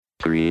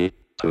3,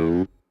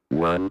 2,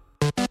 1.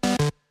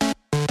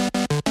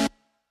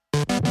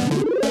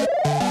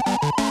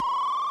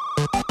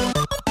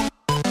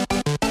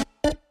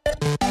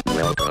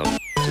 Welcome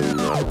to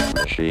Love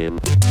Machine.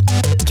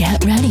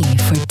 Get ready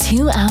for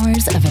 2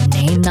 hours of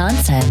inane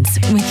nonsense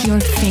with your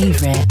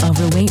favorite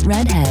overweight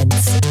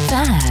redheads,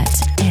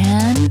 Fat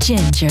and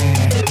Ginger.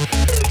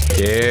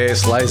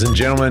 Yes, ladies and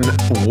gentlemen,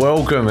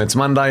 welcome. It's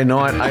Monday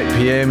night, 8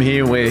 p.m.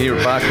 here. We're here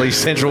at Barclays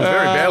Central.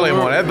 Very badly, I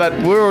might add, but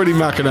We're already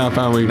mucking up,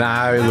 aren't we?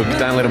 no, look,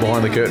 don't let them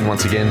behind the curtain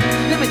once again.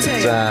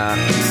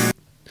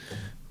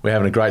 We're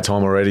having a great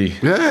time already.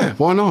 Yeah,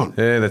 why not?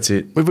 Yeah, that's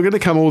it. If we're going to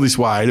come all this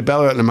way to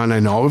Ballarat on a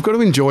Monday night, we've got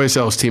to enjoy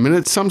ourselves, Tim,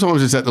 and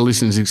sometimes it's at the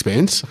listener's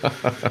expense.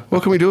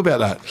 What can we do about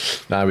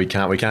that? No, we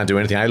can't. We can't do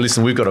anything. Hey,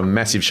 listen, we've got a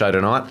massive show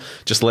tonight.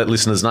 Just to let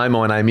listeners know,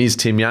 my name is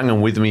Tim Young,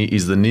 and with me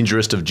is the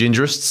ninjaest of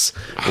gingerists,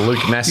 Luke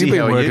Massey. You've been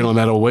How are working you? on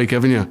that all week,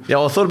 haven't you? Yeah,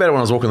 well, I thought about it when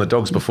I was walking the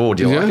dogs before.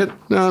 Do you like it?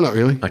 No, not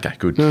really. Okay,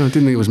 good. No, I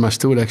didn't think it was much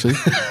to it, actually.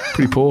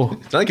 Pretty poor.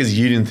 It's only because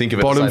you didn't think of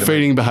it. to say to me.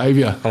 Bottom-feeding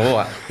behaviour. All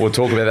right, we'll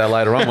talk about that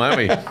later on, won't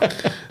we?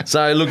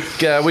 So, look,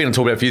 we're going to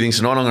talk about a few things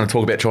tonight. I'm going to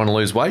talk about trying to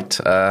lose weight.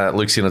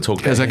 Luke's going to talk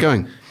about... How's that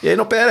going? Yeah,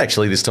 not bad,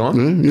 actually, this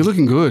time. You're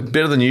looking good.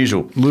 Better than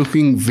usual.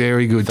 Looking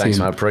very good, Thanks,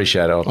 Tim. mate.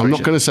 Appreciate it. I'm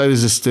not going to say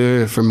there's a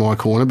stir from my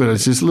corner, but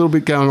it's just a little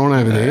bit going on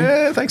over there.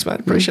 Yeah, thanks, mate.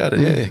 Appreciate it.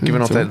 Yeah,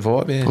 giving off that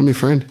vibe. Yeah. I'm your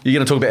friend. You're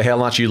going to talk about how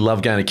much you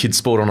love going to kids'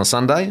 sport on a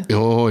Sunday.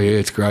 Oh, yeah,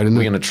 it's great, isn't it?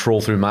 We're going to trawl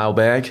through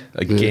mailbag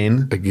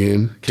again.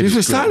 Again. Keeps We're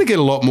us starting to get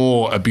a lot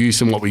more abuse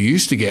than what we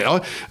used to get.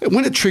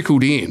 When it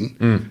trickled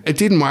in, it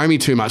didn't worry me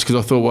too much because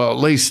I thought, well, at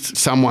least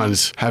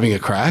someone's having a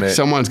crack, Yeah.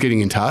 someone's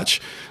getting in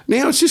touch.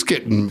 Now it's just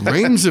getting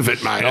reams of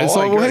it, mate. It's I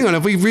like, well, agree. hang on,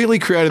 have we really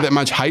created that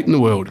much hate in the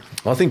world?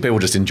 I think people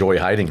just enjoy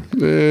hating.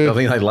 I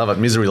think they love it.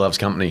 Misery loves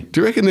company. Do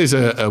you reckon there's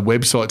a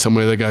website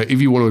somewhere they go, if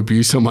you want to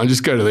abuse someone,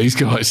 just go to these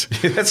guys?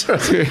 Yeah, that's right.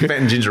 Fat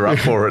and Ginger up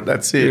for it.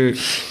 That's it.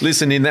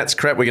 Listen, in That's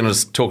Crap, we're going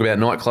to talk about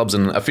nightclubs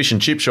and a fish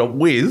and chip shop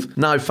with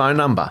no phone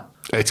number.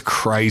 It's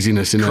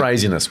craziness, isn't it?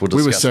 Craziness. We'll We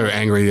were discuss so it.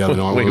 angry the other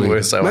night. We weren't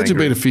were so Imagine angry.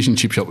 being a fish and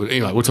chip shop.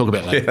 Anyway, we'll talk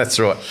about that Yeah, later. that's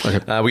right. Okay.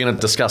 We're going to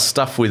discuss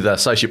stuff with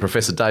Associate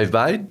Professor Dave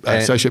Bade. And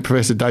Associate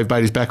Professor Dave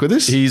Bate is back with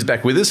us. he's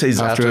back with us.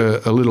 He's after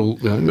a little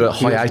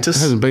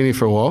hiatus. Hasn't been here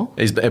for a while.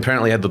 He's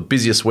apparently had the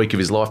busiest week of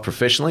his life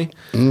professionally.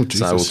 Oh, so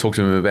Jesus. we'll talk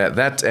to him about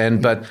that.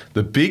 But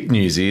the big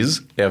news is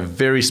our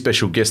very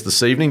special guest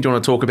this evening. Do you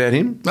want to talk about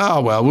him?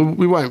 Oh, well,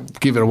 we won't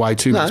give it away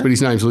too much, No. but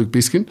his name's Luke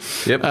Biskin.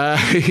 Yep.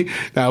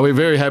 No, we're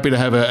very happy to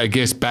have a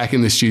guest back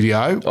in the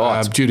studio. Oh,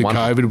 it's due to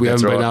wonderful. COVID, we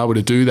That's haven't been right. able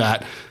to do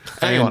that.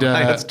 Hang on. Hey,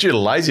 that's due to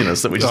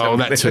laziness that we just Oh,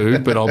 haven't- that too,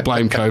 but I'll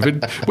blame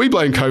COVID. We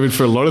blame COVID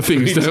for a lot of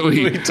things, don't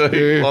we? We do.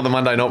 Yeah. Well, the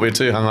Monday night we're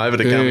too hungover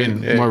to come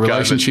in. Yeah, my COVID.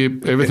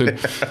 relationship, everything.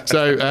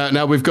 So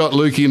now we've got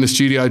Lukey in the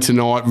studio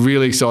tonight.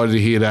 Really excited to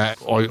hear that.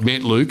 I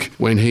met Luke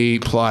when he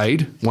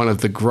played one of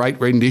the great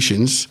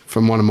renditions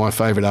from one of my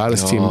favourite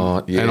artists, Tim.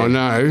 Oh, yeah. And I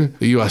know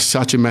that you are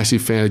such a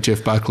massive fan of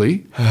Jeff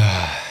Buckley.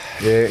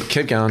 Yeah,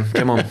 keep going.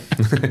 Come on.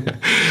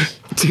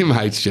 Tim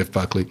hates Jeff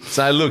Buckley.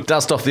 So, look,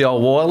 dust off the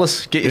old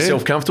wireless. Get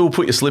yourself comfortable.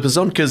 Put your slippers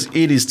on because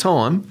it is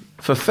time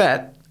for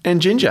Fat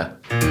and Ginger.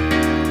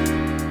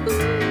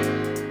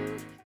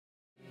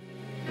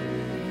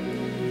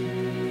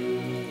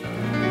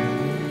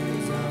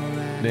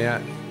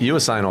 Now, you were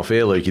saying off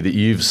air, Lukey, that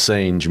you've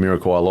seen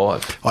Jamiroquai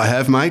live. I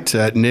have, mate,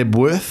 at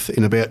Nebworth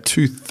in about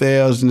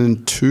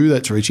 2002.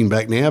 That's reaching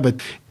back now,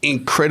 but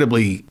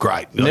incredibly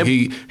great. Like,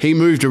 he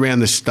moved around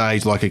the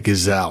stage like a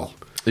gazelle.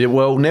 Yeah,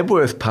 well,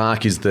 Nebworth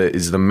Park is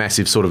the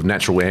massive sort of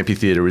natural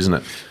amphitheatre, isn't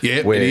it?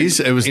 Yeah, Where- it is.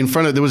 It was in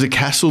front of, there was a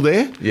castle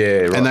there. Yeah,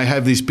 right. And they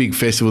have this big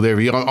festival there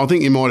every year. I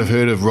think you might have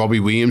heard of Robbie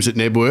Williams at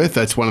Nebworth.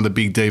 That's one of the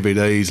big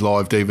DVDs,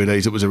 live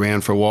DVDs that was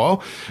around for a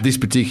while. This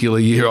particular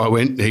year I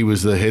went, he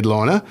was the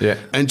headliner. Yeah.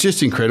 And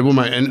just incredible,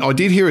 mate. And I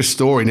did hear a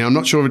story. Now, I'm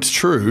not sure if it's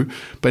true,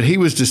 but he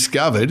was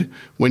discovered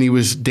when he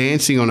was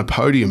dancing on a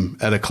podium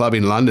at a club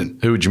in London.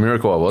 Who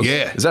Jamiroquai was?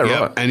 Yeah. Is that yeah.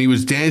 right? And he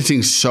was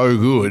dancing so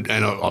good,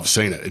 and I've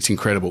seen it, it's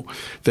incredible,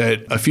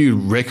 that a few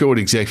record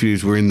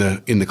executives were in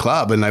the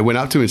club and they went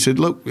up to him and said,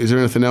 look, is there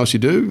anything else you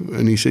do?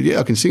 And he said,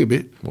 yeah, I can sing a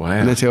bit. Wow.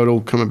 And that's how it all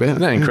come about.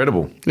 Isn't that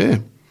incredible? Yeah.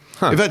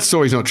 If that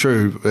story's not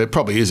true, it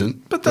probably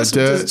isn't. But that's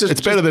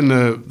it's better than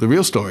the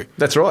real story.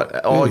 That's right.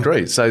 I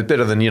agree. So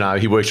better than,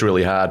 he works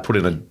really hard, put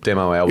in a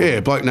demo album. Yeah,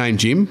 a bloke named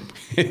Jim.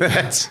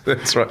 that's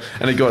right.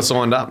 And he got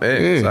signed up.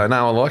 Yeah. So,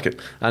 no, I like it.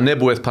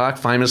 Nebworth Park,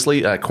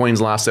 famously,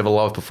 Queen's last ever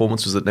live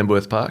performance was at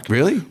Nebworth Park.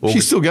 Really?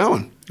 She's still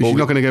going. Is she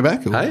not going to go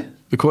back? Hey?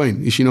 The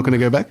Queen, is she not going to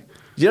go back?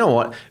 You know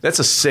what? That's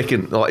a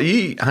second. Like,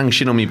 you hung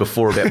shit on me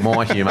before about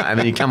my humour, and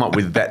then you come up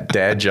with that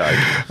dad joke.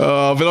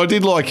 But I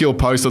did like your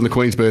post on the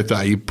Queen's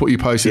birthday. You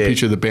posted a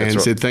picture of the band and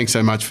that's right. said, thanks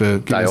so much for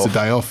giving us the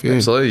day off. Yeah.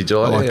 Absolutely,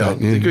 July. I like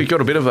that. Yeah. You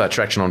got a bit of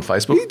traction on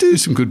Facebook. You do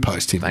some good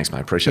posts, Tim. Thanks, mate.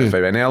 Appreciate the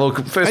feedback. Now,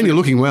 look, first, And you're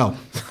looking well.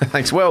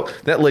 thanks. Well,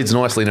 that leads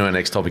nicely into our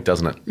next topic,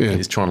 doesn't it? Yeah.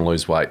 Is trying to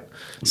lose weight.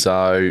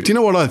 So, Do you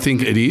know what I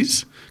think it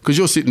is? Because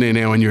you're sitting there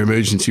now in your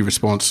emergency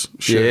response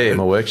shirt. yeah,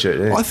 my work shirt.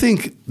 Yeah. I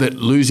think that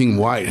losing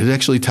weight has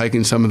actually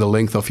taken some of the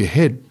length off your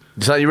head.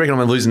 So you reckon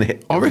I'm losing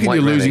I reckon weight you're around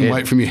the losing head?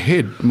 weight from your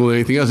head more than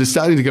anything else. It's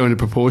starting to go into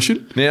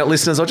proportion. Now,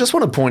 listeners, I just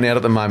want to point out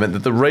at the moment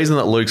that the reason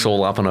that Luke's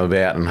all up and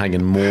about and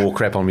hanging more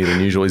crap on me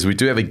than usual is we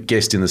do have a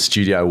guest in the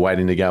studio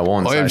waiting to go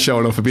on. I am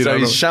showing off a bit. So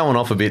aren't I? he's showing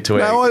off a bit to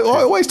No, our...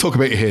 I always talk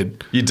about your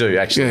head. You do,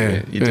 actually.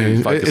 Yeah, you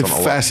do focus It on it a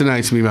lot.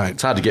 fascinates me, mate.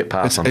 It's hard to get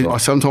past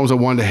sometimes. Sometimes I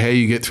wonder how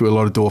you get through a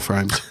lot of door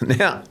frames.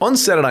 Now, on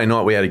Saturday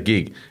night, we had a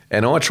gig,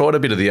 and I tried a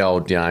bit of the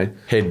old,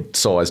 head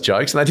size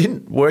jokes, and they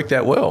didn't work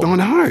that well. I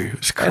know.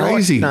 It's And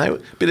crazy.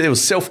 but it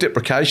was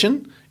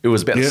self-deprecation. It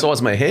was about the Yep. size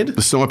of my head.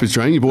 The Sniper's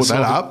Dream, you brought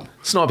that up.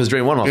 Sniper's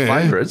Dream, one of my Yeah.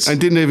 favourites. And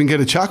didn't even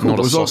get a chuckle. Not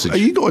a It was like, sausage. are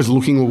you guys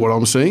looking at what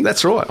I'm seeing?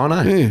 That's right, I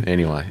know. Yeah.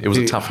 Anyway, it was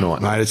a tough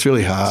night. Mate, it's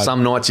really hard.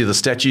 Some nights you're the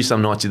statue,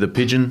 some nights you're the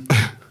pigeon.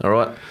 All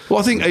right? Well,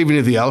 I think even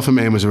if the Elephant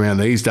Man was around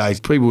these days,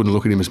 people wouldn't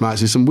look at him as much.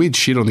 There's some weird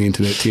shit on the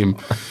internet, Tim.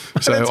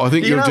 So I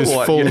think you you're know just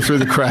what? falling through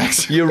the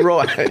cracks. You're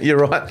right. You're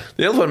right.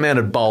 The Elephant Man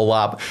would bowl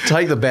up,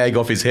 take the bag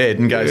off his head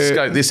and go,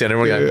 scope this out.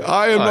 And everyone go,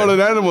 I am not an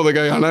animal. They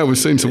go, I know, we've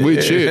seen some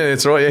weird shit. Yeah,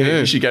 that's right. Yeah,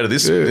 you should go to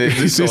this,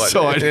 this This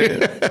side. side.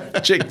 Yeah.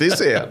 Check this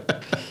out.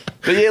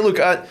 But yeah, look,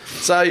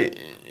 so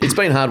it's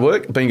been hard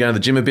work. I've been going to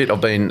the gym a bit.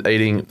 I've been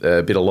eating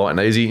a bit of light and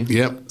easy.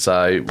 Yep.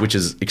 So, which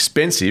is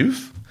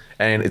expensive.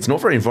 And it's not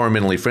very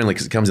environmentally friendly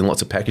because it comes in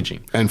lots of packaging.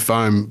 And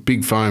foam,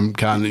 big foam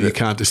carton that you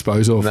can't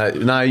dispose of.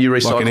 No, you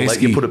recycle an it,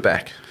 esky. you put it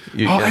back.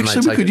 You, Oh, and they actually,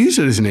 we take could it. use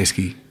it as an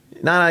esky.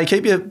 No,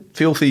 keep your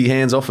filthy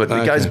hands off it. It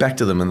Okay. goes back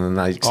to them and then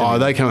they... Oh,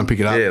 they come and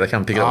pick it up. Yeah, they come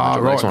and pick it up and Ah, drop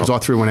the right, next one because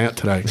off. I threw one out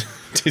today.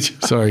 Did you?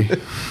 Sorry.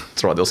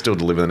 That's right, they'll still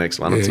deliver the next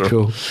one. Yeah, That's right.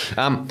 cool.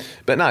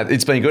 But no,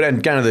 it's been good.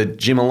 And going to the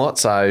gym a lot,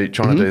 so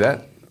trying to do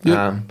that. Yep.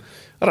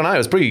 I don't know,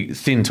 it's a pretty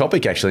thin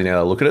topic actually now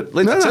that I look at it.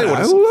 No, I'll tell you what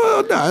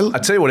it's- no. I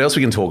tell you what else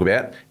we can talk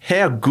about.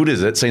 How good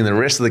is it seeing the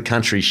rest of the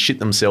country shit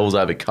themselves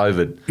over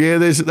COVID? Yeah,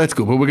 that's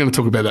good. But we're going to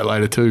talk about that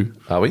later too.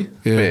 Are we?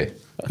 Yeah. Where?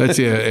 That's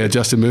our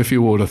Justin Murphy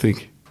Award, I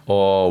think.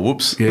 Oh,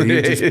 whoops. Yeah,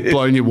 you've just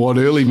blown your wad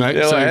early, mate.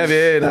 Yeah, I have,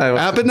 yeah.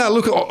 No. But no,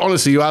 look,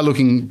 honestly, you are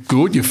looking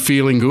good. You're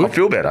feeling good. I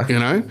feel better. You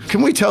know,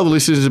 can we tell the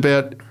listeners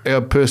about our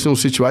personal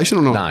situation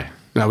or not? No.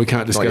 No, we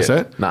can't discuss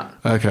yet. that?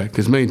 No. Okay,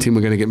 because me and Tim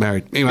were going to get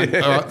married. Anyway,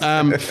 all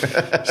right,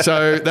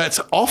 so that's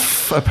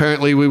off.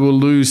 Apparently, we will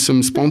lose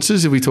some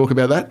sponsors if we talk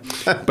about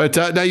that. But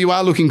no, you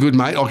are looking good,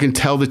 mate. I can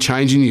tell the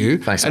change in you.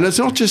 Thanks, and mate. it's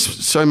not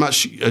just so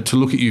much to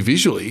look at you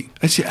visually,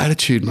 it's your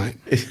attitude, mate.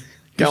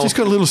 You've Go just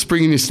on. got a little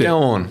spring in your step. Go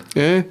on.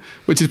 Yeah,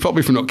 which is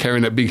probably from not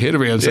carrying that big head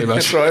around so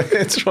much. That's right.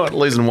 That's right.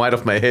 Losing weight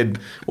off my head.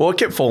 Well, I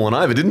kept falling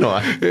over, didn't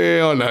I?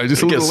 Yeah, I know.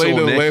 Just a Get a little lean sore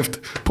to the neck.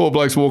 left. Poor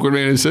bloke's walking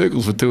around in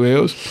circles for 2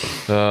 hours.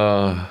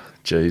 Oh,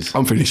 jeez.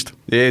 I'm finished.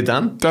 Yeah,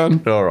 done?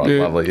 Done. All right,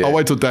 Yeah. lovely. Yeah. I'll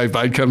wait till Dave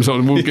Bade comes on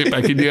and we'll get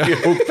back in here. Yeah,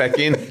 hook back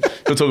in.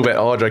 We'll talk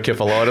about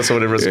hydrocephalitis or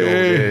whatever it's called.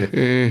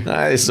 Yeah.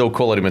 No, this is all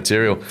quality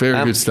material.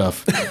 Very good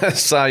stuff.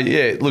 So,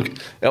 yeah, look,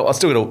 I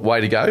still got a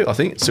way to go, I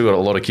think. Still got a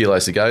lot of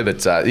kilos to go.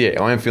 But,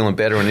 yeah, I am feeling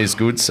better and it is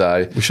good.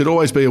 So We should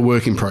always be a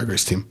work in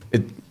progress, Tim.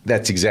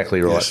 that's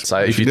exactly right. Yes. So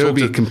We if you should never talk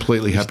be to,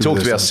 completely happy if you talk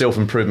with to our ourselves.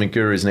 self-improvement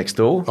gurus next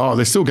door, Oh,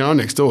 they're still going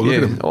next door. Look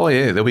at yeah. them. Oh,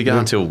 yeah, they'll be going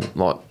until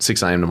like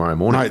 6 a.m. tomorrow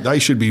morning. Mate, they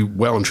should be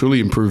well and truly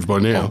improved by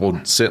now.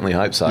 Well, certainly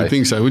hope so. I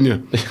think so,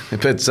 wouldn't you?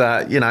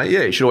 But,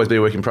 you should always be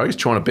a work in progress,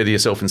 trying to better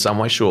yourself in some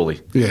way, surely.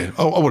 Yeah,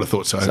 I would have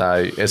thought so.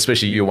 So,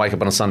 especially you wake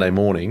up on a Sunday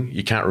morning,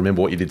 you can't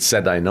remember what you did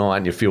Saturday night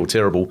and you feel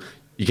terrible.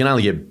 You can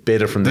only get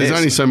better from There's this.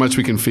 only so much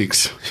we can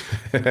fix.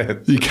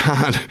 You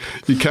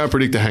can't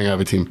predict a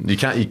hangover, Tim. You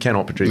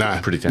cannot predict. No,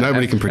 predict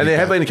nobody can predict And there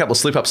have that. been a couple of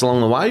slip-ups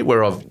along the way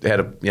where I've had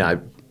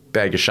a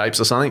bag of shapes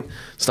or something,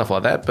 stuff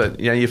like that. But,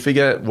 you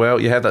figure, well,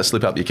 you have that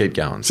slip-up, you keep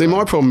going. See,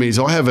 my problem is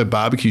I have a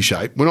barbecue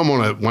shape. When I'm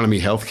on one of my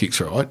health kicks,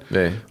 right?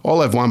 Yeah.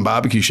 I'll have one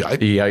barbecue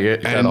shape. Yeah, go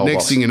the And whole next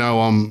box. thing you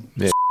know, I'm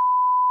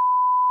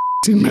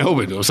in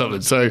Melbourne or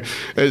something. So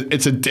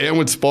it's a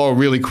downward spiral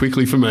really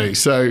quickly for me.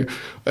 So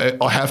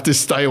I have to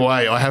stay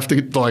away. I have to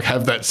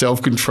have that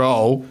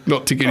self-control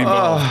not to get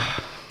involved.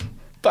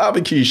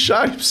 Barbecue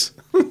shapes.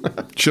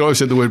 Should I have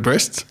said the word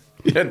breasts?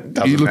 Yeah, it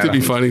doesn't You looked at me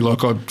matter. funny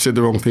like I said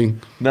the wrong thing.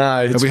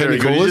 No, it's Have we had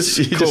very any good.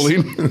 callers? Call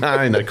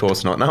in? No, of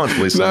course not. No one's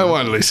listening. No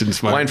one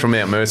listens, mate. Wayne from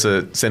Mount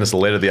Mercer sent us a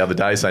letter the other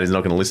day saying he's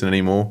not going to listen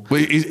anymore.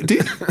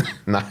 Did?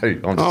 No,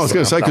 I'm just, I was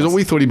going to say, because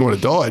we thought he might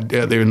have died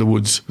out there in the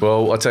woods.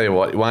 Well, I'll tell you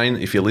what, Wayne,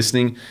 if you're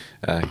listening,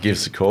 give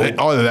us a call.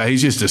 Either that,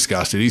 he's just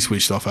disgusted. He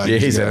switched off. Yeah,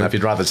 he's ago. had enough.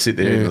 He'd rather sit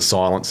there in the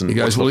silence and He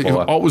goes, watch well, the if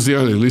fire. I was the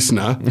only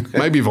listener,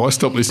 maybe if I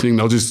stop listening,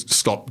 they'll just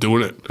stop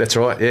doing it. That's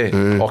right,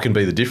 yeah. I can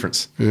be the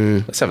difference.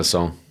 Let's have a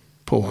song.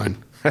 Poor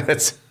Wayne.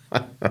 That's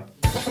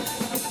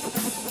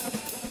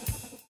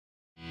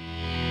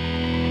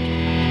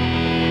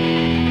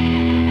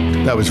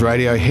That was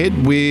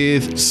Radiohead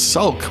with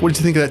Sulk. What did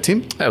you think of that,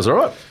 Tim? That was all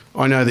right.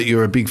 I know that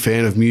you're a big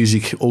fan of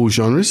music, all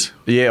genres.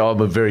 Yeah, I'm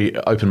a very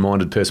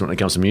open-minded person when it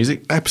comes to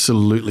music.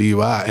 Absolutely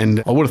you are.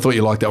 And I would have thought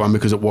you liked that one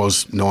because it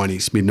was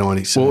 90s,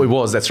 mid-90s. So Well, it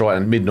was, that's right,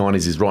 and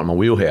mid-90s is right in my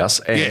wheelhouse.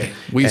 And, yeah,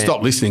 we and-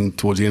 stopped listening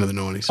towards the end of the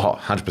 90s. Oh,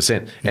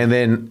 100%. And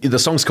then the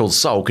song's called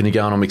Sulk, and you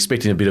go, and I'm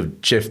expecting a bit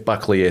of Jeff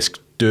Buckley-esque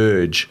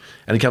dirge,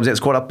 and it comes out, it's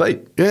quite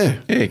upbeat. Yeah.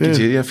 Yeah, it gets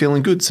you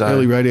feeling good. So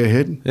Early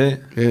Radiohead. Yeah.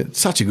 Yeah.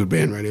 Such a good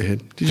band,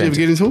 Radiohead. Did you ever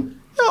get into them?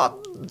 Oh,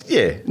 Yeah.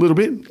 A little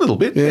bit. Little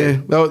bit. Yeah.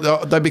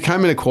 They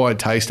became an acquired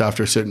taste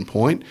after a certain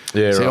point.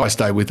 Yeah, So right. I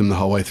stay with them the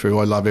whole way through.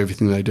 I love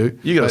everything they do.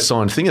 You got a But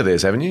signed thing of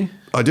theirs, haven't you?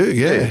 I do,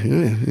 yeah.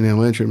 In our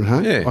lounge room at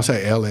home. Yeah. I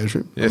say our lounge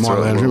room. That's My right.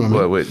 lounge room.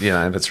 I mean.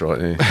 Well, that's right.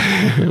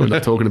 Yeah. We're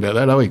not talking about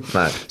that, are we?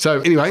 No. So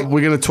anyway,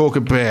 we're going to talk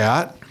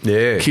about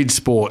Yeah. kids'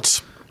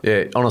 sports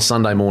Yeah, on a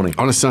Sunday morning.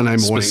 on a Sunday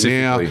morning. Now,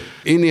 Specifically.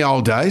 in the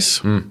old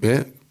days,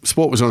 yeah,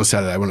 sport was on a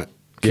Saturday, wasn't it?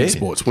 Kids' Yeah.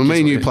 sports. When me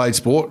and you sport, yeah. played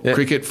sport, Yeah.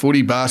 cricket,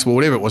 footy, basketball,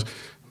 whatever it was,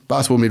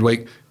 basketball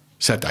midweek,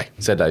 Saturday.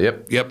 Saturday,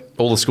 yep. Yep.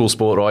 All the school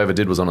sport I ever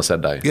did was on a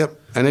Saturday. Yep.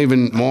 And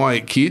even my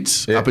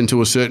kids, Yeah. up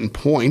until a certain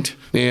point.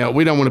 Now,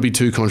 we don't want to be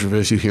too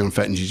controversial here on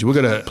Fat and Ginger. We've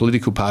got a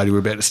political party we're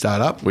about to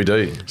start up. We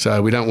do.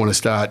 So we don't want to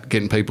start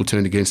getting people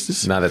turned against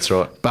us. No, that's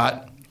right.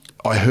 But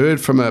I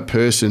heard from a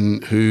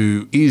person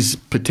who is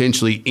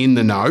potentially in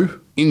the know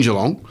in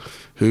Geelong,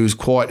 who's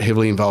quite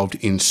heavily involved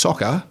in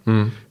soccer,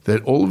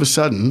 that all of a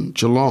sudden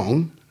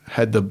Geelong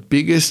had the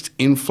biggest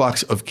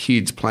influx of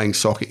kids playing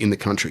soccer in the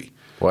country.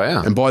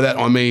 Wow. And by that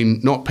I mean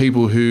not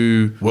people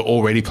who were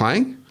already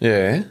playing,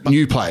 Yeah.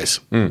 new players.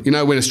 You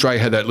know, when Australia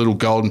had that little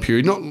golden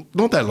period,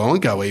 not that long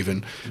ago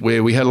even,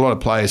 where we had a lot of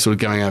players sort of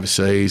going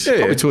overseas, Yeah,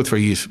 probably yeah. 2 or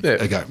 3 years Yeah.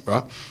 ago,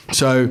 right?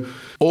 So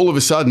all of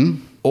a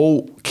sudden,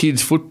 all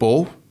kids'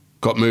 football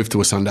got moved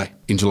to a Sunday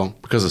in Geelong.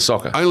 Because of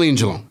soccer. Only in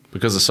Geelong.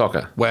 Because of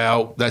soccer.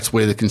 Well, that's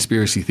where the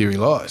conspiracy theory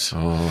lies.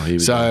 Oh, here we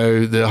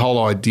So the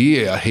whole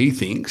idea, he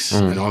thinks,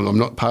 and I'm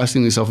not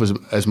passing this off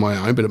as my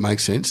own, but it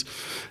makes sense,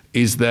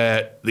 is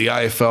that the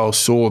AFL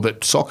saw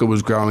that soccer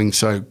was growing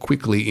so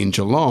quickly in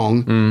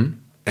Geelong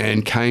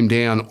and came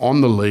down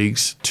on the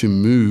leagues to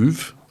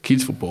move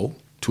kids football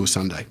to a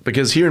Sunday.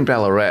 Because here in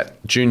Ballarat,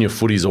 junior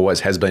footies always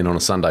has been on a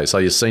Sunday. So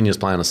your seniors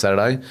play on a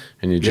Saturday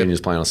and your juniors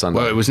play on a Sunday.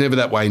 Well, it was never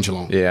that way in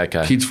Geelong. Yeah,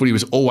 okay. Kids footy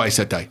was always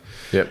Saturday.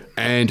 Yep.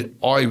 And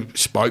I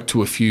spoke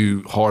to a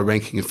few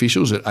high-ranking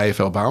officials at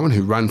AFL Barwon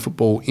who run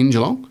football in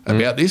Geelong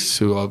about this,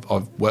 who I've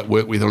worked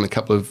with on a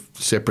couple of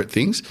separate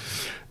things.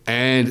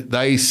 And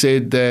they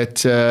said that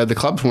the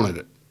clubs wanted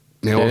it.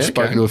 Now, Yeah, I've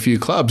spoken okay. to a few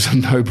clubs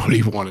and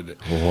nobody wanted it.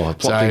 Oh,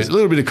 so things- a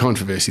little bit of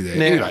controversy there.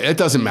 Now- Anyway, it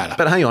doesn't matter.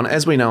 But hang on,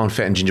 as we know on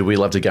Fat and Ginger, we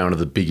love to go into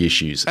the big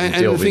issues. And the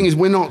delve thing in. is,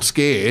 we're not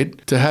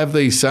scared to have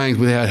these sayings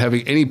without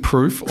having any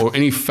proof or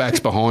any facts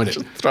behind it.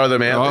 throw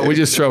them out Right? there. We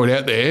just throw it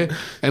out there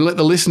and let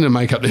the listener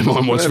make up their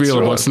mind what's That's real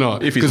and right. what's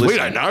not. If he's Because we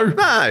listening. don't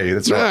know. No,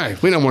 that's right. No,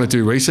 we don't want to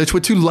do research.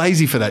 We're too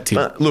lazy for that, Tim.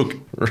 But look,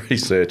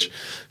 research.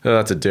 Oh,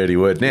 that's a dirty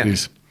word. Now, It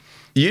is.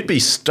 you'd be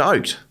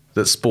stoked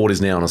that sport is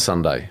now on a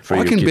Sunday for I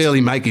your can kids. barely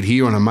make it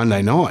here on a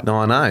Monday night. No,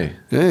 I know.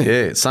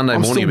 Yeah. Sunday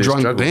I'm morning, still you'd be drunk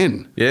struggling.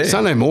 then. Yeah.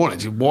 Sunday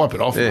mornings, you wipe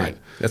it off, Yeah, mate.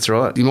 that's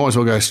right. You might as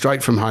well go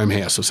straight from home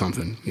house or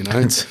something, you know.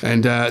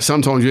 And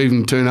sometimes you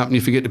even turn up and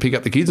you forget to pick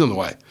up the kids on the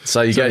way.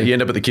 So you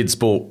end up at the kids'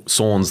 sport,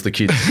 Sawns, the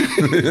kids.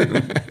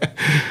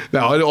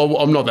 No,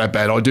 I'm not that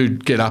bad. I do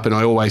get up and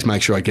I always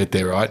make sure I get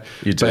there, right?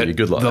 You do. But You're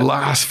good like the that.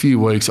 last few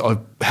weeks, I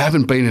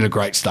haven't been in a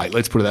great state.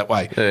 Let's put it that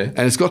way. Yeah. And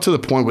it's got to the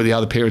point where the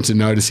other parents are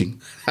noticing.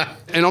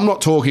 And I'm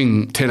not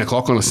talking 10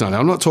 o'clock on a Sunday.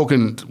 I'm not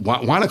talking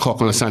 1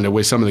 o'clock on a Sunday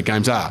where some of the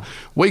games are.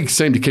 We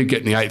seem to keep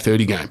getting the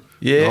 8:30 game.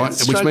 Yeah, right?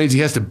 it's Which straight- means he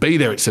has to be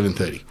there at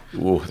 7:30.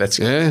 Oh, that's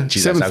Yeah,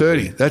 geez, that's 7:30.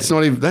 ugly. That's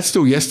not even. That's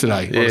still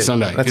yesterday on Yeah, a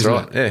Sunday. that's isn't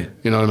right, it? yeah.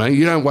 You know what I mean?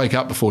 You don't wake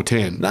up before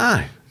 10.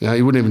 No. You know,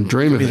 you wouldn't even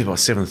dream of Be it. there by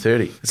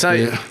 7:30. So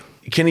Yeah.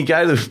 can he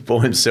go by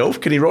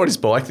himself? Can he ride his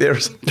bike there or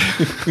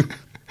something?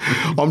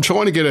 I'm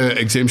trying to get an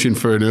exemption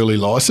for an early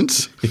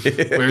license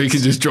where he can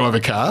just drive a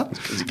car.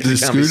 There's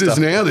can't be scooters stuck.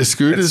 now. There's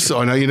scooters.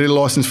 I know you need a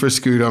license for a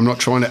scooter. I'm not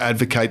trying to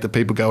advocate that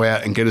people go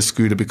out and get a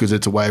scooter because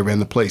it's a way around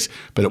the police,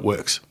 but it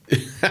works.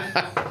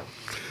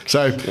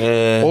 So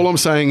all I'm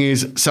saying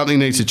is something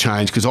needs to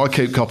change because I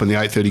keep copping the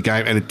 8:30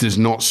 game and it does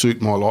not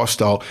suit my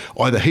lifestyle.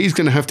 Either he's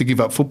going to have to give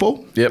up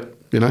football. Yep.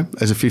 You know,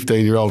 as a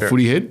 15-year-old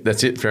footy head.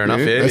 That's it. Fair enough.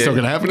 Yeah, that's yeah. not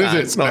going to happen, is No,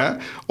 it? it's not.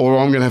 No. Or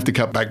I'm going to have to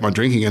cut back my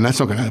drinking, and that's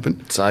not going to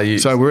happen. So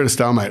we're at a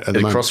stalemate at the At a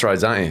moment.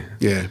 crossroads, aren't you?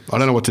 Yeah, I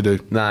don't know what to do.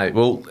 No.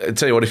 Well, I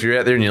tell you what, if you're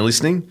out there and you're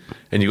listening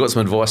and you've got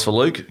some advice for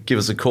Luke, give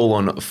us a call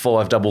on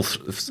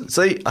 533.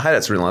 See, I hate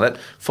it's written like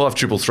that.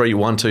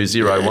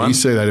 533-1201. Yeah, you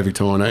see that every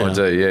time, don't you? I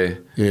do, yeah.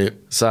 Yeah.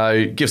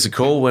 So give us a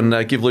call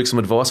and give Luke some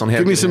advice on how.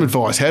 Give me to- some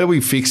advice. How do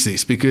we fix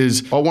this?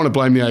 Because I want to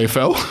blame the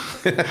AFL.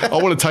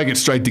 I want to take it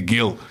straight to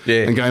Gil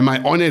Yeah. and go,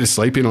 mate, I need to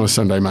sleep in on a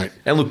Sunday, mate.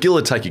 And look, Gill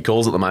would take your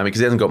calls at the moment because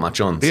he hasn't got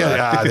much on. So.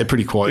 Yeah, they're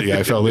pretty quiet, the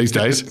AFL these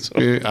days,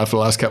 after the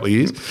last couple of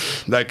years.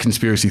 That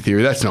conspiracy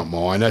theory, that's not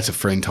mine. That's a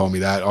friend told me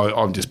that.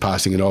 I'm just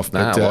passing it off.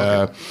 But I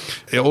like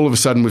yeah, all of a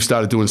sudden, we've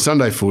started doing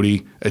Sunday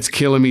footy. It's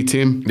killing me,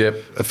 Tim. Yep.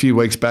 A few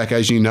weeks back,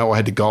 as you know, I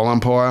had to goal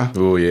umpire.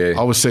 Oh, yeah.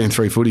 I was seeing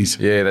 3 footies.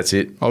 Yeah, that's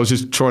it. I was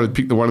just trying to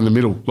pick the one in the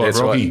middle, like That's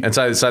Rocky. right.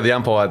 And so the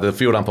umpire, the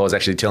field umpire, is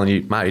actually telling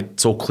you, mate,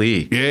 it's all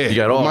clear. Yeah, You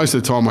go, oh, most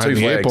of the time I had 2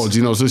 the flags. AirPods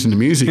in, I was listening to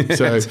music,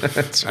 so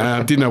That's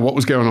didn't know what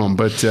was going on.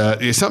 But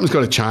yeah, something's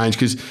got to change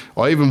because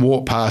I even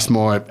walked past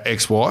my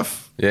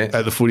ex-wife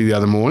at the footy the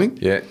other morning.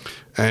 Yeah.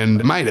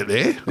 And made it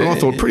there. And I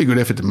thought, pretty good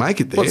effort to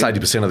make it there. What's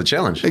 80% of the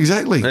challenge?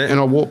 Exactly. Yeah. And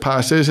I walked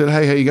past her and said,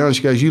 hey, how you going?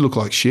 She goes, you look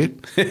like shit.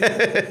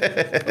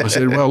 I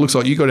said, well, looks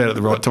like you got out at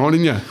the right time,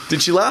 didn't you?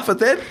 Did she laugh at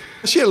that?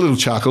 She had a little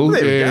chuckle.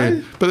 There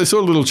we go. But the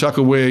sort of little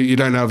chuckle where you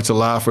don't know if it's a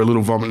laugh or a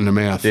little vomit in the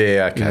mouth.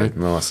 Yeah, okay, You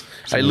know? nice.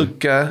 Hey,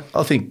 look, I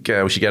think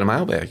we should get a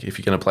mailbag if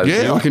you're going to play the Yeah,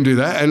 jingle. I can do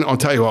that. And I'll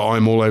tell you what,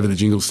 I'm all over the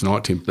jingles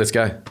tonight, Tim. Let's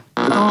go.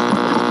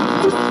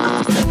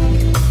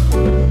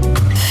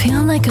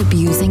 Feel like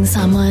abusing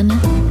someone?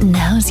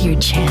 Now's your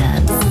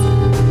chance.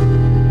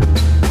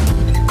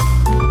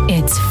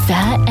 It's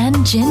Fat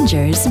and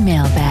Ginger's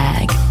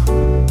mailbag.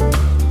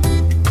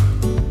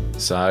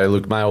 So,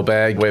 look,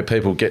 mailbag where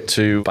people get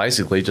to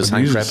basically just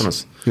hang Abuse crap us. on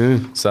us. Yeah.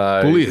 So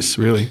Bully us,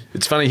 really.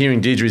 It's funny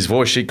hearing Deirdre's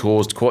voice. She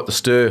caused quite the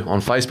stir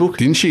on Facebook.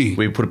 Didn't she?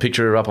 We put a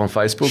picture of her up on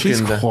Facebook. She's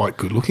and, quite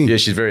good looking. Yeah,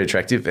 she's very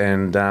attractive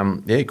and,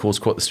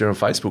 caused quite the stir on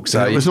Facebook.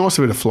 So It was nice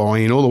of her to fly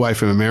in all the way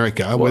from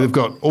America, where they've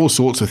got all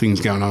sorts of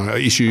things going on,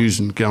 issues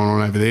and going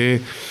on over there.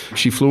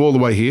 She flew all the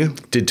way here.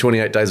 did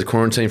 28 days of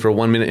quarantine for a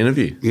 1-minute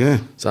interview. Yeah.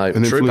 So and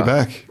then trooper, flew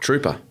back.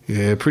 Trooper.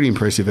 Yeah, pretty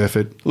impressive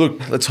effort.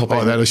 Look, let's hop Oh,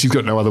 in. that or she's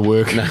got no other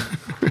work.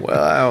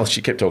 Well,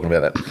 she kept talking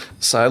about that.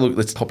 So, look,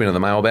 let's hop into the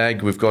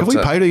mailbag. We've got. Have we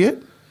paid her yet?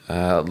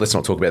 Let's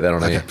not talk about that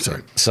on air.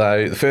 sorry.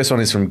 So, the first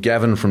one is from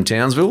Gavin from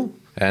Townsville,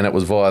 and it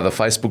was via the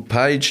Facebook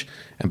page.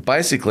 And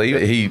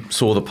basically, he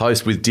saw the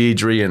post with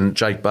Deirdre and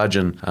Jake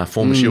Budgeon,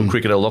 former Shield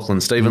cricketer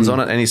Lachlan Stevens on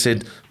it, and he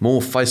said,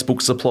 more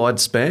Facebook supplied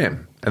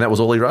spam. And that was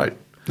all he wrote.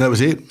 That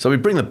was it. So, we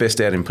bring the best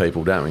out in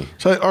people, don't we?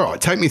 So, all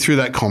right, take me through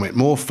that comment.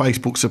 More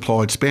Facebook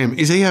supplied spam.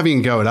 Is he having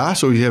a go at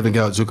us or is he having a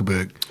go at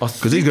Zuckerberg?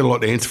 Because he's got a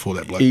lot to answer for,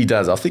 that bloke. He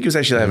does. I think he was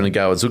actually having a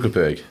go at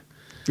Zuckerberg.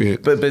 Yeah.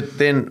 But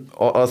then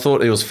I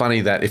thought it was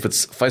funny that if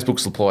it's Facebook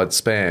supplied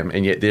spam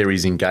and yet there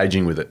he's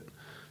engaging with it.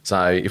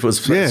 So if it was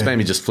spam,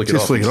 he'd just flick it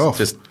Just off. flick it off.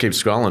 Just keep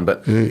scrolling.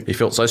 But he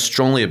felt so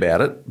strongly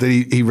about it. That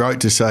he wrote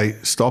to say,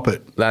 stop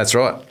it. That's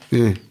right.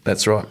 Yeah.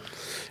 That's right.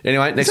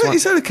 Anyway, next one.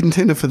 Is that a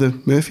contender for the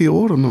Murphy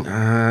Award or not?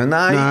 No.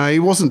 No, he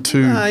wasn't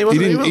too. No, he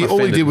wasn't- he didn't. wasn't All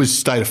he offended. did was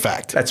state a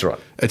fact. That's right.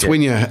 It's Yeah.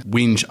 when you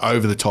whinge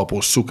over the top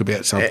or sook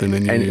about something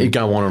and you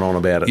go on and on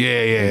about it.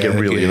 Yeah, Get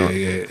really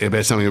yeah,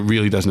 about something that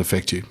really doesn't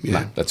affect you.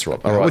 Yeah, No, that's right.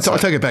 All All right, right, I'll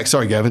so- take it back.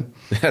 Sorry, Gavin.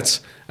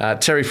 That's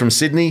Terry from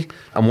Sydney.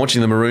 I'm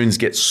watching the Maroons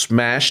get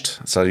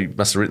smashed. So you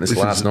must have written this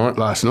last night.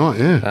 Last night,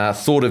 yeah.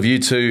 Thought of you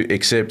two,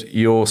 except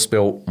you're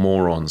spelt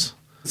morons.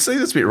 See,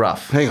 that's a bit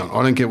rough. Hang on,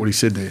 I don't get what he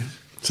said there.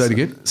 Say it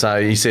again.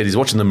 So he said he's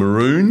watching the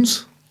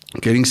Maroons.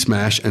 Getting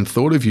smashed and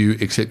thought of you,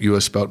 except you are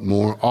spelt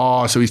more.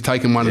 Oh, so he's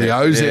taken one of the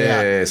O's out.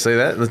 Yeah, see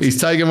that? That's-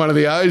 He's taken one of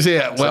the O's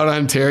out. Well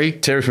done, Terry.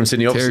 Terry from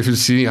Sydney. Terry from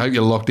Sydney. I hope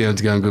your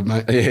lockdown's going good,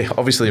 mate. Yeah,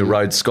 obviously a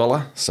Rhodes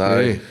Scholar. So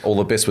Yeah. all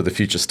the best with the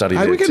future study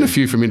Hey, there we're getting too. a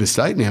few from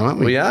interstate now, aren't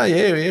we? We are,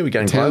 yeah, we're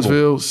going global.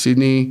 Townsville,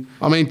 Sydney.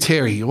 I mean,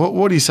 Terry,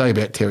 what do you say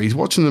about Terry? He's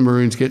watching the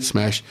Maroons get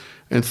smashed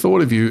and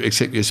thought of you,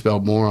 except you're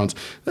spelled morons.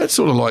 That's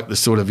sort of like the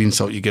sort of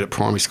insult you get at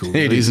primary school,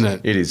 It is. isn't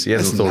it? It is. He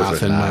hasn't That's thought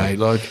of it. nothing, No. mate.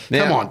 Like,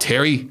 Now- come on,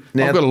 Terry.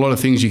 now- I've got a lot of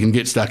things you can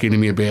get stuck into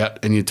me about,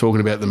 and you're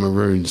talking about the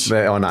Maroons.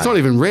 Yeah, I know. It's not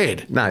even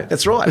red. No,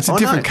 that's right. It's a I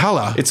different know.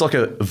 colour. It's like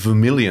a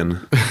vermilion.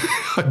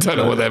 I don't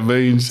know what that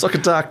means. It's like a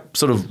dark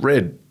sort of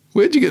red.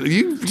 Where'd you get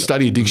you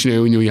study a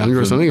dictionary when you were younger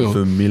or something? Or?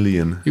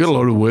 Vermilion. You got a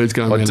lot of words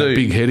going around that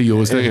big head of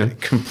yours, don't you?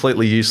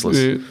 Completely useless.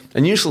 Yeah.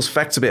 And useless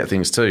facts about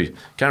things too.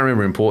 Can't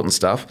remember important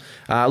stuff.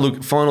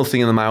 Look, final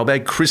thing in the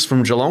mailbag. Chris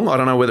from Geelong. I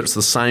don't know whether it's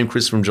the same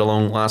Chris from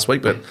Geelong last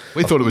week, but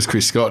We thought it was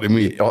Chris Scott, didn't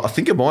we? I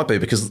think it might be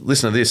because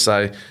listen to this.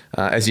 So,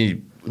 as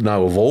you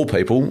know, of all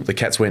people, the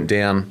Cats went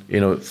down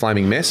in a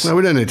flaming mess. No,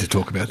 we don't need to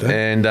talk about that.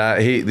 And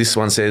this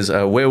one says,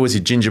 where was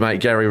your ginger mate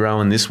Gary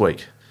Rowan this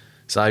week?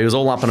 So he was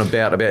all up and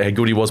about how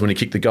good he was when he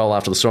kicked the goal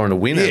after the Siren to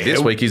win. This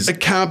week he's...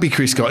 It can't be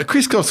Chris Scott.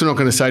 Chris Scott's not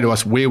going to say to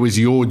us, where was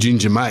your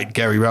ginger mate,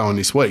 Gary Rowan,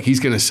 this week? He's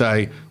going to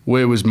say,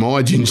 where was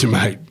my ginger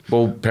mate?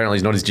 Well, apparently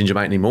he's not his ginger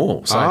mate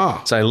anymore.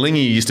 So,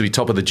 Lingy used to be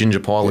top of the ginger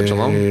pile at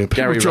Geelong. Yeah,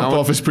 Gary drop Rowan,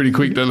 off us pretty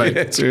quick, don't they?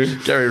 Yeah.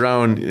 Gary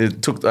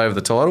Rowan took over the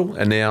title,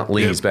 and now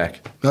Lingy's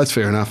back. That's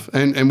fair enough.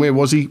 And where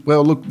was he?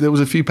 Well, look, there was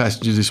a few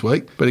passengers this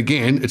week, but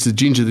again, it's the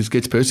ginger that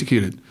gets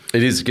persecuted.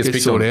 It is. It gets Get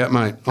picked sorted on. out,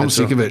 mate. I'm That's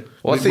sick right. of it.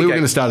 Well, I we think were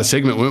going to start a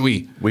segment, weren't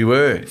we? We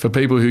were. For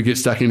people who get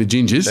stuck into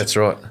gingers. That's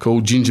right.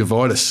 Called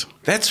Gingivitis.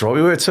 That's right.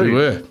 We were too. We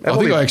were. I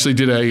think I actually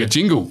did a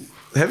jingle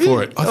Have you?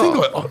 for it. I think,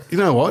 you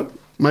know what?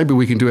 Maybe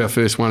we can do our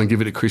first one and give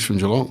it to Chris from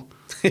Geelong.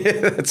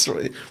 That's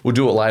right. We'll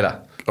do it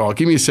later. Oh,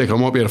 give me a sec. I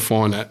might be able to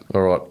find that.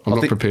 All right. I'm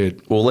not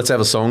prepared. Well, let's have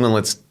a song and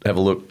let's have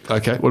a look.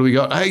 Okay, what do we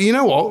got? Hey, you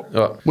know what?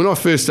 What? When I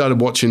first started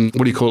watching,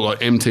 what do you call it, like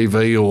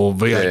MTV or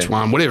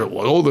VH1, whatever it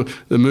was, all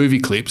the movie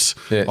clips,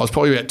 Yeah. I was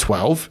probably about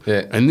 12,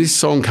 Yeah. and this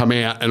song came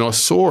out, and I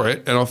saw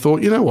it, and I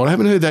thought, you know what, I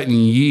haven't heard that in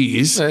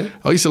years. Yeah.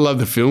 I used to love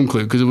the film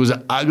clip because it was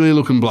an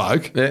ugly-looking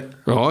bloke, Yeah.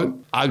 right?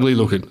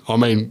 Ugly-looking. I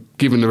mean,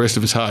 giving the rest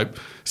of us hope,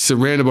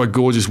 surrounded by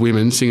gorgeous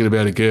women singing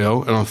about a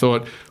girl, and I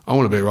thought, I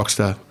want to be a rock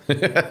star.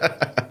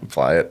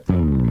 Play it.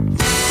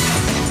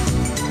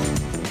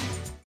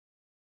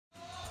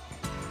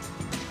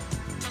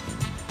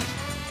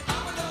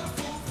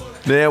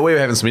 Now, we were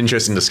having some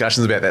interesting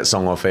discussions about that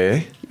song off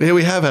air. Yeah,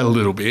 we have had a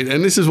little bit,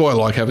 and this is why I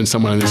like having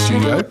someone in the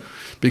studio,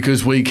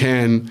 because we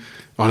can.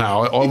 I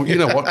know. You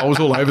know what? I was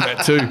all over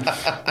that too.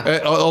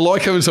 I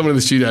like having someone in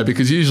the studio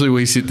because usually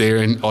we sit there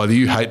and either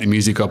you hate the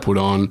music I put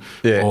on,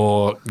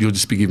 or you'll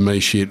just be giving me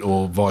shit,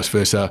 or vice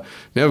versa.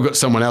 Now we've got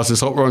someone else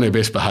that's like we're on our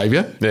best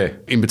behaviour. Yeah.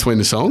 In between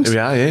the songs. We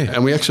are, yeah.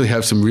 And we actually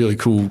have some really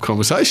cool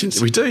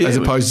conversations. We do, yeah. As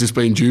opposed to just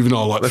being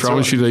juvenile, like That's throwing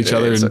right. shit at each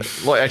other. It's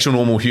And like actual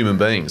normal human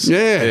beings.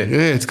 yeah,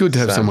 it's good to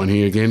have someone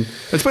here again.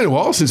 It's been a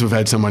while since we've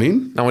had someone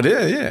in. No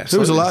idea, yeah. So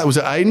was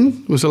it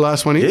Aiden? Was the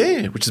last one in?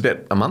 Yeah, which is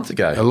about a month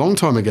ago. A long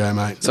time ago,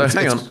 mate. So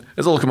hang on,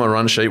 let's look at my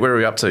run sheet. Where are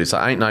we up to?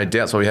 So ain't no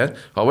doubts what we had.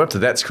 Oh, we're up to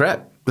That's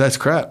Crap. That's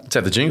crap. Let's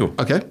have the jingle.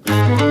 Okay.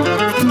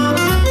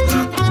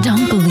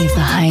 Don't believe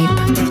the hype.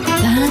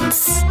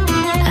 That's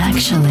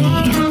actually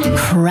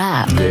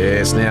crap.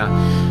 Yes, now,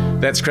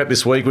 That's Crap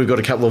this week. We've got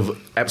a couple of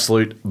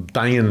absolute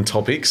banging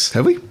topics.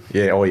 Have we?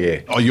 Yeah, oh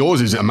yeah. Oh, yours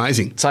is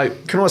amazing. So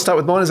can I start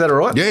with mine? Is that all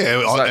right?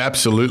 Yeah, So,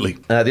 absolutely.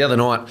 the other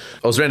night,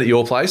 I was around at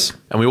your place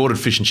and we ordered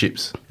fish and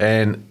chips.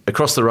 And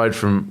across the road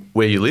from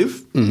where you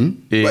live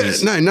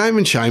is... Wait, no, name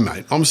and shame,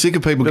 mate. I'm sick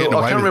of people getting I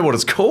away can't with remember what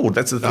it's called.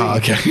 That's the thing. Oh,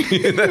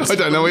 okay. I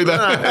don't know either.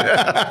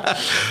 I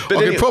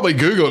could probably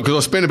Google it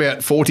because I spent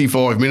about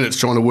 45 minutes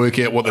trying to work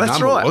out what the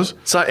number was.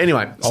 So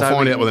anyway... I'll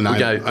find out what the name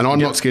is. And I'm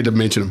not scared to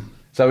mention them.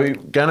 So we're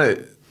going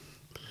to...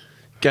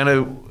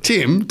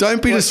 Tim,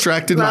 don't be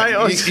distracted,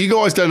 No, mate. You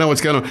guys don't know what's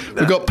going on.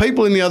 We've got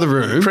people in the other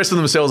room pressing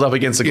themselves up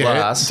against the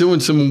glass. doing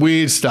some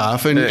weird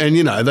stuff, and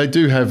you know they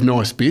do have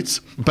nice bits,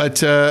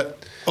 but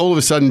all of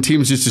a sudden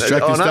Tim's just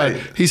distracted. Oh, no.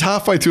 He's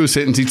halfway through a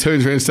sentence. He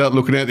turns around and starts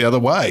looking out the other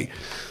way.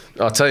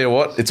 I'll tell you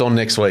what, it's on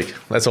next week.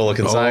 That's all I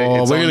can say.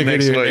 Oh, It's we're on going to get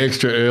next here week.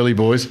 extra early,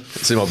 boys.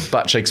 See my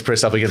butt cheeks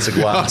pressed up against the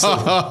glass at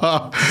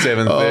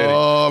 7:30.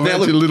 Oh,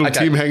 imagine little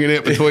Tim hanging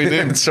out between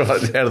them. That's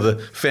right, out of the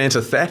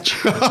Fanta thatch.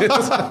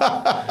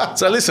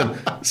 So listen,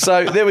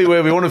 so there we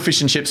were. We wanted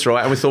fish and chips,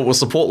 right? And we thought we'll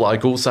support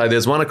local. So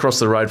there's one across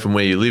the road from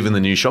where you live in the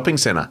new shopping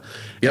centre.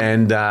 Yep.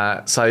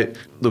 And so,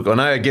 look, I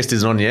know our guest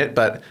isn't on yet,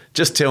 but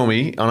just tell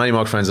me, I know your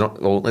microphone's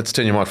not, well, let's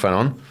turn your microphone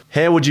on.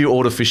 How would you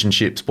order fish and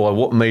chips? By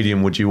what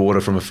medium would you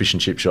order from a fish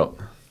and chip shop?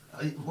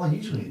 Well,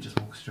 usually you just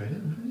walk straight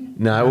in, don't you?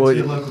 No, Go well, to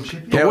your local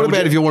chip. But what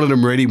about if you wanted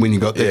them ready when you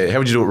got there? Yeah, how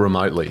would you do it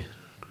remotely?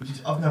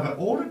 I've never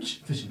ordered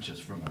fish and chips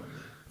from over.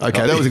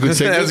 Okay, that was a good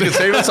That was a good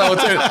segment. segment,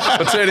 so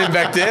I'll turn him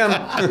back down.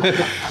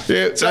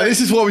 Yeah, so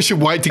this is why we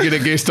should wait to get a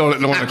guest on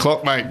at 9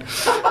 o'clock, mate.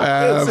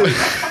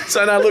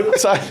 So no, look,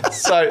 so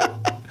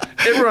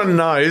everyone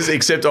knows,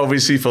 except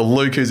obviously for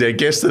Luke, who's our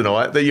guest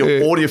tonight, that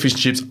you order your fish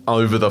and chips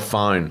over the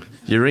phone.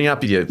 You ring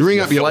up your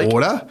flake,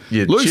 order.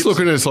 your Luke's chips.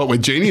 looking at us like we're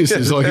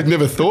geniuses. Like he'd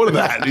never thought of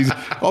that.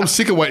 I'm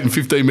sick of waiting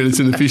 15 minutes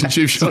in the fish and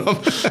chip shop.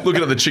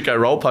 Looking at the Chico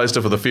roll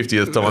poster for the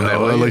 50th time that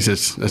Well, at week.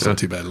 least that's not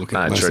too bad looking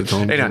No, most true. of the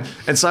time. Anyway,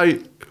 and so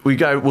we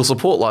go, we'll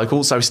support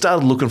local. So we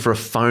started looking for a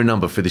phone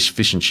number for this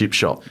fish and chip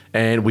shop.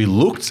 And we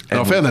looked. And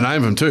I found the name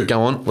of them too.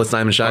 Go on, let's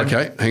name and shame.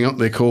 Okay, hang on.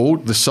 They're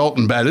called the Salt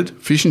and Battered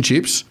Fish and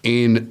Chips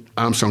in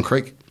Armstrong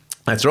Creek.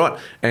 That's right.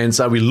 And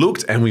so we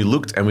looked and we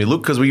looked and we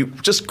looked because we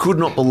just could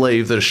not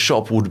believe that a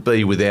shop would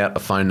be without a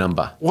phone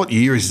number. What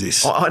year is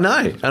this? I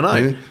know.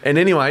 Yeah. And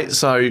anyway,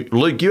 so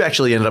Luke, you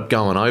actually ended up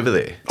going over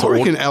there. I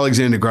reckon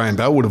Alexander Graham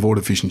Bell would have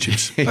ordered fish and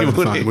chips over the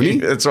phone, wouldn't he?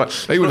 That's right.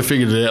 He would have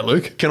figured it out,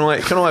 Luke. Can I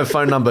have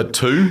phone number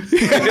 2? And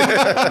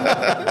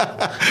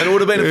it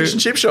would have been a fish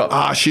and chip shop.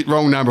 Ah, shit,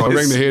 wrong number. I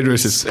rang the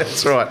hairdressers.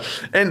 That's right.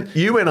 And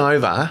you went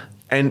over,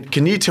 and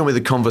can you tell me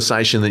the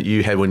conversation that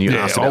you had when you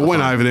asked I about the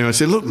went phone? over there and I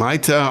said, look,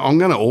 mate, I'm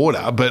going to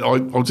order, but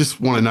I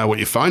just want to know what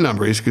your phone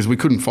number is because we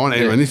couldn't find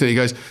it or anything. He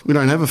goes, we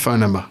don't have a phone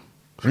number.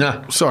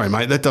 No. Sorry,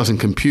 mate, that doesn't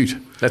compute.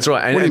 That's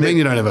right. What do you mean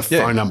you don't have a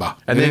phone number?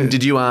 And Yeah. then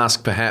did you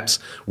ask perhaps,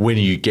 when are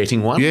you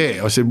getting one?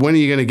 Yeah, I said, when are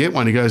you going to get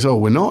one? He goes, oh,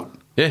 we're not.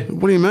 Yeah.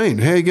 What do you mean?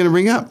 How are you going to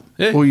ring up?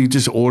 Yeah. Or you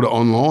just order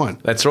online.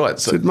 That's right. I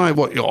said, mate,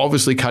 what? You're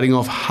obviously cutting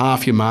off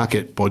half your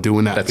market by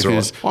doing that. That's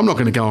because right. I'm not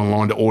going to go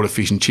online to order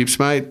fish and chips,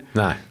 mate.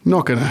 No.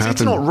 Not going to happen.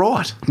 It's not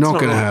right. It's Not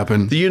going to right.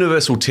 happen. The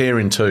universe will tear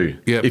in two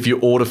Yep. if you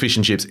order fish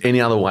and chips any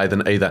other way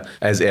than either,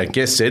 as our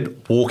guest said,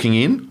 walking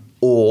in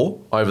or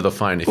over the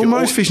phone. If Well, you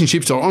most fish and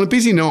chips are on a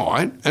busy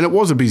night, and it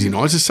was a busy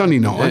night, it's a Sunday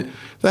night, Yeah.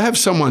 they have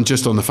someone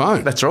just on the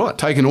phone. That's right.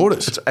 Taking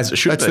orders. as it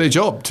should That's be. their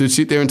job, to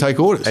sit there and take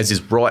orders. as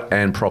is right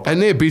and proper.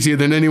 And they're busier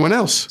than anyone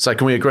else. So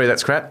can we agree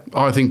that's crap?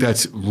 I think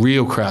that's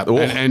real crap. Oh.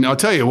 And I'll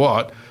tell you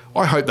what,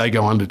 I hope they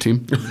go under,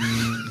 Tim.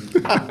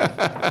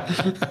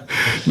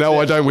 No,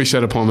 I don't wish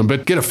that upon them,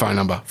 but get a phone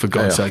number, for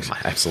God's Yeah, sakes.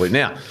 absolutely.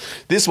 Now,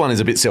 this one is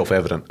a bit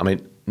self-evident. I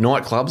mean,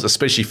 nightclubs,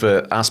 especially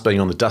for us being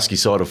on the dusky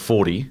side of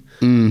 40,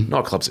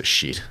 nightclubs are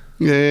shit.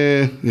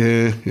 Yeah.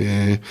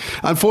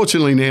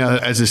 Unfortunately now,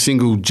 as a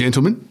single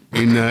gentleman,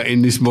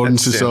 in this modern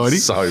Sounds society.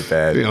 so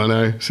bad. Yeah, I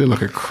know. Sound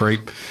like a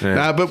creep. Yeah.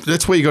 Nah, but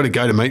that's where you got to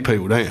go to meet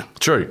people, don't you?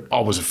 True. I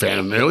was a fan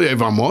of them earlier.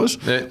 Everyone was.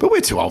 Yeah. But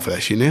we're too old for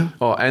that shit now.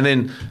 Oh, and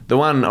then the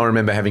one I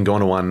remember having gone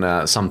to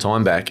one some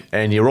time back,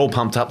 and you're all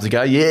pumped up to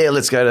go, yeah,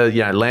 let's go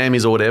to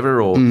Lammy's or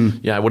whatever, or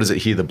what is it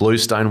here, the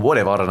Bluestone,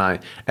 whatever, I don't know.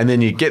 And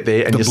then you get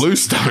there and The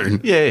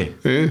Bluestone. Yeah.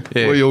 Yeah.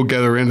 Yeah. Well, you all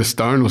gather around a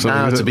stone or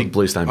something. No, is it's it? a big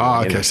Bluestone. Oh, building,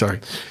 okay, anyway. sorry.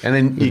 And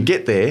then you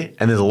get there,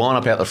 and there's a line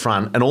up out the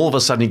front, and all of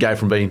a sudden you go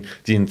from being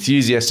the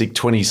enthusiastic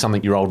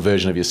 20-something-year-old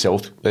version of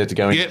yourself to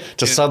going Yep.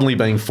 to suddenly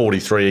being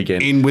 43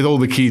 again. In with all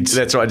the kids.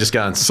 That's right, just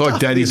going. It's like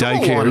daddy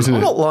daycare, isn't it?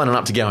 I'm not lining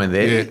up to go in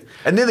there. Yeah.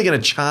 And then they're going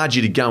to charge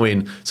you to go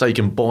in so you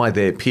can buy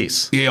their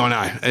piss. Yeah, I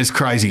know. It's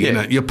crazy, isn't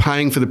Yeah. it? You're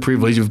paying for the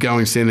privilege of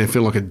going stand there and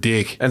feeling like a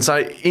dick. And so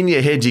in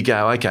your head you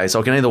go, okay, so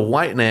I can either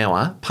wait an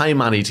hour, pay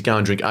money to go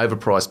and drink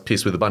overpriced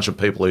piss with a bunch of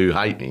people who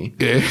hate me,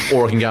 Yeah.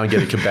 or I can go and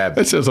get a kebab.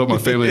 That sounds like my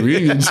family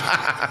reunions.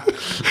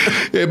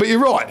 Yeah, but you're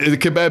right. The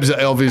kebab's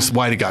the obvious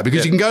way to go because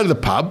Yep. you can go to the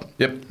pub.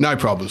 Yep. No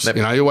problems. Yep.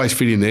 You know, you always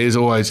fit in there. There's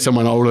always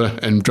someone older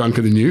and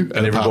drunker than you.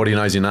 And everybody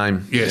knows your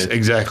name. Yes, Yeah.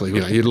 exactly.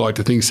 You know, you'd like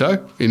to think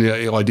so in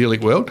the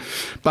idyllic world.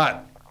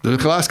 But the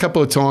last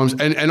couple of times,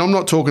 and I'm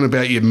not talking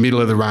about your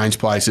middle of the range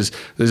places.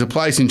 There's a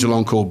place in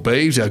Geelong called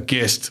Beeves. Our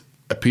guest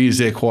appears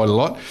there quite a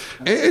lot.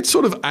 It's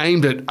sort of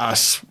aimed at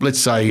us, let's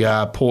say,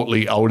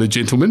 portly older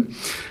gentlemen.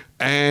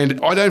 And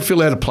I don't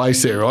feel out of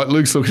place there, right?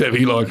 Luke's looking at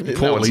me like,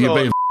 portly, you're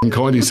being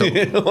kind to yourself.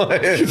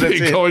 That's You're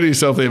it. kind to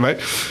yourself there, mate.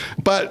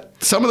 But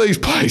some of these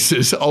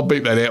places, I'll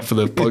beat that out for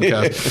the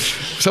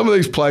podcast. Some of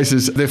these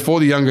places, they're for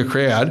the younger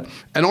crowd.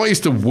 And I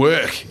used to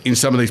work in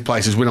some of these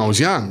places when I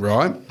was young,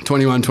 right?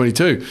 21,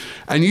 22.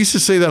 And used to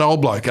see that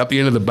old bloke up the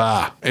end of the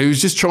bar. He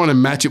was just trying to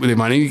match it with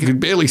everyone. He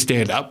could barely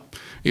stand up.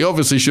 He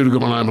obviously should have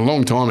gone home a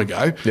long time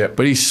ago. Yep.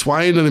 But he's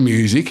swaying to the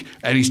music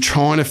and he's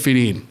trying to fit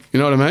in. You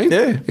know what I mean?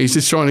 Yeah. He's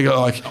just trying to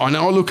go like, I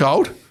know I look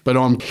old, but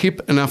I'm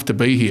hip enough to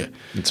be here.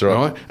 That's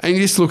right. And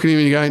you just look at him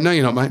and you go, no,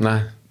 you're not, mate.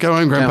 No. Go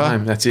home, Grandpa.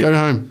 home, that's it. Go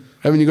home.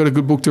 Haven't you got a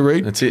good book to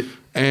read? That's it.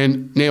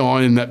 And now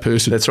I am that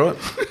person. That's right.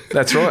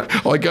 That's right.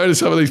 I go to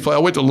some of these places.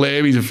 I went to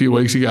Lammy's a few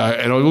weeks ago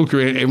and I looked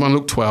around. Everyone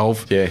looked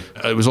 12. Yeah.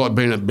 It was like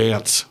being at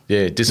Bounce.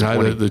 Yeah,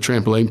 disappointing. You know, the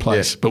trampoline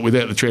place, Yeah. but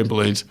without the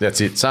trampolines.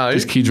 That's it. So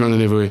Just kids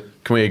running everywhere.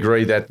 can we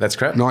agree that that's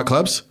crap?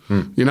 Nightclubs.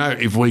 You know,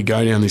 if we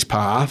go down this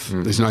path,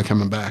 there's no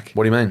coming back.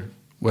 What do you mean?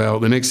 Well,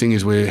 the next thing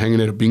is we're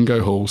hanging out at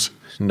bingo halls.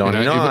 You know,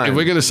 99. if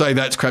we're going to say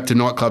that's crap to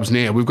nightclubs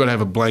now, we've got to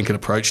have a blanket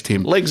approach,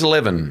 Tim. Legs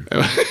 11.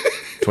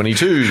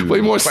 22.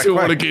 We might Quack, still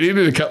quack. want to get in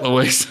a couple of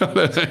weeks. I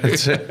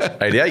don't know.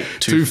 88.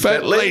 Two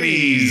fat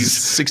ladies.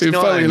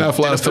 69. Funnily enough,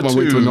 last time I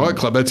went to a Jennifer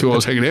nightclub, that's who I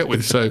was hanging out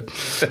with. So,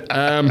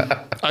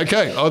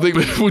 okay, I think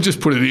we'll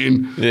just put it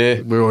in.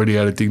 Yeah. We're already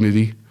out of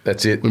dignity.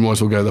 That's it. We might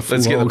as well go the full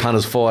Let's get the hog.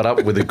 punters fired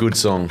up with a good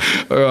song.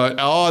 All right.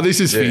 Oh, this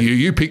is for Yeah. you.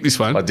 You picked this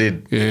one. I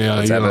did. Yeah,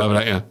 Let's you're have going to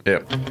love it, aren't you?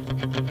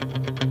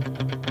 Yep.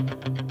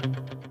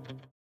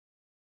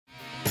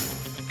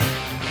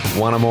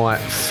 One of my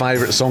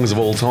favourite songs of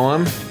all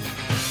time,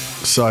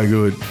 So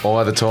good.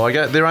 Eye the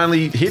Tiger. Their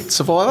only hit,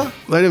 Survivor?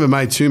 They never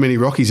made too many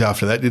Rockies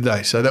after that, did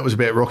they? So that was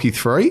about Rocky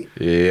 3?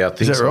 Yeah, I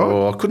think that so. right?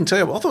 Oh, I couldn't tell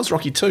you. I thought it was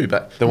Rocky 2,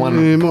 but the one...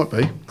 Yeah, it might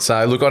be.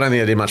 So, look, I don't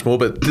think they did much more,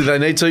 but do they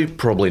need to?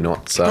 Probably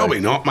not. So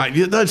Probably not, mate.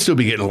 Yeah, they'd still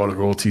be getting a lot of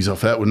royalties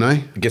off that, wouldn't they?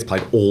 It gets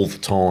played all the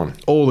time.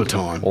 All the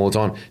time. All the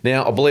time.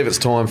 Now, I believe it's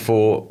time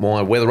for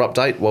my weather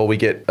update while we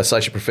get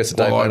Associate Professor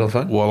Dave Wade on the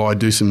phone. While I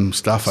do some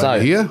stuff So,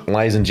 over here.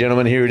 ladies and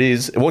gentlemen, here it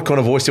is. What kind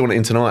of voice do you want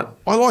in tonight?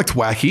 I liked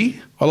Wacky.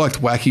 I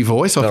liked Wacky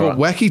voice. I thought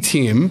right. Wacky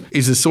Tim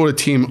is the sort of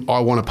Tim I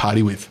want to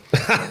party with.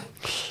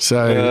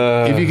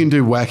 So if you can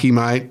do Wacky,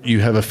 mate, you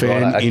have a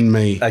fan Right, in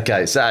me.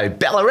 Okay, so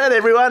Ballarat,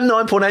 everyone,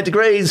 9.8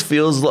 degrees.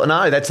 Feels like,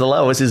 no, that's the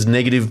lowest, is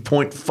negative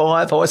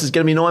 0.5. Highest is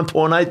going to be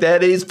 9.8.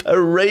 That is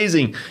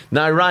freezing.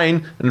 No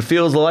rain and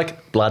feels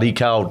like bloody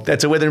cold.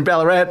 That's the weather in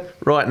Ballarat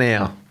right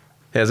now.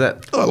 How's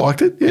that? I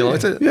liked it. Yeah. You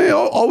liked it? Yeah,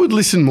 I would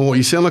listen more.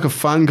 You sound like a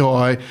fun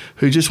guy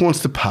who just wants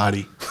to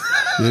party.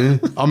 Yeah.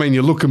 I mean,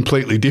 you look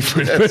completely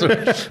different. That's,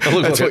 I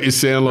look like what a- you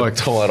sound like.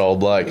 Tired old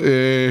bloke.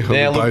 Yeah,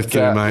 Now, we look, both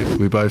do, mate.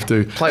 We both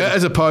do. Play-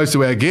 As opposed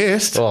to our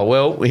guest. Oh,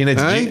 well, he needs,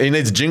 Hey? he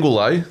needs a jingle,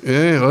 though.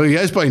 Yeah, well, he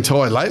has been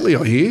tired lately,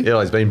 I hear. Yeah,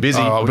 he's been busy.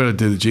 Oh, I better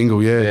do the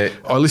jingle, yeah. Yeah.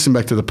 I listened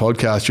back to the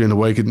podcast during the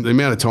week, and the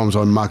amount of times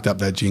I mucked up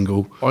that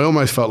jingle, I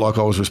almost felt like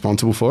I was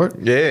responsible for it.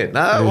 Yeah,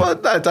 no, well,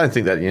 I don't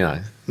think that, you know.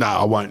 No,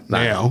 I won't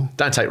now.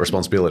 Don't take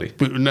responsibility.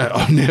 But no,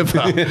 I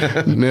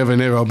never,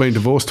 never. I've been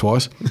divorced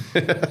twice.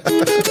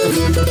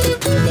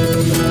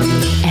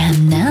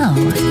 And now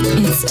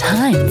it's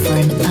time for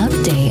an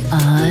update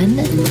on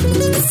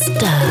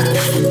stuff.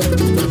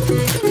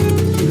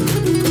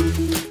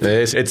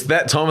 Yes, it's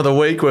that time of the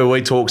week where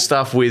we talk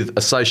stuff with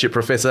Associate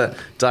Professor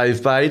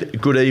Dave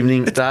Bade. Good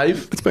evening,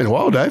 Dave. It's been a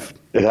while, Dave.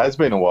 It has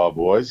been a while,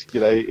 boys.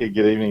 Good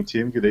evening,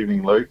 Tim. Good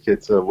evening, Luke.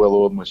 It's a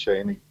well-oiled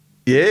machine.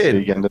 Yeah.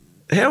 Again.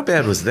 How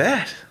bad was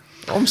that?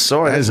 I'm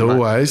sorry. As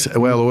always,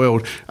 well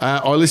oiled.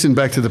 I listened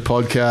back to the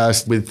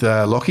podcast with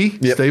Lockie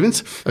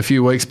Stevens a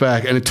few weeks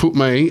back, and it took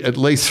me at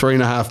least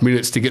 3.5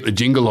 minutes to get the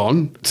jingle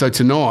on. So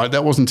tonight,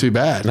 that wasn't too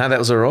bad. No, that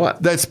was all right.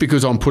 That's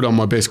because I'm put on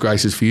my best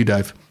graces for you,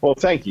 Dave. Well,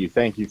 thank you.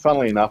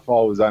 Funnily enough, I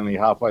was only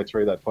halfway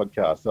through that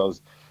podcast. I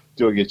was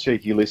doing a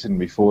cheeky listen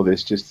before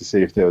this just to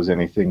see if there was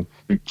anything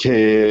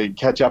to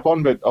catch up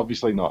on, but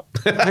obviously not.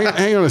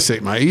 hang on a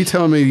sec, mate. Are you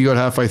telling me you got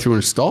halfway through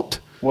and stopped?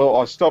 Well,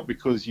 I stopped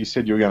because you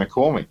said you were going to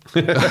call me.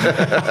 He's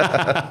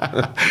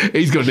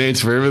got an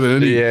answer for everything,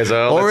 hasn't he? Yeah,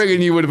 so I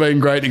reckon you would have been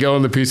great to go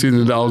on the piss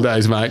in the old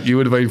days, mate. You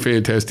would have been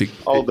fantastic.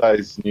 Old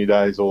days, new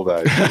days, all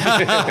days.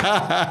 Have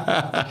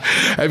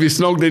you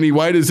snogged any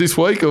waiters this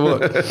week or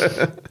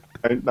what?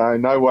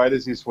 No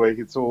waiters this week.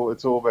 It's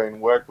all been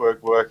work,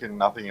 and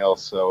nothing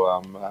else.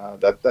 So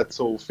that's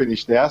all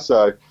finished now.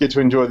 So get to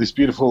enjoy this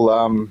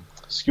beautiful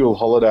school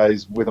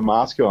holidays with a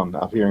mask on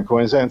up here in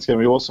Queensland. It's going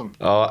to be awesome.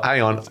 Oh,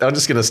 hang on. I'm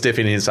just going to step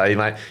in here and say,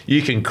 mate,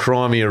 you can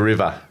cry me a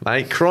river,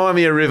 mate. Cry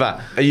me a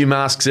river. Are you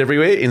masks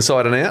everywhere,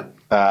 inside and out?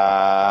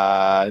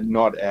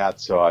 Not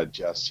outside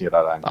just yet,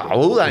 I don't think.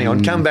 Oh, well, hang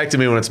on. Come back to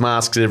me when it's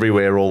masks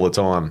everywhere all the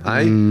time,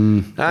 hey?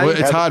 Hey? Well,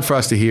 it's hard for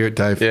us to hear it,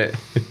 Dave. Yeah.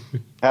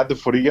 How'd the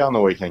footy go on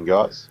the weekend,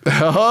 guys?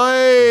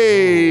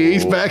 Hey,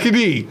 he's back in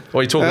here.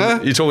 Well, you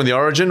talking the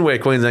Origin where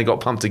Queensland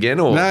got pumped again?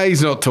 Or? No,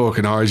 he's not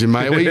talking Origin,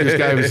 mate. We just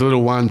gave us a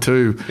little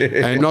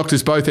 1-2 and knocked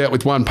us both out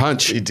with one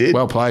punch. He did.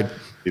 Well played.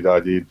 I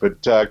did.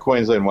 But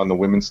Queensland won the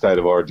Women's State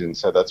of Origin,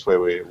 so that's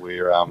where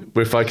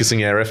we're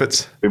focusing our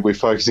efforts. We're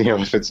focusing our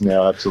efforts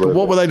now, absolutely. But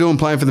what were they doing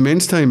playing for the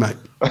men's team, mate?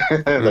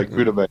 They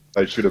could have been.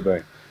 They should have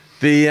been.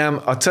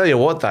 I tell you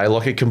what, though,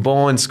 like a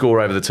combined score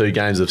over the two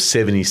games of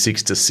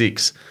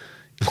 76-6,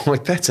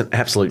 like that's an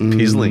absolute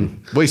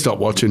pizzling. We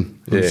stopped watching.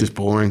 It was Yeah. just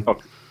boring.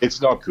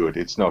 It's not good.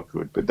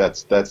 But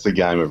that's the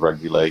game of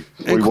rugby league.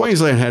 And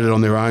Queensland had it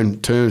on their own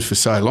terms for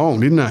so long,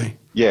 didn't they?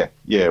 Yeah.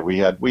 We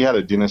had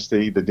a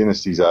dynasty. The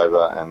dynasty's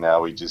over, and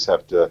now we just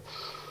have to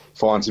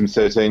find some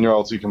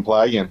 13-year-olds who can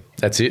play again.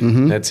 That's it.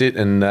 That's it.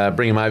 And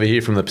bring them over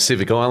here from the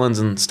Pacific Islands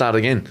and start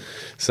again.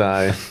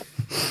 So,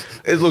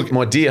 look,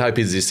 my dear hope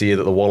is this year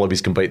that the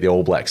Wallabies can beat the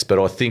All Blacks, but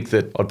I think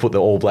that I'd put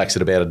the All Blacks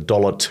at about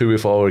 $1.02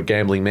 if I were a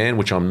gambling man,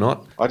 which I'm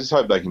not. I just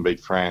hope they can beat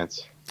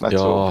France. That's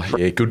all.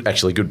 Yeah, good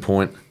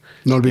point.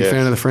 Not a big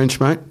fan of the French,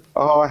 mate.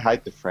 Oh, I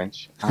hate the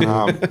French.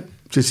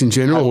 Just in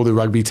general, or the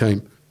rugby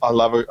team? I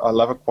love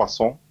a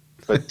croissant,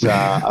 but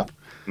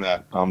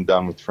no, I'm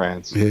done with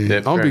France.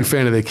 Yeah, I'm a big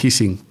fan of their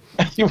kissing.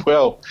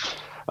 Well,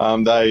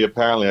 they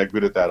apparently are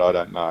good at that. I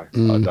don't know.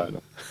 I don't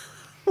know.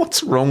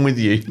 What's wrong with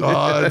you?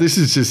 Oh, this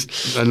is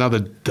just another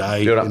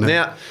day. Good up.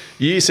 Now,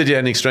 you said you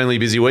had an extremely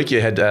busy week. You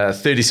had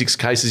 36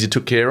 cases you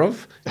took care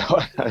of.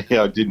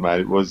 Yeah, I did,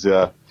 mate. It was,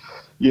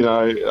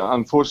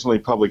 unfortunately,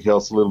 public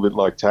health's a little bit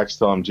like tax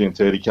time. June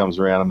 30 comes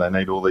around and they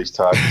need all these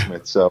targets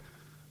met. So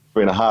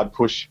been a hard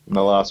push in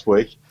the last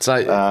week.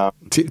 So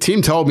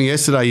Tim told me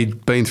yesterday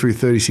he'd been through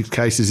 36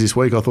 cases this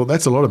week. I thought,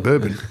 that's a lot of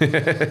bourbon.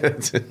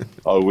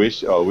 I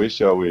wish.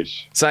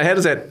 So how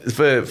does that,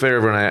 for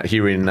everyone out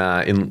here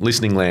in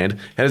listening land,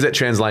 how does that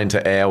translate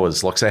into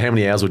hours? Like, so how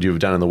many hours would you have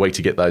done in the week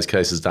to get those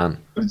cases done?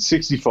 It's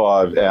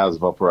 65 hours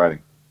of operating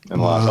in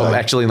the last day.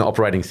 Actually in the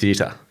operating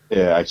theatre?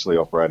 Yeah, actually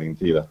operating in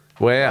theatre.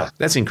 Wow,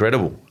 that's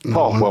incredible.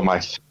 Oh, well,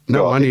 mate. No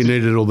God, wonder you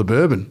needed all the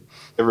bourbon.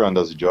 Everyone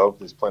does a job.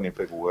 There's plenty of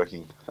people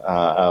working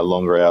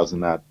longer hours than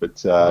that.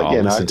 But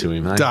Listen to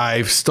him, mate.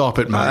 Dave, stop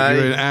it, mate.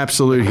 You're an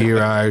absolute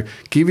hero.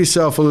 Give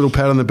yourself a little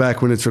pat on the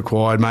back when it's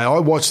required, mate. I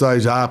watch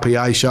those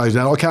RPA shows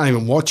now. I can't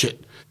even watch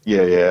it.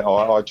 Yeah.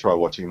 I try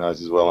watching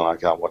those as well, and I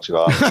can't watch it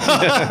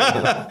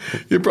either.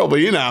 You're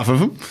probably in half of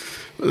them.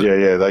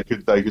 Yeah.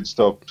 They could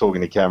stop talking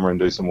to camera and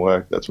do some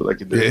work. That's what they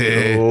could do.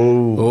 Yeah.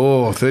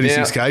 Oh,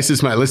 36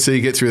 cases, mate. Let's see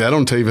you get through that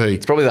on TV.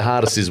 It's probably the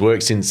hardest he's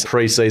worked since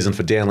pre-season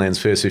for Downland's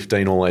first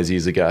 15 all those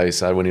years ago.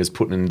 So when he was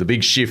putting in the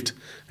big shift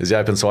as the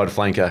open side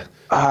flanker.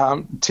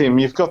 Tim,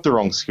 you've got the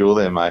wrong school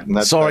there, mate.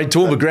 And sorry,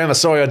 Toowoomba Grammar.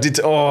 Sorry, I did.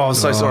 I'm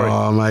so sorry.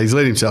 Oh, mate, he's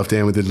let himself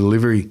down with the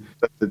delivery.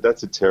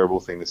 That's a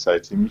terrible thing to say,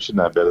 Tim. You should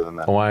know better than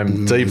that. I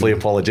am deeply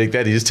apologetic.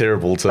 That is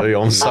terrible too.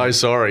 I'm so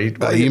sorry.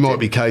 You might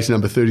be case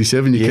number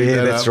 37. You keep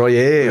that that's up. right.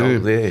 Yeah.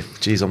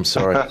 Jeez, I'm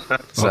sorry.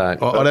 So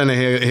I don't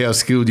know how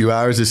skilled you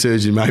are as a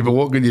surgeon, mate, but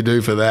what could you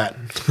do for that?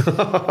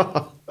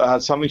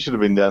 Something should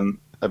have been done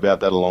about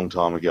that a long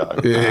time ago.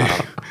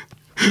 Yeah.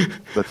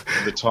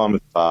 The time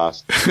has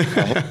passed.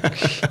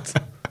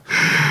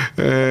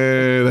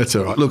 That's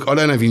all right. Look, I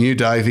don't know if you knew,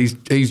 Dave.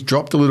 He's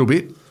dropped a little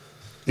bit.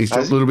 He's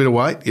dropped a little bit of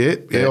weight.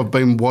 Yeah. I've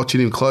been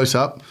watching him close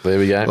up. There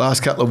we go.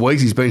 Last couple of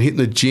weeks, he's been hitting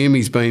the gym.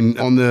 He's been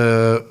on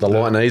the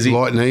light and easy.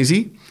 Light and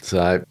easy.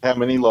 So how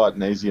many light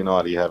and easy a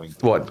night are you having?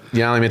 What?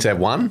 You only meant to have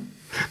one?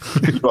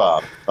 You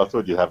are. I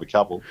thought you'd have a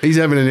couple. He's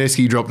having an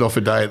esky dropped off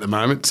a day at the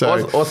moment. So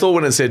I thought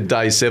when it said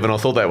day 7, I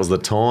thought that was the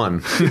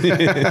time.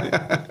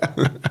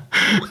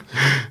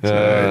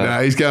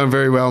 No, he's going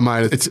very well,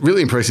 mate. It's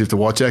really impressive to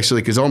watch,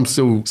 actually, because I'm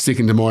still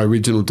sticking to my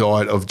original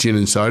diet of gin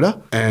and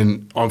soda,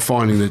 and I'm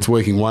finding that it's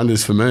working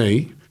wonders for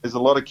me. There's a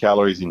lot of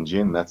calories in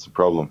gin. That's the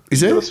problem.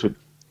 Is there? You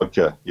got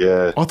Okay,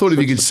 yeah. I thought if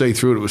you could see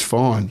through it, it was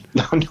fine.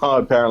 No,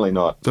 apparently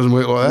not. Doesn't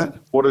work like that?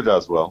 Water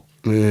does well.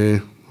 Yeah,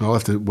 I'll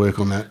have to work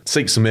on that.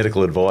 Seek some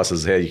medical advice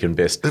as how you can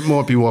best. That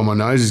might be why my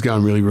nose is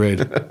going really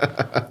red.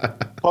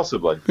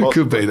 Possibly. It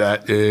could be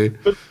that, yeah.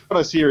 But on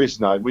a serious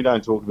note, we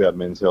don't talk about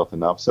men's health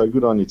enough. So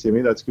good on you, Timmy.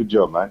 That's a good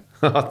job, mate.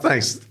 Oh,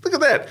 thanks. Look at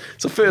that.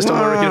 It's the first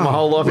time I reckon in my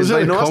whole life Was he's that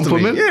been a nice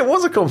compliment? to me. Yeah, it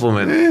was a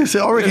compliment. Yeah,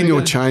 so I reckon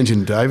you're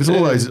changing, Dave. It's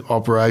all those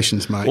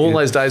operations, mate. All yeah.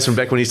 those days from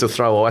back when he used to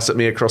throw ice at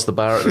me across the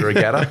bar at the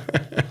regatta.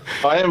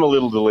 I am a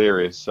little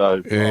delirious,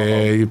 so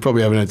Yeah, you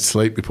probably haven't had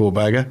sleep, you poor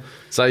bagger.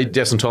 So you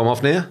have some time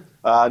off now?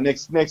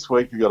 next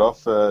week we got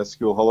off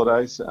school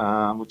holidays, which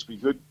will be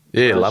good.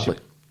 Yeah, lovely.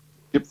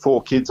 Ship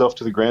 4 kids off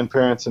to the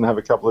grandparents and have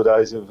a couple of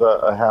days of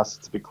a house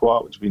that's a bit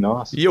quiet, which would be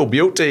nice. You're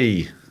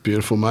beauty.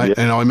 Beautiful, mate.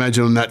 Yeah. And I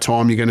imagine on that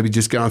time you're going to be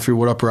just going through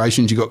what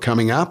operations you got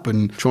coming up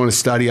and trying to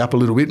study up a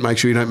little bit, make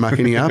sure you don't muck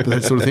any up,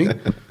 that sort of thing.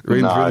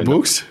 Reading through the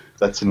books.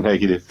 That's a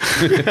negative.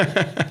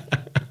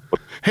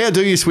 How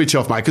do you switch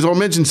off, mate? Because I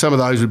imagine some of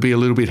those would be a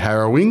little bit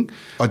harrowing.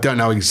 I don't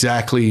know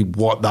exactly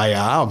what they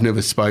are. I've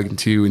never spoken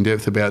to you in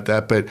depth about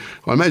that, but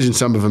I imagine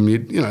some of them,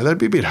 they'd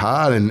be a bit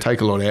hard and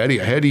take a lot out of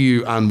you. How do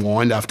you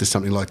unwind after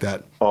something like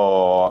that?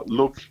 Oh,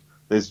 look,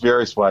 there's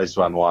various ways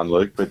to unwind,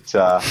 Luke, but,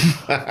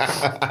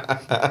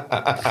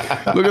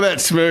 Look at that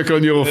smirk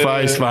on your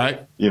face, mate.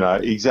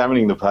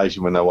 examining the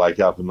patient when they wake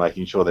up and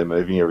making sure they're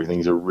moving everything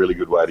is a really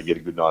good way to get a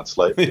good night's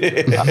sleep.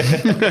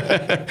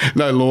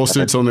 No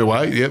lawsuits on their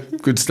way.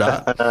 Yep, good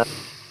start.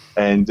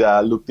 And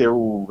look, they're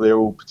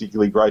all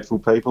particularly grateful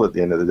people at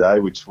the end of the day,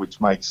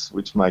 which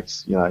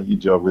makes your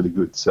job really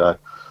good. So,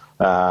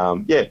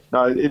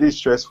 it is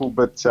stressful,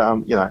 but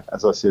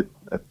as I said,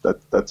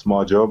 that's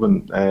my job,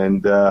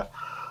 and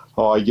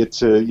I get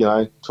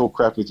to talk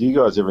crap with you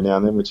guys every now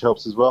and then, which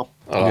helps as well.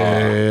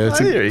 Yeah,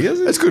 there he is.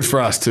 It's good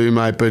for us too,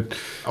 mate. But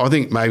I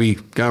think maybe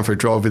going for a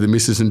drive with the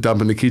missus and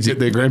dumping the kids at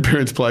their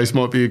grandparents' place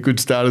might be a good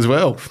start as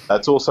well.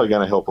 That's also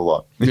going to help a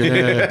lot.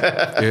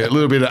 Yeah, a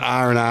little bit of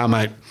R&R,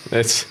 mate.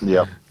 That's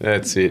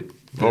it.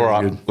 All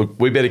right. good. Look,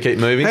 we better keep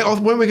moving. Hey,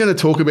 when we're going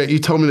to talk about, you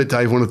told me that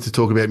Dave wanted to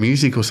talk about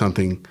music or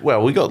something.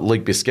 Well, we got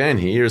Luke Biscan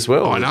here as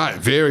well. I know,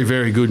 very,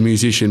 very good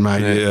musician,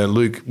 mate. Yeah.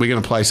 Luke, we're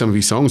going to play some of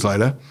his songs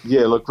later.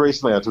 Yeah, look,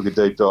 recently I took a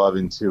deep dive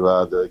into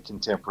the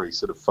contemporary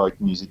sort of folk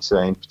music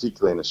scene,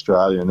 particularly in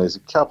Australia, and there's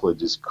a couple of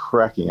just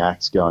cracking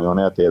acts going on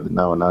out there that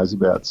no one knows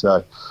about.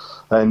 So,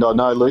 and I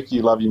know, Luke,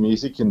 you love your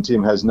music, and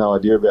Tim has no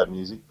idea about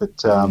music, but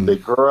they're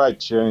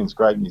great tunes,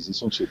 great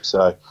musicianship.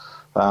 So,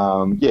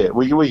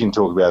 we can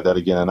talk about that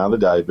again another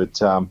day,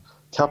 but a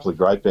couple of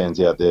great bands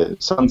out there,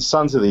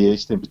 Sons of the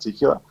East in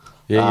particular.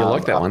 Yeah, you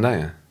like that one,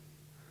 don't you?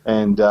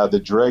 And the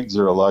Dregs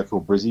are a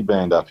local Brizzy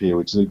band up here,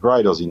 which is a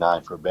great Aussie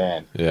name for a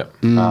band. Yeah.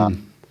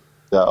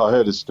 I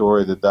heard a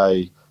story that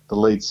the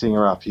lead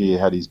singer up here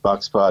had his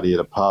bucks party at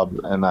a pub,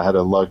 and they had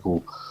a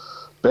local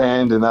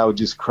band, and they were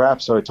just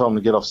crap, so he told them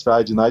to get off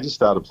stage, and they just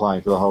started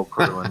playing for the whole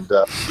crew, and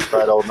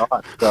great old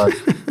night. So,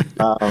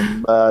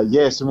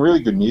 some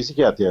really good music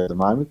out there at the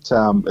moment.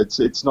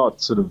 It's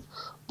not sort of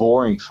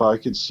boring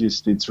folk,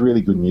 it's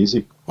really good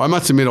music. I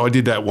must admit, I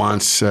did that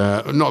once,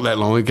 not that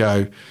long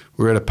ago.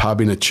 We were at a pub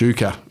in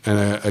Echuca,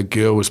 and a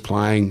girl was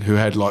playing who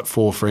had like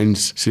 4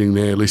 friends sitting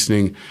there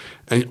listening.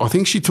 And I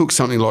think she took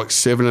something like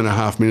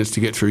 7.5 minutes to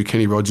get through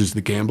Kenny Rogers'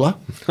 The Gambler.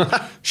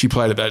 She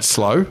played it that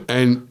slow.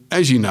 And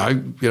as you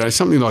know,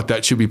 something like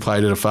that should be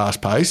played at a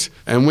fast pace.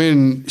 And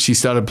when she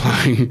started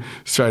playing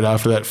straight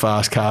after that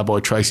Fast Car by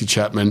Tracy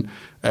Chapman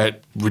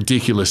at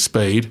ridiculous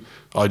speed,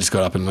 I just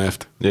got up and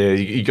left. Yeah,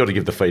 you got to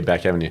give the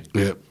feedback, haven't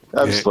you?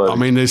 Absolutely. Yeah. I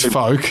mean, there's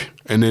folk,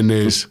 and then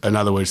there's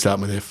another word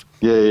starting with F.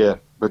 Yeah.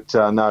 But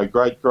no,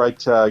 great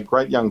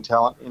young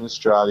talent in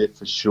Australia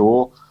for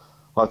sure.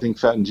 I think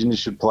Fat and Ginger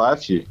should play a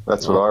few.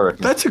 That's what I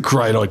reckon. That's a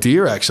great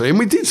idea, actually. And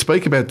we did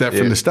speak about that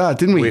from the start,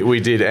 didn't we?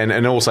 We did.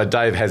 And also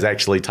Dave has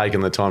actually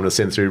taken the time to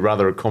send through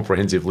rather a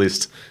comprehensive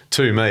list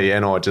to me,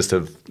 and I just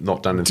have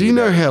not done it. Do you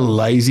know how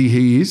lazy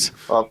he is?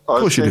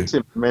 I've sent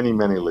him many,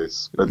 many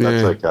lists, but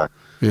that's okay.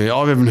 Yeah,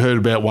 I haven't heard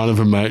about one of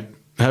them, mate.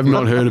 Have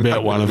not heard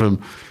about one of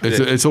them.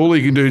 It's all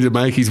he can do to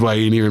make his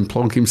way in here and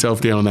plonk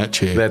himself down on that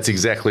chair. That's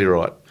exactly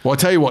right. Well, I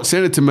tell you what,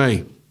 send it to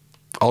me.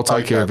 I'll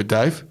take care of it,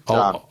 Dave.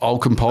 I'll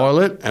compile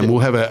it, and we'll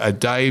have a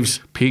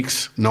Dave's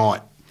Picks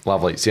night.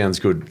 Lovely. Sounds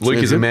good.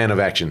 Luke is a man of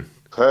action.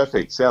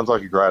 Perfect. Sounds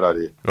like a great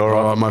idea. All right.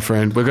 All right, my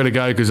friend. We're going to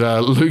go because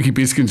Lukey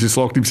Biskin just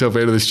locked himself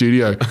out of the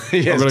studio.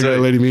 Yes, I've got to go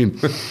let him in.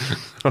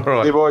 All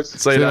right. Yeah, boys.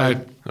 See you, mate.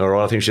 Dave. All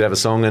right, I think we should have a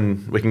song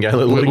and we can go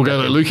let Luke. We'll go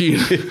let Lukey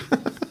in.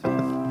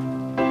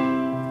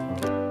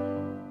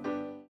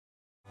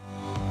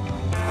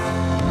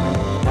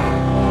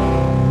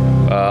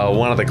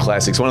 One of the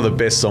classics, one of the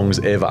best songs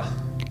ever.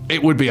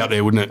 It would be up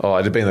there, wouldn't it? Oh,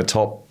 it'd be in the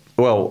top.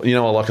 Well, I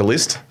like a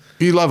list.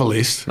 You love a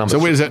list. So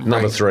where does that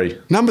Number rank? 3.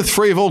 Number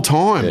 3 of all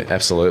time? Yeah,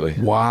 absolutely.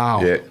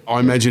 Wow. Yeah. I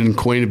imagine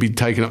Queen would be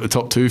taking up the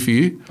top 2 for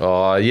you.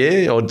 Oh,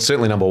 yeah. Or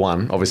certainly number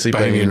 1, obviously.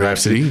 Bohemian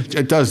Rhapsody.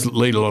 It does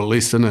lead a lot of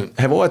lists, doesn't it?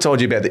 Have I told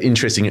you about the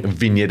interesting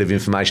vignette of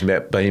information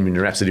about Bohemian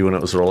Rhapsody when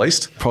it was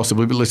released?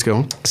 Possibly, but let's go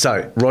on.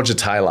 So, Roger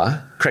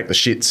Taylor cracked the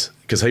shits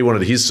because he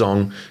wanted his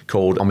song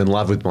called I'm in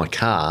Love with My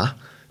Car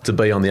to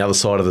be on the other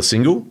side of the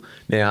single.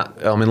 Now,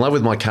 I'm in Love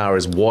with My Car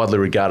is widely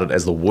regarded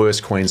as the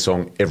worst Queen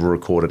song ever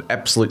recorded.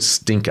 Absolute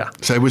stinker.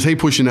 So was he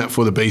pushing that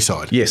for the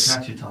B-side? Yes.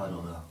 Catchy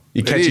title, though.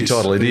 You catchy is.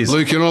 title, it is.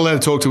 Luke, you're not allowed to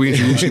talk till we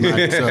introduce you,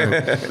 mate. So.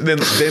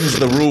 Them's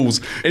the rules.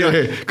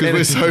 Anyway,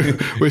 Because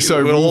we're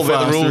so we're all rule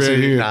about the fast rules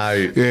around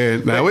here.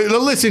 here. No.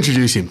 Let's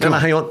introduce him. No, Come no,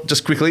 on. hang on,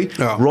 just quickly.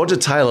 Oh. Roger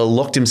Taylor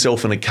locked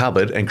himself in a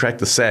cupboard and cracked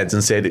the sads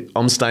and said,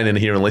 I'm staying in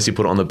here unless you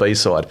put it on the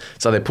B-side.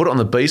 So they put it on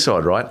the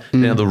B-side, right?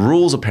 Now, the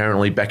rules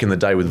apparently back in the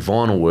day with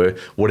vinyl were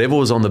whatever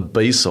was on the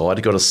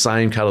B-side got a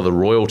same cut of the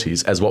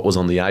royalties as what was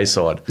on the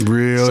A-side.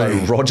 Really? So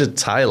Roger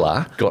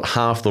Taylor got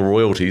half the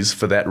royalties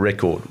for that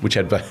record, which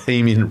had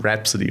Bohemian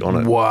Rhapsody on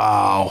it.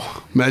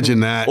 Wow.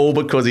 Imagine that. All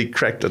because he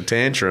cracked a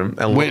tantrum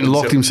and Went and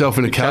locked himself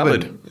in a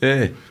cupboard.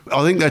 Yeah.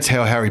 I think that's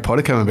how Harry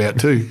Potter came about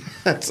too.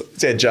 That's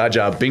how Jar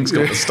Jar Binks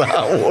got the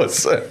Star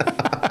Wars.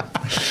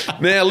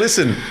 Now,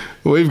 listen.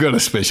 We've got a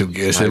special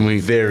guest, haven't we?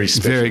 Very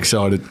special. Very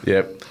excited.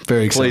 Yep.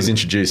 Very excited. Please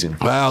introduce him.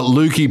 Well,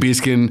 Lukey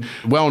Biskin,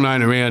 well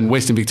known around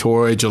Western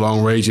Victoria,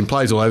 Geelong region,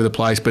 plays all over the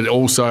place, but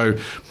also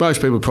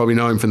most people probably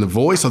know him from The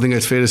Voice, I think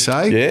that's fair to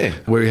say. Yeah.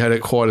 Where he had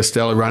quite a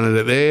stellar run at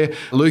it there.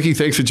 Lukey,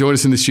 thanks for joining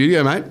us in the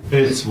studio, mate.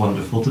 It's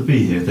wonderful to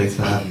be here. Thanks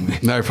for having me.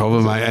 No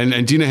problem, mate.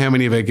 And do you know how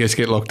many of our guests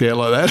get locked out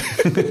like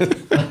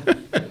that?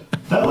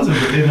 That was,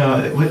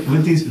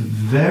 with these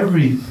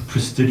very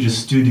prestigious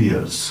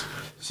studios,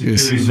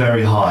 security is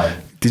very high.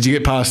 Did you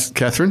get past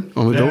Catherine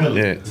on the door?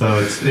 Barely. Yeah. So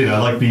it's,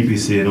 like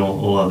BBC and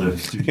all other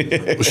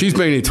studios. Well, she's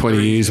been here 20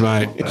 years,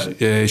 mate.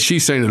 Yeah,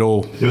 she's seen it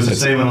all. It was the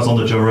same when I was on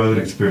the Joe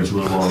Rogan Experience a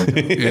little while ago.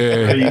 Yeah.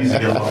 Very easy to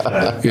get locked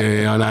out.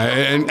 Yeah, I know.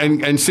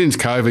 And since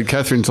COVID,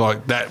 Catherine's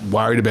like that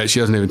worried about she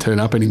doesn't even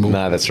turn up anymore.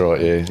 No, that's right,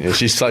 yeah.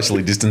 She's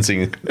socially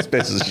distancing as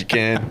best as she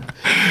can.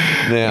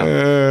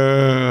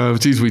 Now,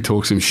 Geez, we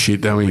talk some shit,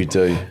 don't we? we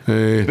do.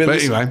 But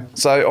listen, anyway.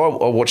 So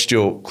I watched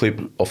your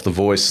clip off The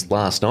Voice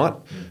last night,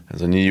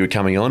 as I knew you were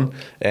coming on.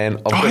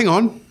 And Hang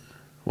on.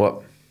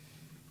 What?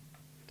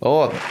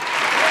 Oh,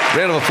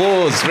 round of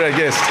applause for our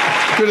guest.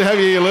 Good to have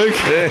you here, Luke.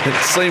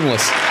 Yeah,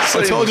 seamless.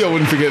 I told you I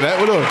wouldn't forget that,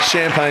 would I?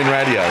 Champagne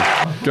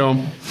radio. Go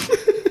on.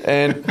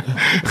 And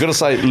I've got to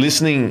say,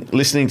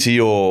 listening to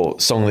your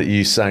song that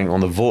you sang on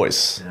The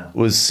Voice Yeah.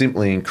 was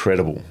simply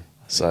incredible.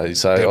 So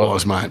It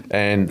was, mate.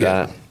 And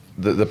Yeah.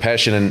 the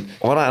passion, and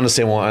I don't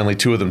understand why only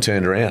two of them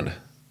turned around.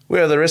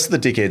 Where are the rest of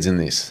the dickheads in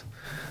this?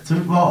 So,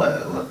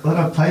 when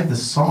I played the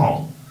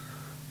song,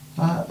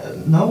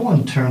 no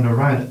one turned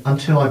around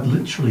until I'd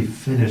literally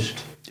finished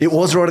It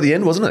was right at the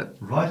end, wasn't it?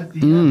 right at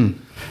the end.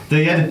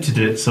 They edited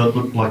it so it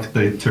looked like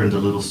they turned a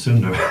little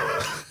sooner.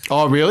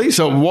 Oh, really?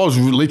 So it was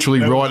literally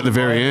right at the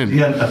very end.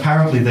 Yeah,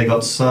 apparently they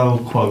got so,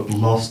 quote,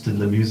 lost in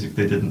the music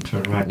they didn't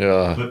turn around.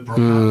 Yeah. But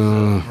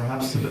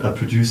perhaps a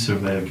producer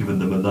may have given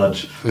them a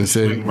nudge. And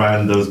said- Swing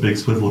around those big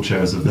swivel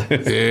chairs of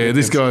theirs. Yeah,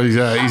 this guy,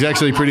 he's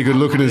actually pretty good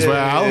looking as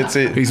well. that's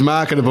it. He's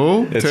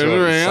marketable. That's Turn it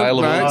right. around.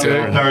 Saleable. mate.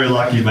 I got very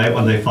lucky, mate,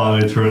 when they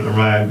finally turned it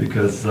around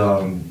because,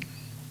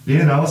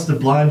 it's the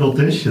blind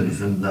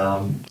auditions. And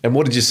And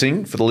what did you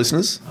sing for the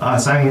listeners? I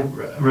sang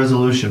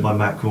Resolution by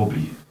Matt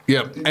Corby.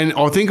 Yep. And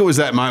I think it was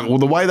that moment. Well,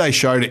 the way they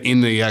showed it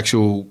in the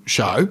actual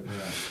show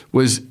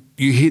was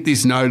you hit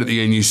this note at the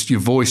end, your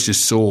voice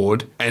just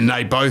soared, and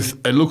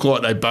it looked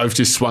like they both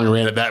just swung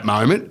around at that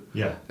moment.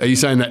 Yeah. Are you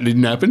saying that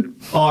didn't happen?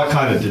 Oh, it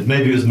kind of did.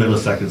 Maybe it was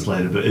milliseconds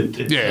later, but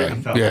it Yeah,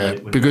 certainly felt yeah.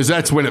 like when Because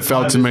that's when it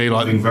felt to me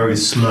like, moving very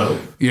slow.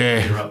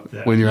 yeah,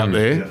 when you're up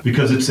there. Yeah,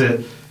 because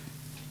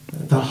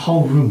the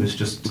whole room is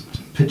just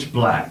pitch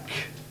black,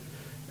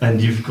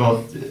 and you've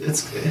got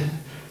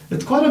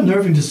it's quite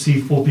unnerving to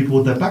see four people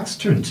with their backs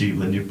turned to you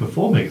when you're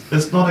performing.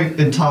 It's not an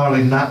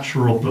entirely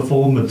natural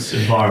performance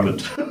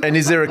environment. And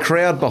is there a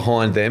crowd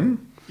behind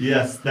them?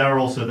 Yes,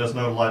 there's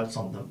no lights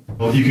on them.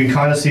 Well, you can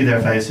kind of see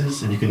their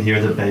faces and you can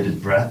hear the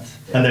bated breath,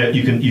 and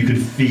you can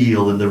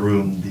feel in the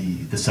room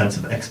the sense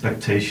of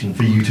expectation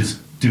for you to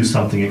do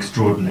something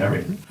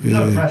extraordinary.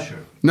 No pressure.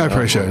 No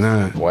pressure,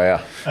 no.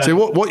 Wow. So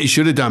what you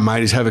should have done,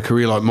 mate, is have a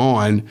career like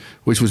mine,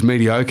 which was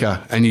mediocre,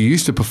 and you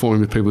used to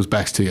perform with people's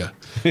backs to you.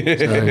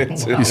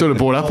 So you sort of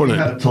brought up on We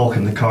had it. a talk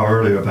in the car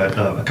earlier about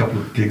a couple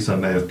of gigs I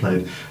may have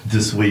played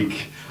this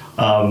week.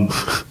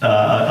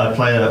 I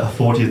played a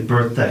 40th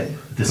birthday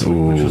this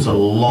week, which was a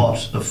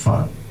lot of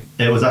fun.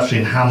 It was actually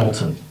in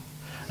Hamilton,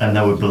 and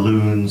there were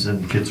balloons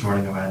and kids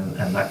running around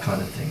and that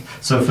kind of thing.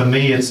 So for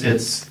me,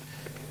 it's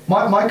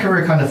my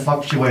career kind of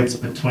fluctuates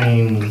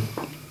between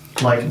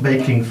like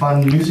making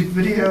fun music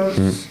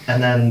videos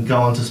and then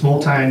going to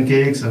small town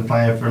gigs and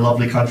playing for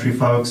lovely country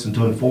folks and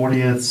doing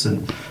 40ths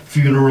and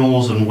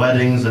funerals and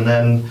weddings and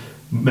then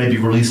maybe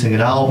releasing an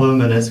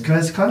album, and it's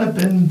kind of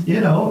been,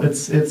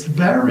 it's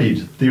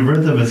varied. The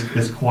rhythm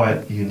is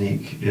quite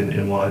unique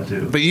in what I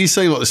do. But you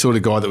seem like the sort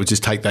of guy that would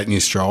just take that in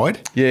your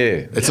stride.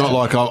 Yeah. It's not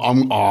like,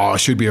 I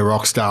should be a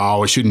rock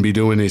star, I shouldn't be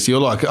doing this.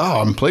 You're like,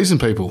 I'm pleasing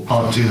people.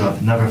 Oh, dude,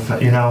 I've never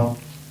felt,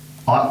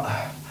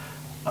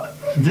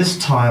 this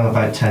time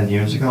about 10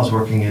 years ago, I was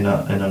working in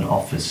an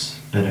office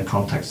in a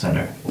contact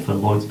centre for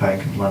Lloyds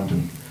Bank of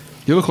London.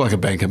 You look like a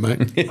banker, mate.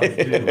 I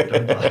do,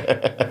 don't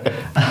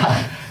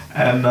I?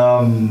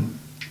 And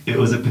it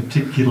was a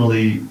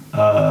particularly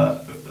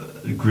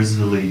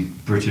grisly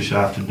British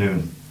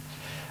afternoon.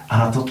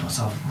 And I thought to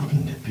myself,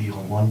 wouldn't it be a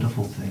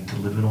wonderful thing to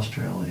live in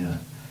Australia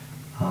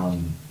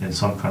in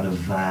some kind of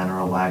van or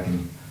a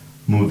wagon,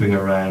 moving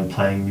around,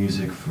 playing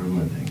music for a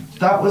living?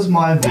 That was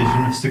my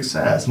vision of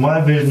success.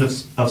 My vision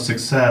of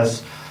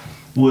success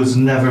was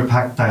never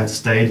packed out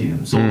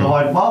stadiums, although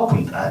I'd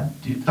welcome that.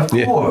 Of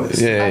course, if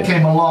that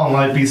came along,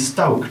 I'd be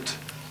stoked.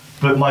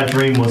 But my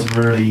dream was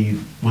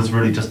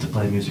really just to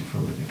play music for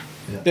a living.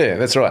 Yeah,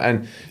 that's right.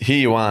 And here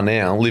you are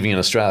now, living in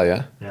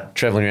Australia,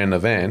 travelling around in a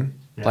van,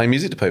 playing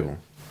music to people.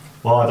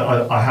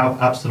 Well, I have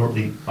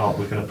absolutely. Oh,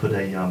 we're going to put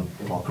a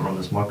blocker on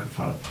this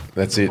microphone.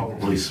 That's it.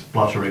 Probably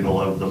spluttering all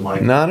over the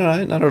mic. No,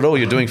 not at all.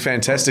 You're doing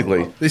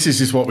fantastically. This is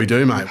just what we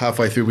do, mate.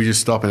 Halfway through, we just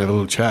stop and have a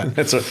little chat.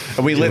 That's right.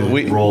 And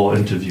we raw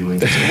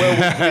interviewing.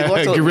 Well, we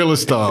like to, guerrilla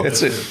style.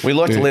 That's it. We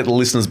like to let the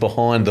listeners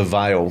behind the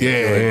veil.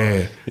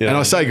 Yeah. And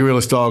I say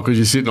guerrilla style because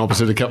you're sitting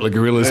opposite a couple of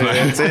gorillas, mate.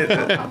 That's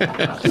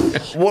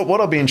it.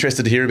 What I'd be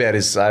interested to hear about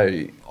is,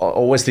 I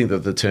always think that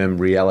the term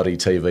reality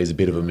TV is a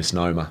bit of a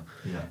misnomer.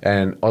 Yeah.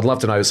 And I'd love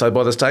to know, so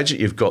by the stage that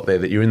you've got there,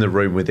 that you're in the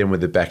room with them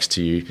with their backs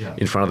to you,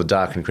 in front of the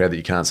darkened crowd that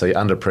you can't see,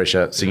 under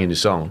pressure, singing your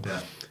song.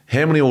 Yeah.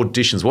 How many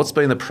auditions? What's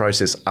been the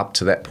process up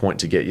to that point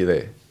to get you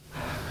there?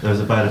 There's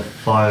about a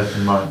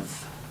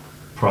 5-month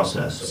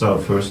process. So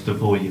first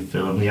of all, you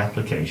fill in the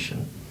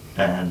application,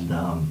 and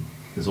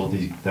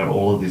there are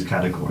all of these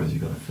categories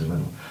you've got to fill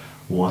in.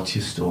 What's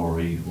your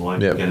story? Why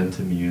do you get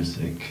into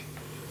music?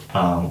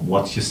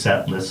 What's your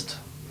set list?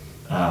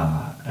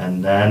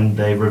 And then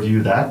they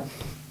review that.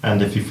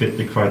 And if you fit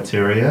the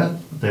criteria,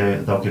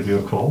 they'll give you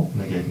a call.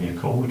 And they gave me a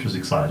call, which was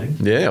exciting.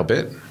 Yeah, I'll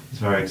bet. It's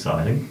very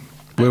exciting.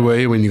 Where were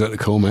you when you got the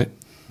call, mate?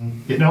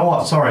 You know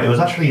what? Sorry, it was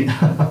actually,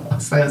 I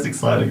say it's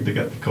exciting to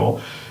get the call.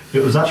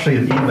 It was actually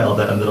an email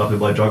that ended up in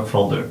my junk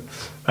folder.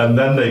 And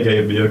then they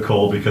gave me a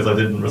call because I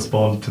didn't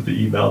respond to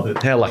the email.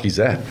 How lucky is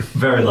that?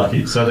 Very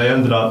lucky. So they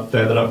ended up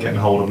getting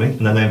hold of me.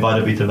 And then they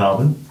invited me to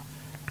Melbourne.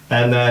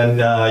 And then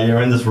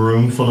you're in this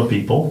room full of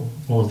people,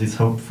 all of these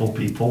hopeful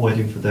people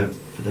waiting for their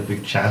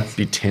big chance.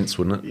 Be tense,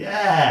 wouldn't it?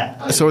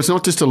 Yeah. So it's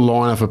not just a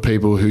lineup of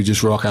people who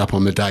just rock up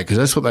on the day, because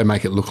that's what they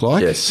make it look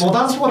like. Yes. Well,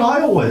 that's what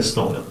I always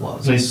thought it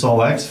was. I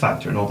saw X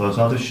Factor and all those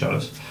other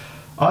shows.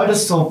 I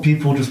just saw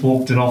people just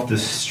walked in off the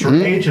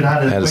stage and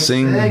had a quick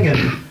sing. thing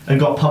and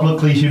got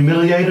publicly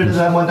humiliated and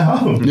then went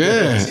home.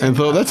 Yeah, and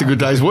thought that's a good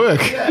day's work.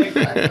 Yeah,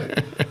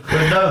 exactly.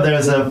 But no,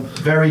 there's a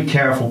very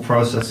careful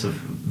process of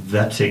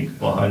vetting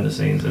behind the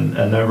scenes, and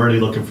they're really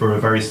looking for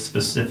a very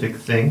specific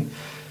thing.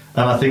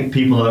 And I think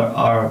people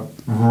are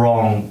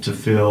wrong to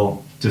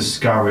feel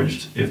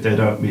discouraged if they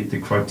don't meet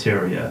the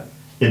criteria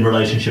in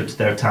relationship to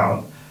their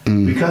talent.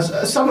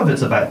 Because some of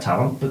it's about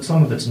talent, but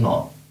some of it's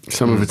not.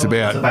 Some of it's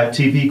about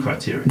TV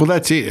criteria. Well,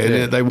 that's it.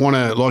 And they want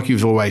to, like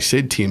you've always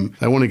said, Tim,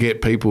 they want to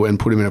get people and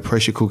put them in a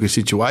pressure cooker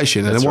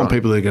situation. And they want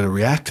people that are going to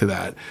react to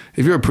that.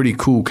 If you're a pretty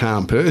cool,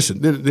 calm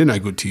person, they're no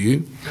good to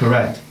you.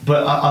 Correct.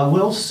 But I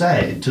will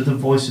say, to The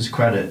Voice's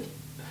credit,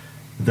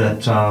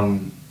 that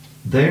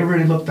they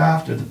really looked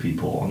after the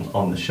people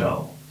on the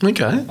show.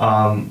 Okay.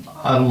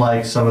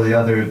 Unlike some of the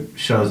other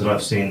shows that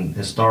I've seen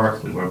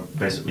historically, where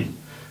basically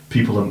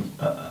people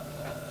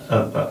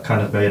have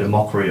kind of made a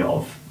mockery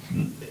of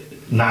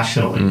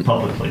nationally,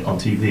 publicly, on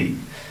TV.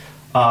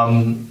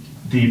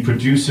 The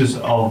producers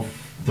of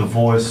The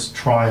Voice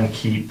try and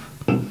keep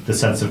the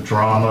sense of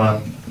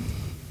drama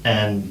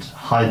and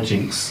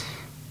hijinks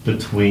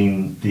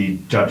between the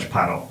judge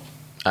panel.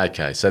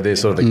 Okay, so they're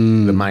sort of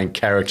the main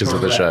characters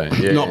of the show.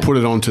 Yeah. Not put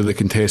it onto the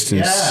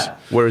contestants. Yeah.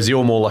 Whereas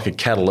you're more like a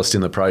catalyst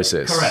in the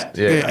process. Correct.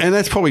 Yeah, and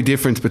that's probably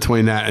difference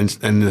between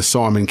that and the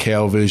Simon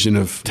Cowell version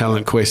of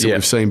Talent Quest that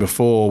we've seen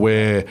before,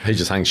 where He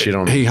just hung shit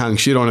on him. he hung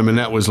shit on him, and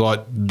that was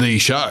like the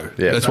show.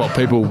 Yeah. That's what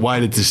people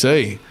waited to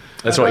see.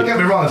 That's Don't right. get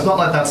me wrong, it's not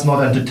like that's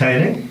not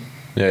entertaining.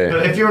 Yeah.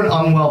 But if you're an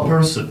unwell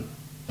person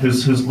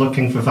who's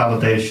looking for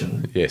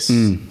validation, Yes.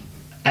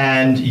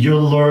 and you're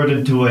lured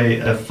into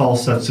a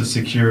false sense of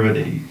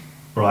security,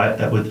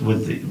 right,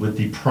 with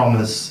the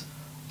promise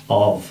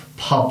of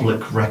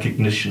public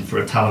recognition for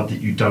a talent that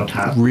you don't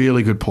have,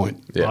 Really good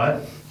point. Yeah.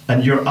 right,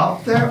 and you're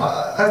up there,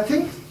 I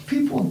think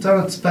people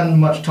don't spend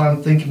much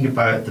time thinking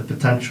about the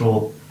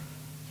potential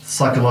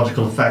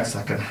psychological effects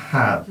that can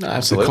have. The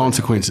Absolutely.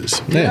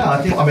 consequences. Yeah,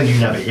 I mean, you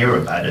never hear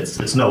about it.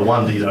 It's no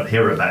wonder you don't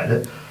hear about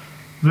it.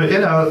 But,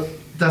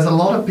 there's a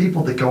lot of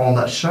people that go on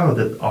that show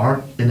that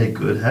aren't in a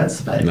good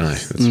headspace. No,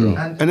 that's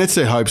right. And that's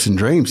their hopes and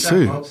dreams Their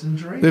too. hopes and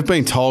dreams. They've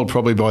been told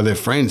probably by their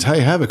friends,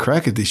 hey, have a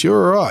crack at this,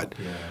 you're all right.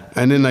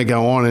 And then they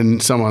go on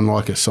and someone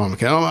like a Simon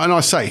Cowell, and I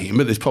say him,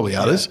 but there's probably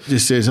others,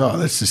 just says, oh,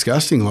 that's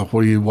disgusting. Like,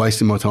 what are you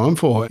wasting my time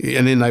for?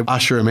 And then they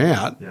usher him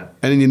out. Yeah.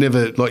 And then you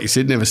never, like you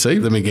said, never see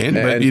them again.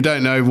 But And- you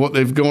don't know what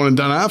they've gone and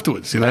done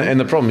afterwards, you know? And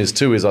the problem is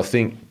too, is I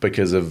think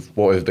because of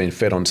what we've been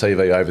fed on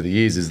TV over the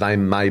years, is they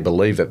may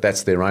believe that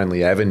that's their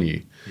only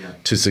avenue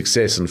to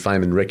success and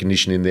fame and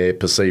recognition in their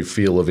perceived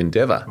field of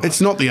endeavour.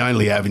 It's not the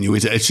only avenue,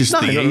 is it? It's just No,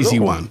 the not at easy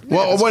all. one.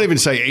 Well, I won't even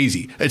say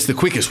easy. It's the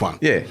quickest one.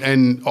 Yeah.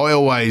 And I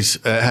always,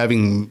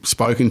 having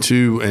spoken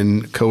to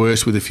and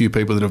coerced with a few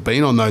people that have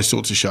been on those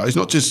sorts of shows,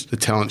 not just the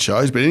talent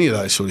shows, but any of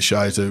those sort of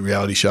shows, the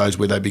reality shows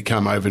where they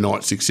become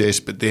overnight success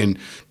but then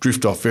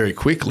drift off very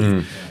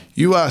quickly,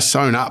 you are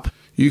sewn up.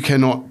 You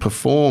cannot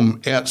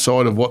perform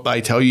outside of what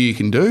they tell you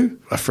can do.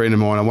 A friend of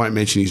mine, I won't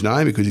mention his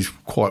name because he's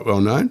quite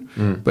well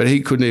known, but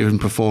he couldn't even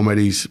perform at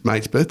his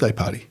mate's birthday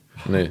party.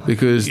 Yeah.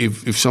 Because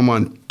if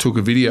someone took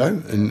a video,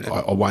 and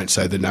I won't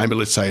say the name, but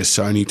let's say a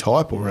Sony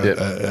type or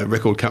a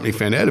record company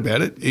found out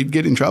about it, he'd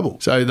get in trouble.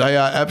 So they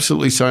are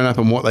absolutely sewn up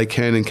on what they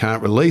can and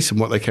can't release and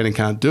what they can and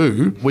can't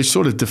do, which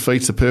sort of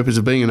defeats the purpose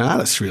of being an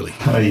artist, really.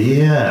 Oh,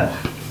 yeah.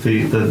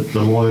 The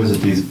lawyers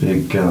of these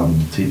big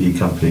TV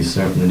companies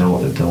certainly know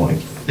what they're doing.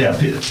 Yeah,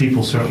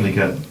 people certainly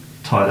get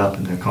tied up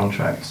in their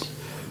contracts.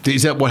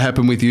 Is that what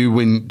happened with you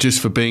when, just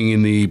for being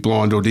in the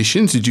blind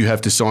auditions, did you have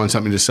to sign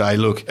something to say,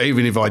 look,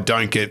 even if I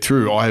don't get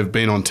through, I have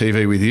been on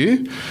TV with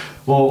you?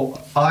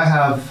 Well, I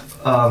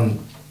have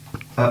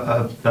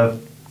a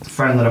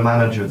friend and a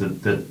manager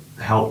that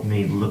helped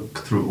me look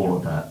through all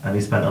of that, and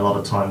he spent a lot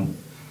of time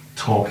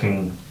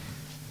talking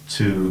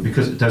to,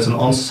 because there's an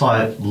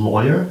on-site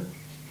lawyer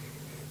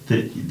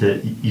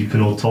that you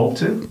can all talk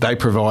to. They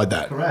provide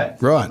that.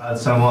 Correct. Right.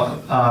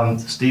 So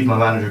Steve, my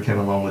manager, came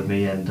along with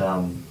me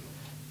and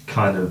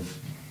kind of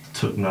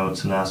took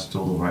notes and asked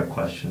all the right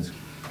questions.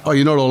 Oh,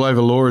 you're not all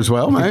over law as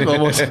well, mate? Like,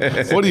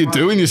 what do you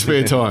do in your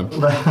spare time?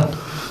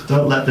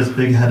 Don't let this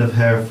big head of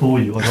hair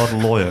fool you. I'm not a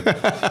lawyer.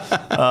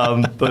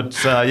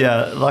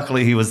 Yeah,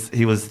 luckily he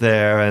was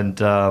there,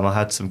 and I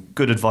had some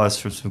good advice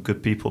from some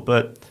good people.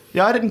 But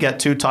yeah, I didn't get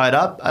too tied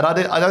up, and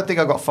I don't think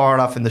I got far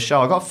enough in the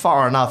show. I got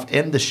far enough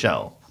in the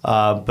show,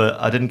 but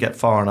I didn't get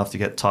far enough to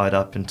get tied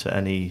up into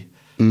any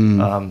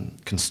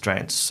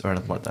constraints or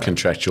anything like that.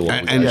 Contractual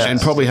And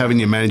obligations. probably having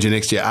your manager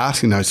next to you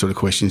asking those sort of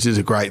questions is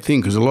a great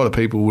thing, because a lot of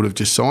people would have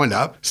just signed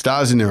up,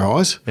 stars in their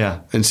eyes,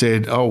 and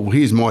said, oh, well,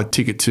 here's my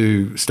ticket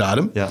to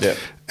stardom. Yeah. Yeah.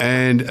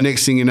 And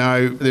next thing you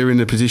know, they're in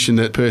the position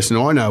that person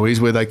I know is,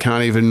 where they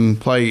can't even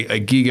play a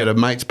gig at a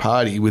mate's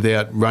party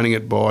without running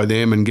it by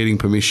them and getting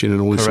permission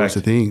and all these sorts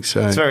of things.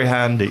 So It's very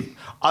handy.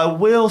 I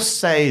will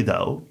say,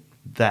 though,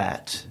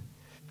 that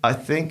I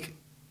think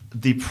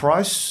the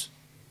price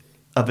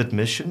of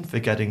admission for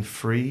getting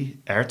free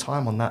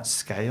airtime on that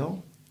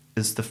scale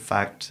is the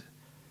fact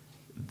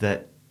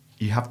that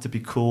you have to be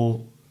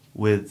cool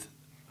with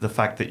the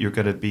fact that you're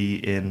going to be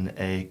in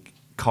a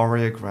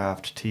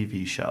choreographed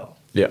TV show.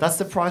 Yeah. That's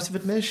the price of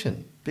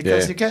admission,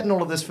 because Yeah. you're getting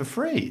all of this for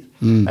free.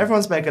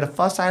 Everyone's making a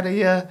fuss out of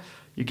you.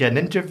 You're getting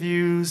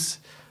interviews.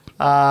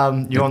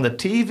 You're on the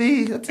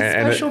TV. That's a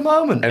special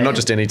moment. And not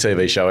just any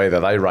TV show either.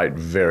 They rate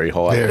very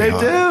high. Very They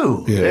high.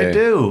 do. Yeah. They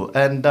do.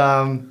 And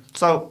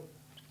so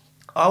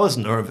I was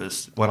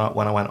nervous when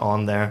I went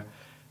on there,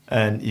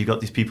 and you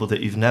got these people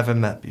that you've never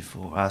met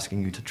before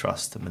asking you to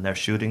trust them, and they're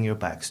shooting your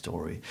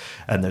backstory,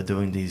 and they're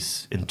doing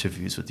these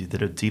interviews with you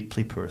that are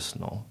deeply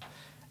personal.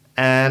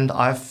 And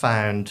I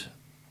found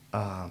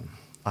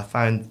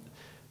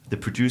the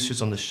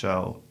producers on the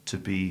show to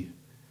be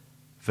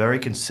very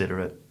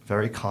considerate,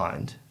 very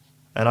kind,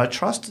 and I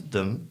trusted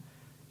them.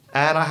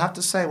 And I have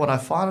to say, when I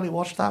finally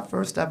watched that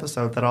first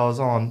episode that I was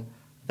on,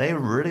 they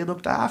really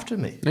looked after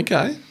me.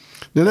 Okay.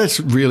 Now, that's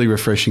really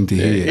refreshing to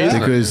hear, Yeah.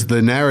 because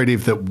the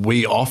narrative that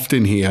we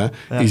often hear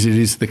is it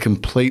is the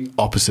complete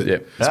opposite. Yeah.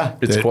 Yeah.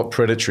 It's That- quite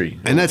predatory.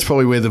 And that's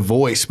probably where The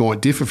Voice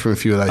might differ from a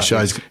few of those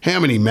shows. How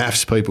many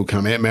maths people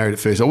come out married at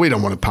first? Oh, we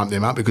don't want to pump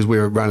them up because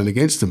we're running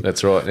against them.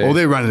 That's right, yeah. Or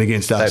they're running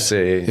against us. That's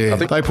it, yeah. I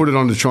think- they put it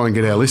on to try and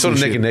get our listeners. Sort of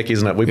neck and neck,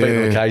 isn't it? We beat them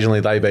Yeah.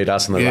 occasionally, they beat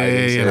us in the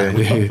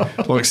ratings.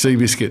 Like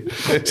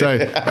Seabiscuit. So,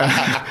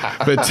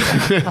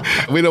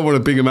 but we don't want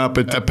to big them up.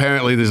 But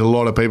apparently, there's a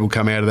lot of people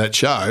come out of that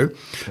show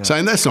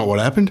saying that's not what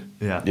happened.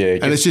 Yeah. Yeah,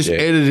 And it's just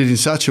edited in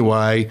such a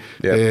way,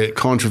 Yeah.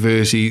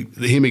 Controversy,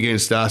 him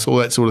against us, all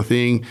that sort of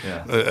thing.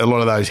 Yeah. A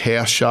lot of those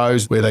house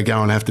shows where they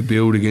go and have to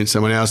build against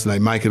someone else, and they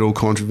make it all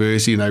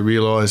controversy, and they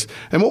realise.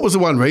 And what was the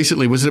one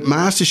recently? Was it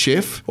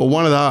MasterChef or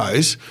one of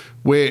those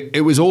where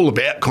it was all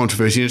about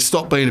controversy and it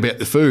stopped being about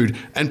the food,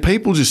 and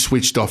people just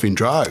switched off in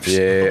droves?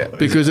 Yeah.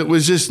 Because it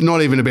was just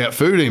not even about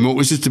food anymore. It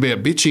was just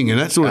about bitching and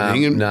that sort of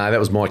thing. And No, that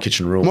was My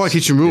Kitchen Rules. My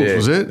Kitchen Rules, Yeah,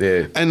 was it?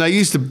 Yeah. And they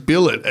used to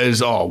bill it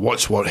as, oh,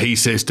 watch what he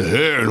says to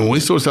her and all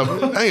this sort of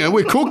stuff. Hang on,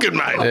 we're cooking,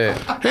 mate. Yeah.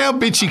 How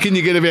bitchy can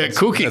you get about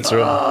cooking? That's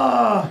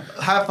right.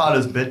 How fun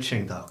is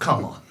bitching, though?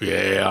 Come on.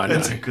 Yeah, I know.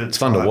 It's a good It's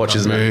fun to time, watch,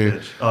 isn't having a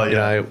it? bitch. Oh, You yeah.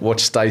 know,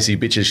 watch Stacey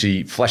bitch as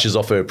she flashes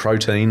off her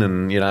protein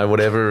and,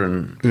 whatever.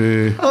 And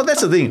Oh,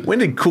 that's the thing. When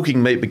did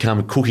cooking meat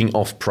become cooking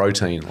off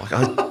protein? Like,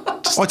 I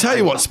I tell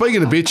you what,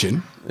 speaking of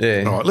bitching,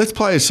 Yeah. all right, let's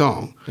play a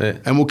song Yeah.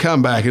 and we'll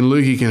come back and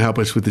Lukey can help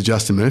us with the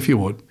Justin Murphy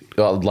Award.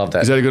 Oh, I'd love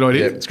that. Is that a good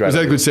idea? Yeah, it's great. Is that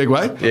a idea. good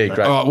segue? Yeah,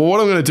 great. All right, well, what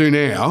I'm going to do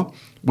now,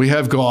 we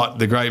have got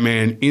the great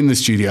man in the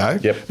studio.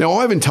 Yep. Now,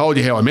 I haven't told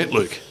you how I met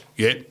Luke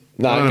yet.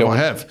 No, I don't go know if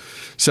I on. have.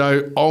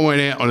 So I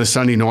went out on a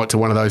Sunday night to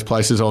one of those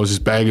places I was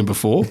just bagging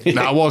before.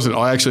 No, I wasn't.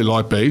 I actually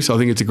like beef, so I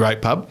think it's a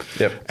great pub.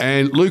 Yep.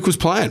 And Luke was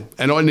playing,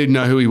 and I didn't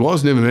know who he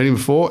was, never met him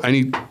before, and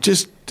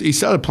he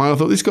started playing. I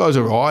thought, this guy's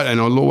all right,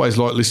 and I'll always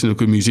like listening to a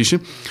good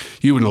musician.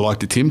 You wouldn't have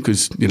liked it, Tim,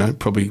 because,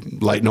 probably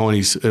late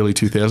 90s, early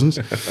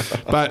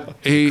 2000s. But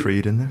he...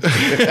 Creed in there.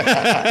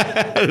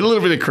 a little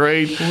bit of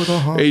Creed.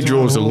 He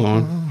draws the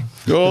line.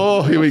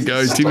 Oh, here we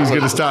go. Timmy's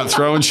going to start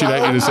throwing shit at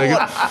you in a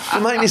second.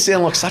 You make me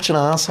sound like such an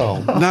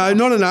arsehole. No,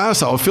 not an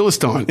arsehole, a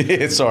Philistine.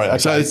 Yeah, sorry. Okay.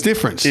 So it's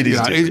different. It is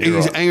different, you're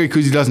He's right. angry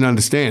because he doesn't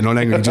understand, not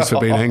angry just for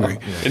being angry.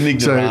 An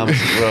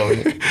ignoramus as well.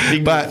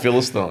 Ignorant But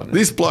Philistine.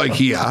 this bloke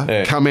here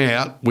Yeah. come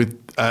out with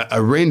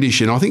a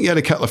rendition. I think you had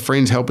a couple of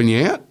friends helping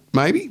you out,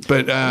 maybe.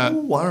 But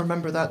Oh, I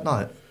remember that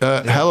night.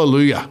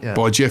 Hallelujah Yeah.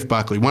 by Jeff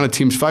Buckley, one of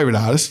Tim's favourite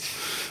artists.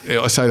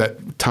 I say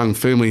that tongue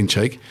firmly in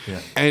cheek. Yeah.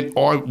 And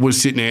I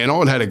was sitting there and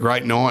I'd had a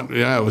great night.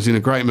 I was in a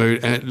great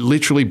mood and it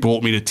literally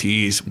brought me to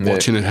tears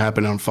watching it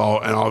happen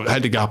unfold. And I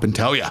had to go up and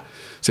tell you.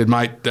 Said,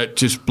 mate, that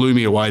just blew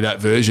me away, that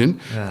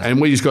version. Yeah.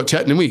 And we just got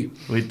chatting, didn't we?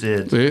 We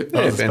did. Yeah.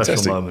 That was a fantastic.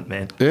 special moment,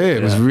 man. Yeah,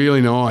 it was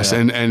really nice. Yeah.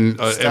 And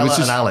it Stella was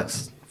just, and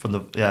Alex from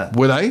the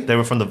Were they? They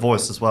were from The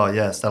Voice as well.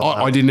 Yeah, Stella. and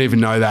I Alex. didn't even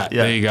know that.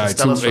 Yeah, There you go.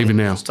 Stella's It's even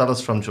now.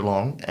 Stella's from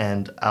Geelong,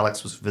 and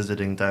Alex was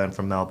visiting down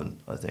from Melbourne,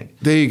 I think.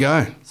 There you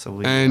go. So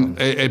we- and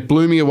it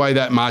blew me away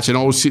that much. And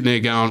I was sitting there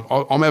going,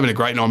 I'm having a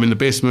great night. I'm in the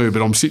best mood,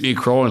 but I'm sitting here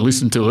crying and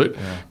listening to it,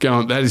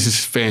 going, that is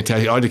just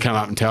fantastic. I had to come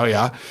up and tell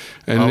you.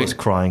 And I was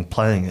crying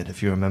playing it,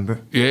 if you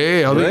remember.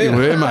 yeah, I think you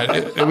were, mate.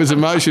 It was an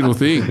emotional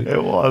thing.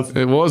 It was.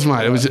 It was,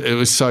 mate. It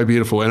was so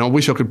beautiful. And I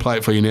wish I could play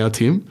it for you now,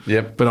 Tim.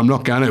 Yep. But I'm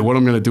not going to. What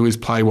I'm going to do is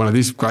play one of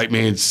this great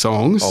man's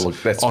songs Oh,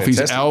 look, that's off his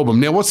fantastic.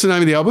 album. Now, what's the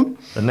name of the album?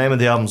 The name of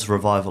the album's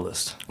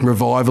Revivalist.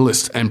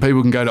 Revivalist. And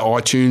people can go to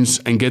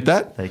iTunes and get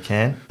that. They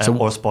can, So-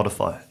 or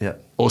Spotify. Yeah.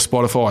 Or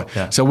Spotify.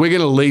 Yeah. So we're going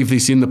to leave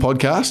this in the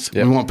podcast.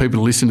 Yep. We want people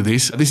to listen to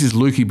this. This is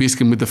Lukey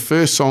Biskin with the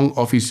first song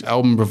off his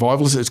album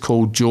Revivalist. It's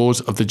called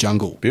Jaws of the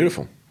Jungle.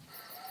 Beautiful.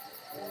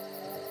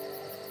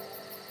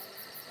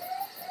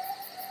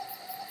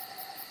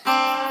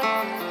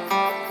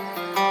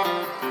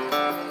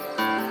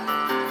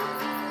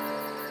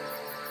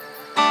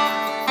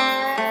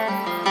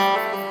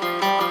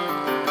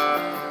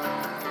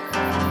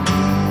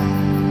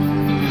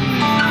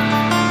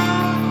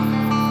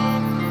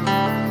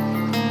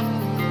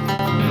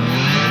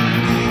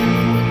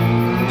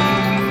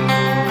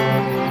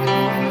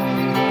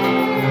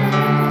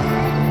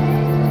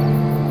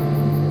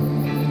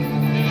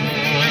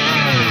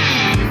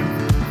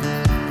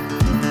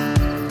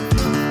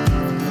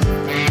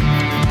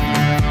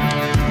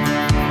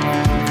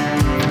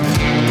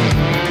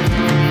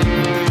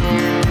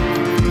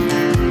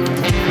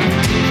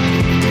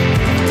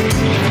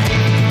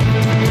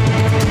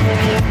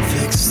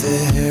 Fix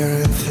their hair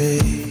and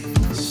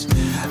face.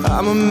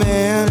 I'm a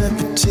man of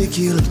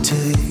particular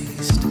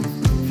taste.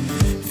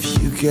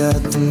 If you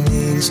got the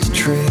means to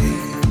trade,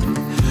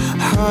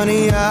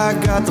 honey, I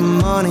got the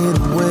money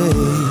to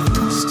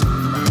waste.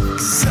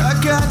 'Cause I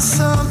got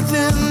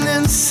something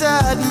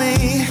inside me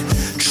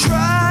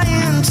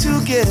trying to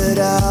get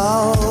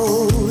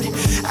out.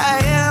 I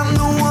am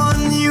the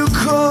one you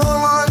call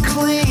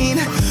unclean,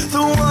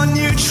 the one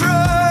you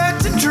tried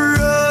to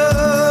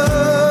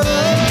drug.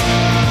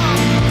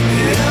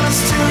 And I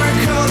still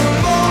recall the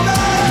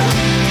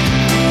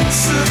moment,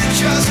 so the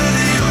jaws of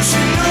the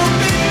ocean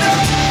opened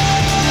up.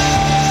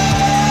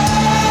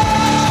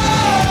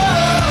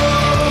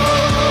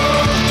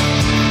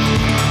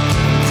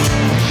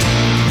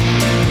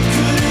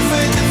 Couldn't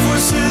fight the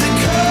force of the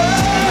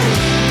current.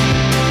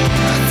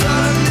 I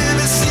thought I'd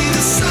never see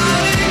the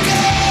sun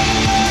again.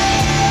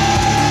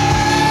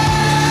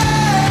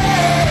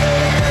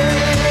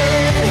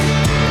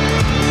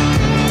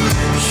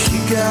 She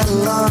got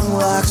long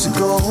locks of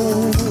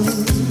gold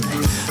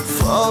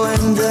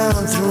falling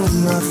down through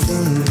my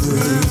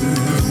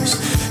fingers.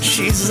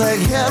 She's like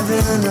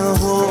heaven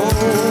of old,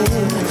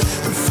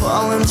 the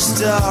fallen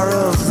star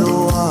of the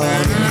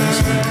waters.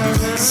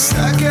 'Cause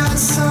I got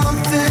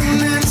something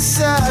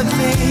inside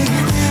me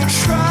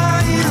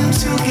trying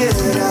to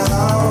get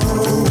out.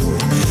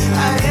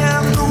 I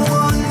am the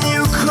one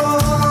you call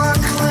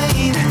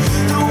unclean,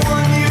 the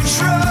one you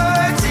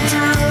tried to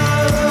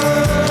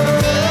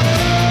drug.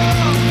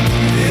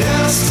 And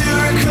I still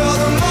recall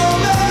the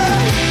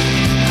moment,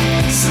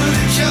 so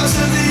the jaws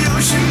of the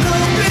ocean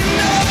opened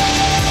up.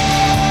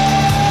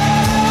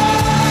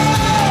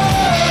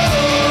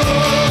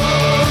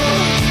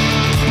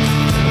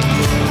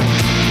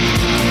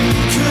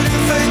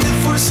 Couldn't fight the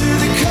force of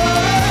the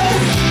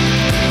current.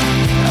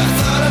 I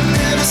thought I'd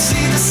never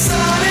see the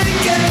sun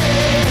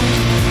again.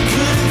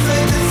 Couldn't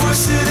fight the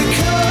force of the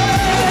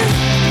current.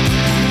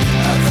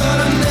 I thought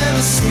I'd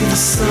never see the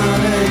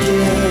sun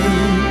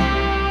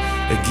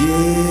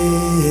again.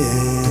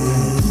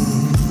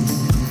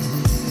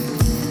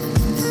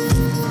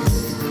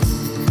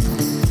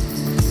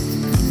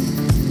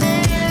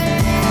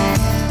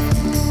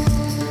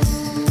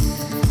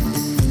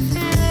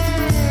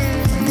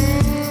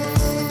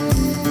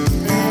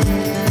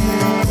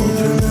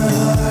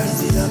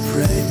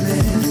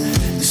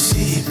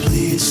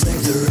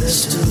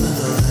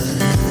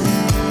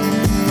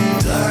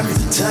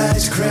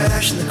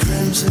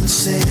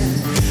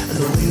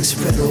 the wings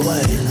spread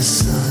wide in the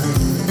sun.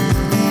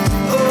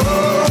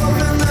 Oh,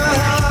 in the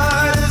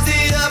heart of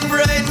the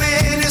upright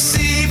man, you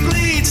see,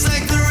 bleeds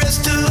like the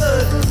rest of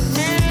us.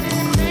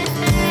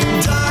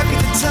 Dark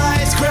as the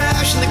tides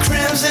crash in the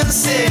crimson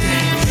sea,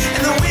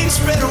 and the wings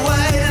spread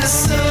wide in the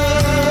sun.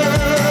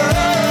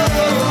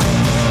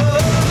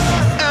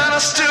 And I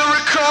still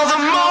recall the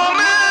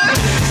moment,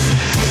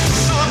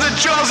 saw the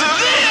jaws of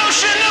the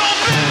ocean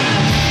open.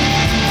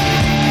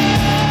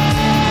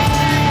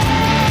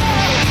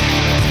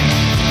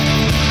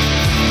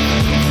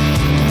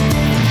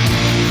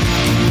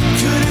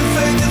 Couldn't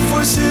fight the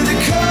force of the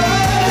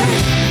current.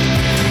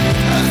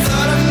 I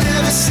thought I'd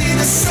never see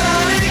the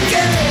sun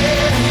again.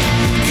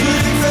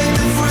 Couldn't fight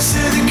the force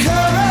of the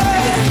current.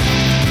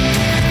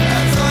 I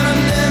thought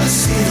I'd never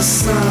see the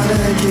sun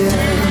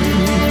again.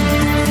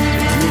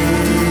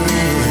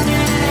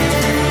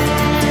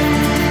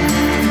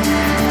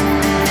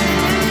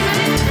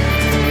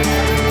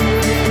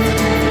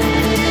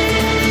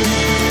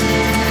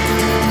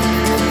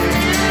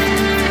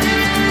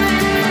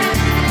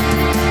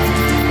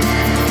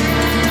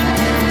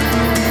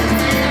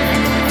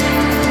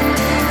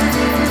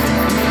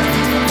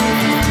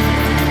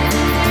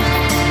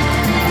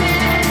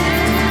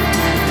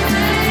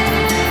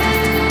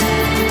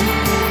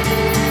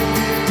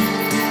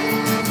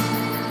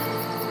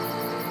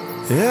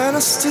 And I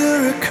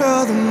still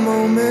recall the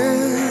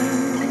moment,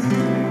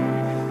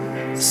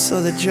 saw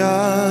the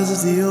jaws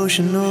of the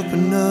ocean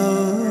open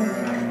up.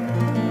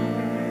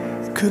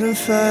 Couldn't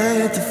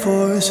fight the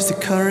force of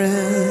the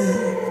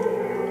current.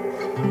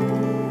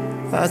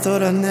 I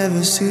thought I'd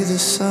never see the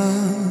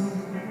sun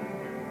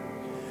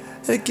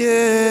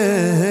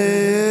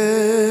again.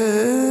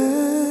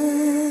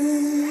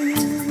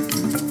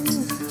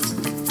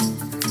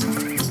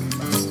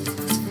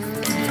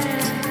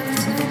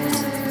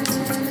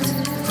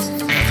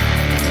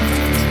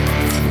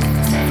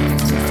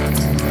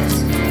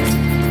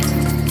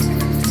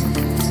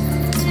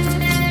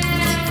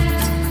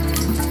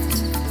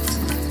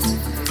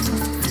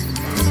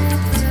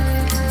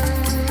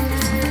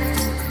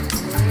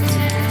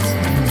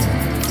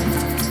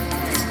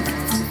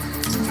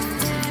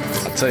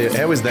 So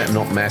how is that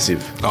not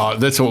massive? Oh,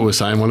 that's what we're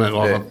saying, wasn't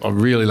it? I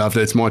really loved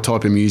it. It's my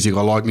type of music.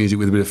 I like music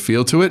with a bit of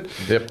feel to it.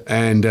 Yep.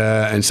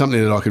 And something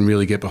that I can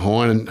really get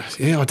behind. And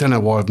yeah, I don't know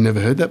why I've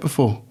never heard that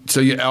before. So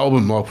your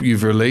album,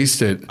 you've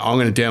released it. I'm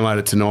going to download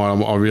it tonight.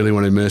 I really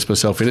want to immerse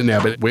myself in it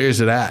now. But where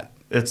is it at?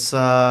 It's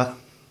not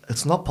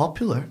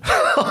popular.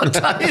 I'll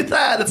tell you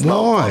that. It's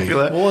not Why?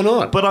 popular. Why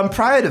not? But I'm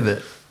proud of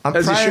it. I'm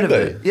As you proud should of be.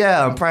 it.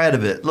 Yeah, I'm proud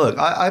of it. Look,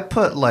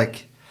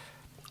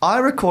 I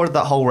recorded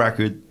that whole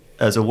record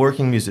as a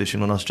working musician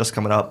when I was just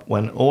coming up,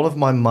 when all of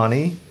my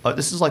money,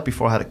 this is like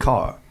before I had a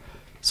car.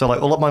 So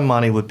like all of my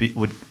money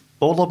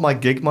all of my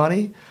gig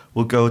money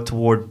would go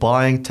toward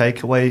buying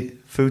takeaway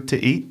food to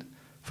eat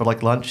for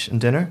like lunch and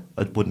dinner.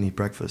 I wouldn't eat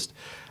breakfast.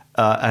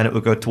 And it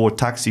would go toward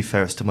taxi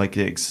fares to my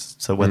gigs.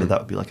 So whether that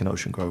would be like in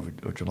Ocean Grove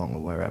or Geelong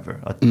or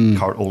wherever, I'd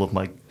cart all of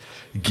my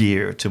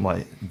gear to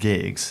my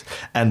gigs.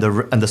 And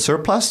the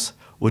surplus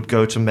would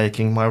go to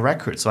making my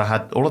record. So I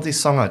had all of these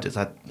song ideas.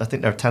 I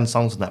think there are 10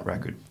 songs on that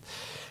record.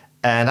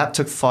 And that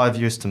took 5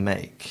 years to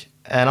make.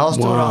 And I was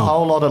doing a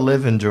whole lot of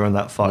living during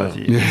that 5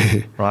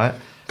 years, right?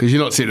 Because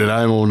you're not sitting at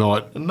home all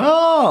night.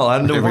 No,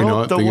 and the Every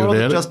world night thinking had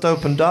about it. just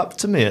opened up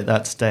to me at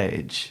that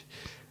stage.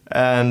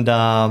 And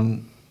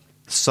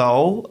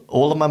so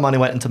all of my money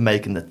went into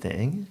making the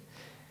thing.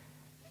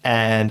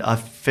 And I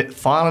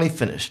finally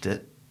finished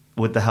it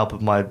with the help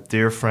of my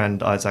dear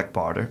friend Isaac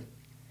Barter.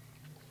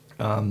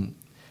 And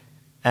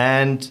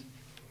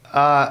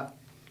I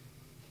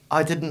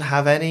didn't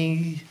have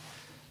any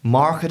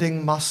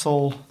marketing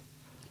muscle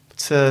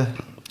to...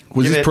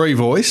 Was give this it-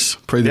 pre-voice?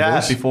 Pre the yeah,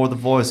 voice? before the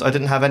voice. I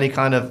didn't have any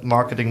kind of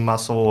marketing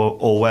muscle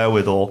or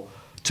wherewithal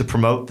to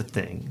promote the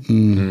thing.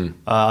 Mm-hmm.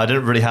 I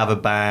didn't really have a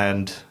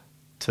band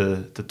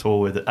to tour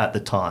with at the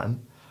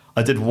time.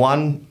 I did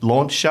one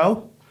launch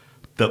show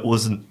that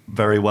wasn't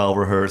very well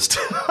rehearsed.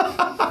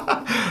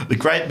 The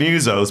great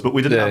musos, but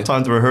we didn't have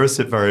time to rehearse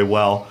it very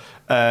well.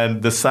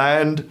 And the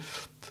sound...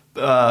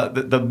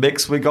 the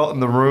mix we got in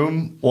the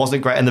room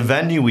wasn't great, and the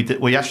venue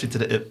we actually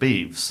did it at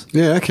Beeves.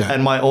 Yeah, okay.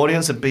 And my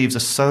audience at Beeves are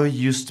so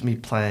used to me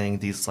playing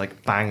these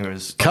like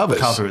bangers,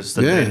 Covers.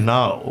 that Yeah. they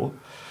know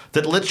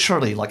that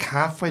literally like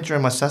halfway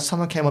during my set,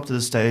 someone came up to the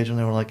stage and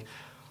they were like,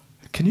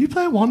 "Can you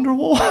play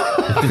Wonderwall?"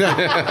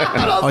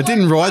 I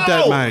didn't write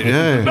that, mate.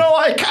 Yeah. No,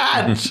 I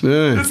can't.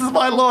 Yeah. This is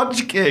my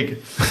launch gig.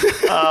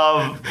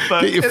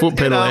 But Get your foot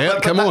pedal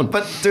out. Come on.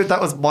 But dude, that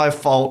was my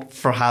fault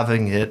for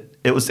having it.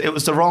 It was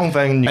the wrong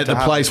venue At to the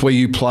have place where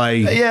you play.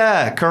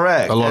 Yeah,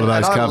 correct. A lot of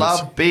those and covers.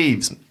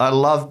 I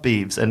love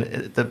Beeves, and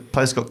the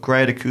place got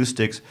great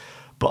acoustics.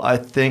 But I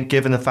think,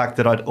 given the fact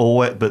that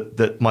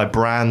that my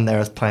brand there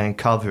is playing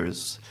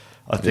covers,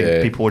 I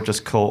think people were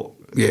just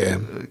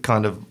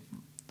kind of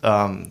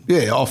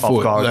off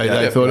foot. guard, They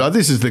yeah. thought, oh,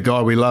 this is the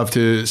guy we love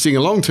to sing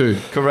along to.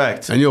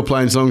 Correct. And you're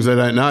playing songs they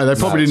don't know. They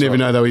probably didn't even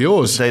know they were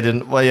yours. They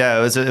didn't. Well, yeah,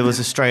 it was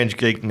a strange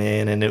gig,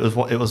 man, and it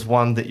was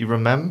one that you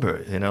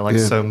remember. You know, like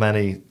Yeah. so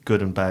many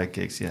good and bad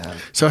gigs you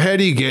have. So how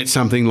do you get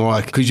something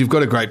like, because you've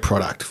got a great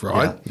product,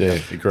 right? Yeah,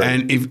 agree.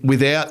 And if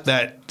without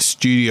that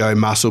studio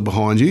muscle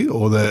behind you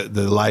or the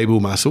label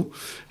muscle,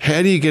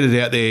 how do you get it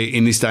out there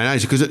in this day and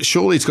age? Because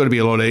surely it's got to be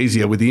a lot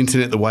easier with the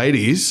internet the way it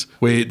is,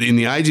 where in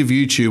the age of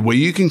YouTube, where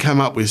you can come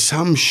up with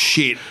some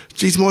shit.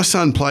 Geez, my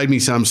son played me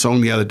some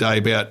song the other day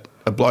about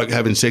a bloke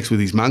having sex with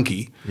his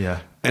monkey.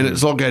 Yeah. And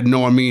it's like it had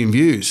 9 million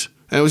views.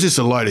 And it was just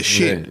a load of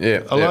shit.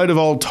 A load of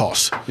old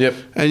toss. Yep.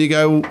 And you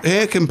go, well,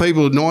 how can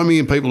 9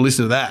 million people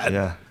listen to that?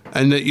 Yeah.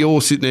 And that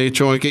you're sitting there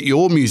trying to get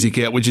your music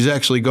out, which has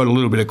actually got a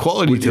little bit of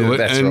quality to it.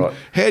 That's and right.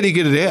 how do you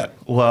get it out?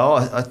 Well,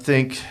 I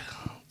think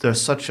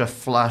there's such a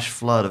flash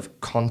flood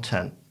of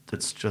content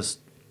that's just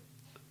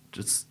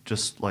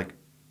like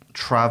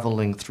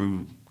traveling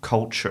through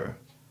culture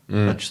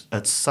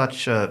at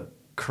such a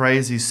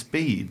crazy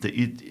speed that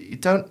you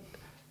don't.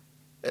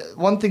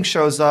 One thing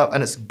shows up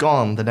and it's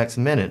gone the next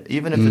minute,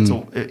 even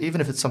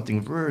if it's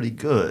something really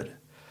good,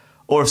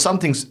 or if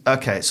something's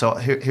okay. So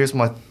here's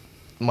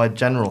my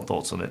general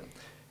thoughts on it.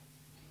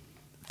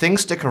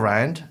 Things stick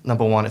around,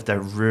 number one, if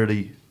they're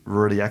really,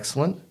 really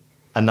excellent.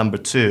 And number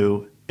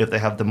two, if they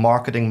have the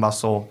marketing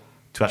muscle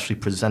to actually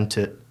present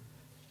it.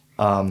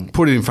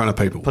 Put it in front of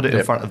people. Put it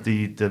in front of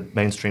the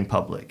mainstream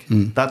public.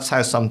 That's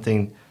how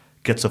something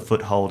gets a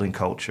foothold in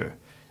culture.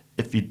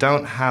 If you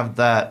don't have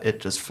that, it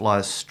just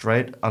flies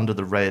straight under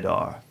the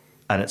radar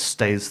and it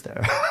stays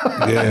there.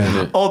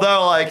 Yeah.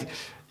 Although, like,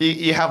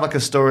 you have like a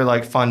story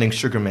like Finding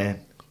Sugar Man.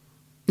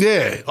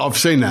 Yeah, I've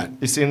seen that.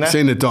 You seen that?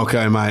 Seen the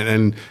doco, mate.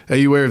 And are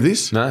you aware of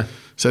this? No.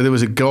 So there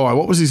was a guy,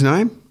 what was his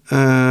name?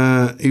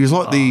 He was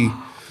like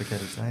Forget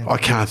his name. I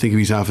can't think of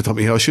his name off the top of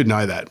my head. I should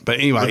know that. But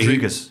anyway.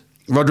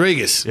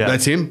 Rodriguez. Yeah.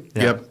 That's him.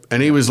 Yeah. Yep.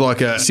 And he was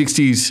like a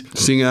 60s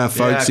singer,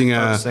 folk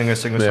singer.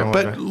 Singer-songwriter.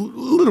 But a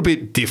little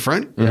bit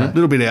different, a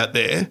little bit out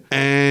there,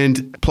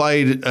 and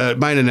made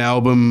an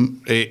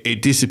album.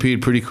 It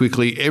disappeared pretty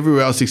quickly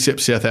everywhere else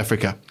except South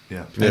Africa.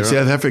 Yeah. And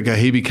South Africa,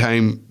 he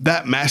became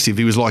that massive.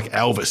 He was like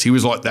Elvis. He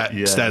was like that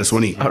status,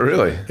 wasn't he? Oh,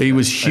 really? He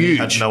was huge.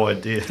 And he had no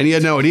idea. And he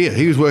had no idea.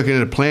 He was working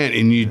at a plant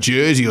in New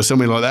Jersey or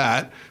somewhere like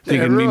that,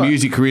 thinking my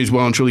music career is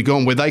well and truly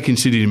gone, where they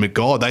considered him a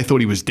god. They thought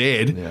he was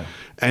dead. Yeah.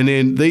 And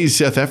then these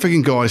South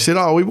African guys said,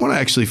 we want to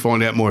actually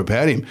find out more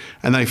about him.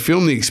 And they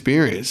filmed the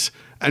experience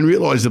and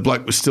realised the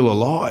bloke was still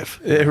alive.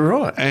 Yeah,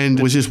 right.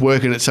 And was just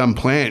working at some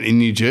plant in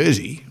New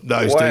Jersey.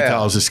 Those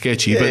details are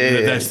sketchy, but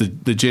that's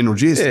the general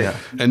gist. Yeah.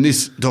 And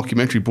this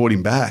documentary brought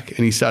him back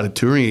and he started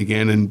touring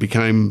again and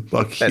became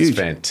like huge. That's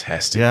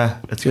fantastic. Yeah,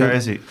 it's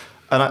crazy.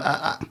 And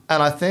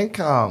I think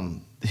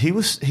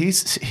he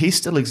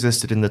still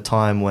existed in the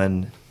time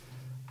when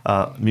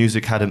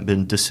music hadn't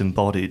been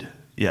disembodied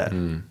yet.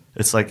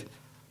 It's like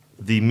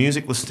the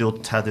music was still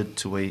tethered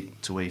to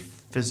a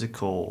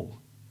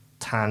physical,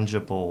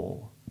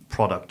 tangible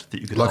product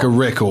that you could Like a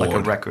record. like a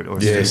record or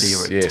a CD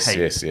or a tape.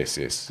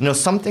 Yes. You know,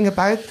 something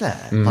about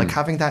that, like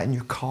having that in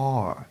your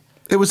car.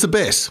 It was the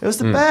best. It was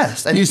the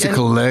best. And You used to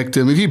collect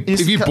them. If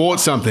you to bought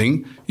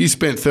something, you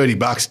spent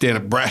 $30 down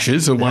at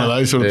Brash's or one of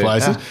those sort of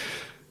places. Yeah.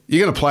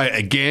 You're going to play it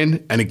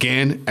again and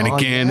again and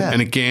again yeah.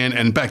 and again.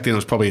 And back then it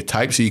was probably a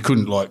tape, so you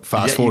couldn't like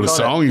fast Yeah, forward a got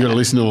song. it. You got to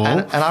listen to them all.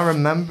 And I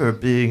remember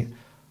being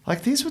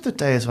like, these were the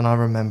days when I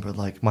remember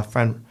like my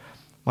friend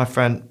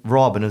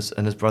Rob and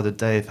his brother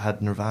Dave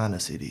had Nirvana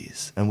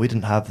CDs, and we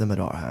didn't have them at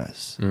our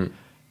house.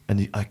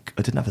 And I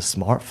didn't have a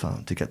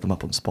smartphone to get them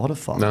up on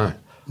Spotify.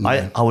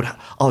 No.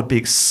 I would be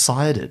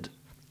excited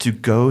to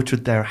go to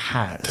their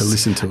house To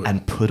listen to it.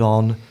 and put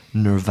on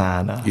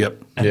Nirvana.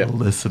 Yep. And Yep.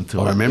 listen to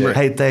it. I remember it.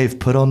 Hey Dave,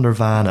 put on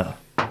Nirvana.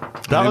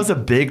 That was a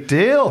big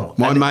deal.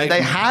 My And mate-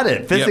 they had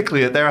it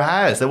physically at their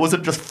house. It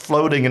wasn't just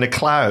floating in a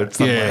cloud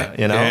somewhere,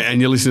 you know? yeah,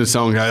 and you listen to the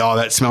song and go,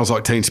 that smells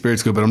like Teen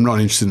Spirit's good, but I'm not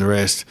interested in the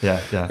rest.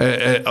 Yeah.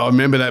 I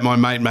remember that my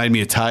mate made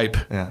me a tape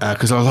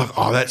because I was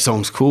like, that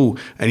song's cool.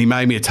 And he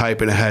made me a tape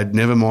and it had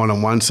Nevermind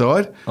on one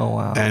side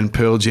and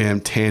Pearl Jam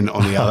 10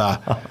 on the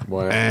other.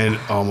 Wow. And,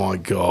 oh, my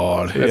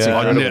God. That's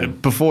incredible.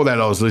 Before that,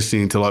 I was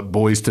listening to like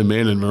Boyz II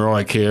Men and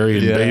Mariah Carey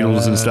and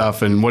Beatles and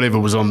stuff and whatever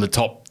was on the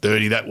top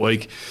 30 that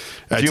week.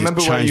 Do you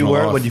remember where you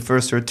were when you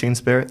first heard Teen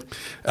Spirit?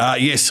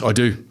 Yes, I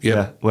do. Yep.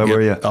 Yeah. Where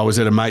were you? I was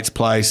at a mate's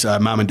place.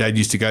 Mum and Dad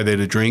used to go there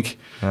to drink.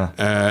 They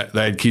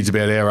had kids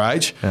about our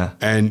age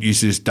and used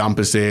to just dump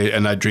us there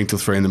and they'd drink till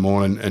 3 a.m.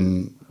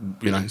 and,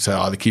 you know,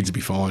 say, the kids will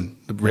be fine,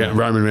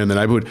 roaming around the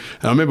neighbourhood.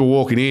 And I remember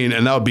walking in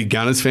and they were big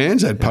Gunners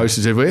fans. They had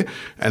posters everywhere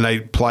and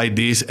they played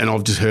this and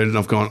I've just heard it and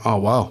I've gone, oh,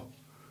 wow.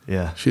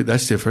 Yeah. Shit,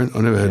 that's different.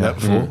 I've never heard that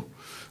before.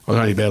 I was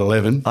only about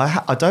 11.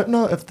 I don't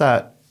know if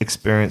that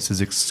experience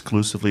is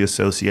exclusively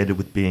associated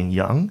with being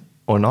young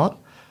or not,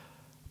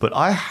 but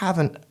I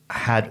haven't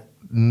had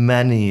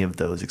many of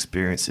those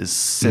experiences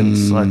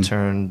since I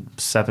turned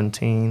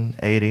 17,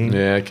 18. Yeah,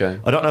 okay.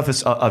 I don't know if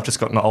it's I've just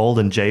gotten old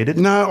and jaded.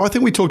 No, I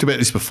think we talked about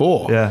this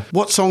before. Yeah.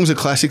 What songs are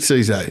classics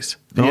these days?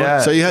 Right? Yeah.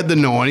 So you had the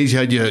 90s, you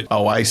had your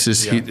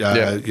Oasis, hit,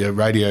 your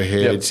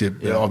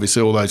Radioheads,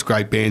 obviously all those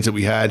great bands that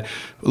we had.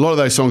 A lot of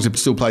those songs are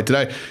still played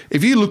today.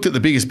 If you looked at the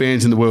biggest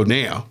bands in the world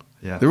now,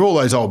 they're all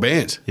those old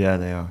bands. Yeah,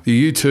 they are.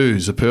 The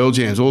U2s, the Pearl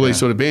Jams, all these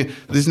sort of bands.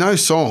 There's no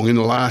song in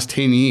the last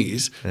 10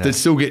 years that's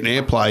still getting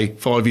airplay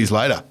 5 years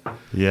later.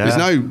 Yeah. There's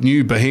no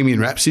new Bohemian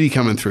Rhapsody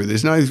coming through.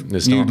 There's no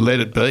new not. Let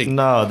It Be.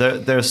 No,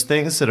 there's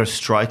things that are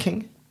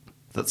striking.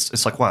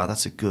 It's like, wow,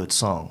 that's a good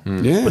song.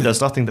 Yeah. But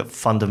there's nothing that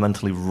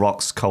fundamentally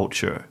rocks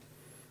culture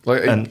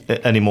Like,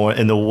 anymore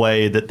in the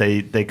way that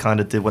they kind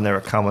of did when they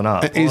were coming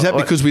up. Is that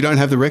because we don't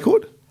have the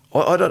record?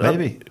 I don't know.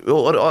 Maybe.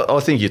 I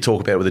think you talk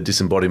about it with a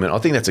disembodiment. I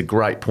think that's a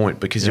great point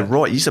because you're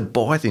right. You used to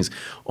buy things.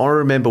 I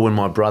remember when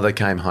my brother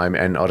came home,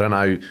 and I don't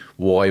know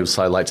why he was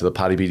so late to the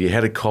party, but he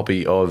had a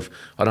copy of,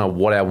 I don't know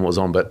what album it was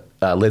on, but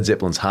Led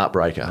Zeppelin's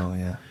Heartbreaker. Oh,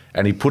 yeah.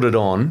 And he put it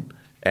on,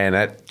 and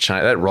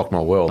that rocked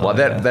my world. Like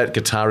that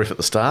guitar riff at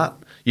the start,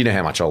 you know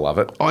how much I love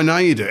it. I know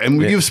you do. And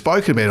you've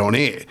spoken about it on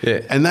air.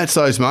 Yeah. And that's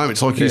those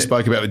moments, like you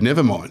spoke about with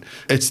Nevermind.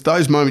 It's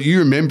those moments, you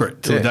remember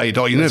it till the day you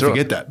die. You never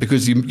forget that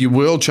because your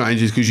world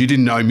changes because you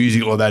didn't know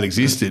music like that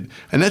existed.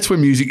 And that's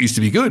when music used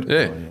to be good.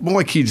 Yeah.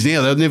 My kids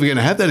now, they're never going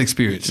to have that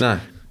experience. No.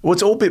 Well,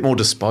 it's all a bit more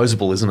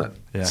disposable, isn't it?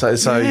 Yeah. So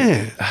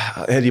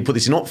how do you put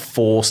this? You're not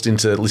forced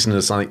into listening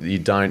to something that you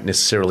don't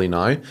necessarily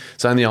know.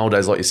 So in the old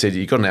days, like you said,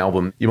 you got an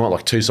album, you might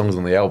like 2 songs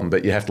on the album,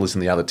 but you have to listen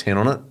to the other 10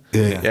 on it.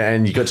 Yeah.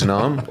 And you got to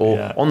know them.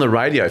 Or on the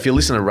radio, if you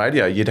listen to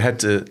radio, you'd had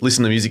to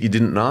listen to music you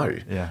didn't know.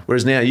 Yeah.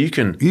 Whereas now you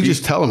can... You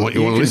just tell them what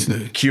you want to can listen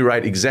to.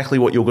 curate exactly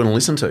what you're going to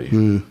listen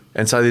to.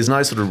 And so there's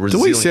no sort of Do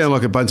resilience. we sound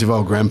like a bunch of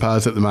old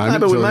grandpas at the moment? No,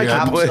 but we So make go,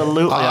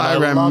 Absolutely. I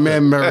and love it.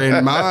 remember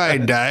in my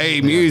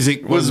day,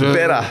 music Was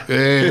better.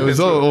 Yeah, it was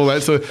all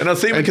that sort of... And I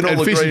think we can all and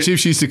fish agree- and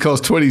chips used to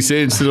cost 20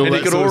 cents and all And that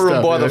you could sort of order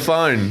them stuff,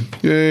 by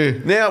the yeah.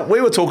 phone. Now, we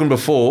were talking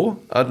before,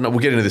 I don't know, we'll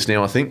get into this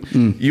now, I think.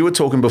 You were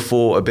talking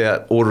before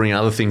about ordering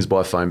other things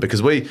by phone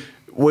because we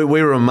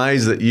were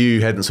amazed that you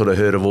hadn't sort of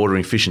heard of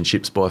ordering fish and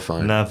chips by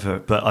phone. Never.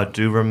 But I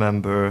do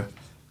remember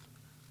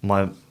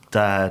my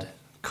dad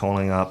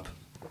calling up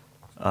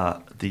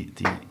the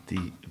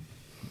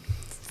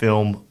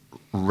film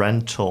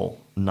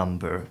rental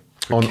number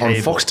for On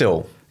cable.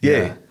 Foxtel.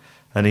 Yeah.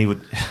 And he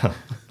would...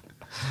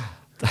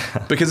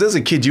 Because as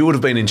a kid, you would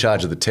have been in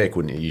charge of the tech,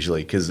 wouldn't you,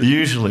 usually? Because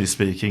Usually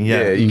speaking,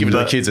 yeah. you give it to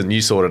the But- kids and you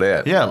sort it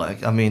out. Yeah,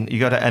 like, I mean, you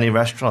go to any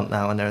restaurant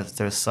now and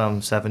there's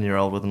some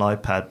 7-year-old with an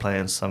iPad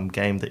playing some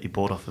game that you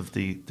bought off of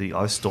the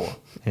iStore.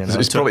 You know,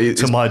 It's probably-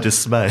 to my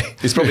dismay.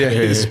 It's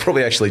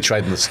probably actually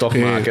trading the stock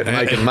market and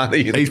making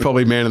money. He's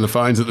probably manning the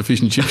phones at the fish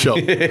and chip shop.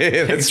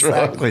 Yeah, that's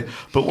Exactly. right.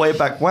 But way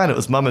back when, it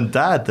was mum and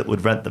dad that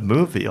would rent the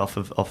movie off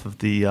of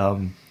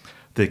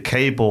the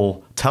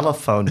cable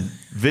telephone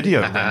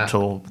video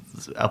rental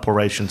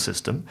operation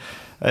system.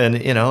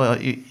 And, you know,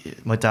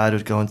 my dad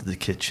would go into the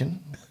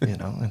kitchen, you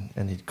know,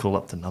 and he'd call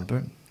up the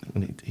number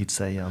and he'd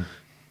say,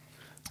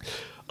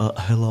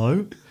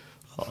 hello,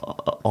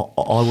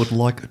 I would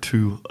like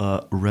to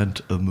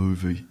rent a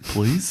movie,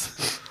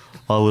 please.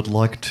 I would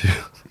like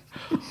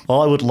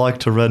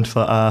to rent for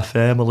our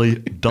family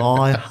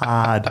Die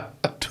Hard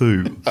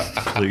 2,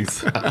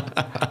 please.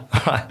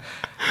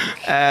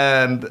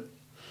 And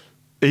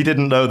he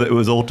didn't know that it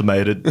was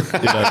automated, you know,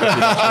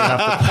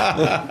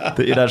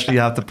 that you'd actually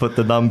have to put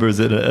the numbers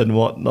in it and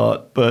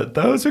whatnot. But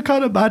those were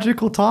kind of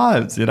magical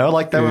times, you know,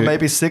 like there were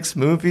maybe 6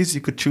 movies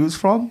you could choose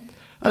from.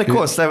 And of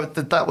course,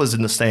 that was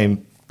in the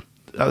same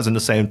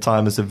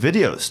time as a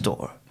video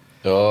store.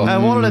 Oh.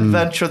 And what an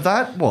adventure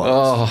that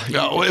was.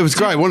 Oh, it was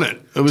great, wasn't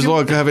it? It was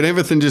like having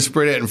everything just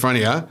spread out in front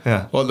of you,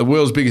 Yeah. like the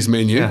world's biggest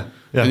menu. Yeah.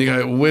 Yeah. And you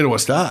go, where do I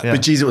start? Yeah.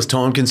 But geez, it was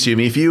time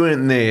consuming. If you went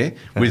in there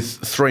with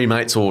 3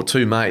 mates or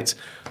 2 mates,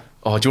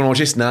 oh, do you want to watch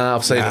this? Nah,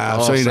 I've seen it.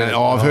 I've seen it.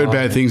 Oh, I've heard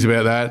bad things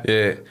about that.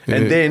 Yeah.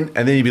 And then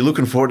you'd be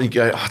looking for it and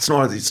you go, oh, it's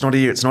not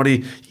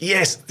here.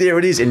 Yes, there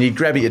it is. And you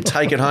grab it, you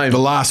take it home. The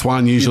last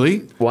one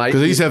usually. Wait.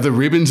 Because these have the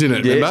ribbons in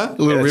it, Yeah. remember? A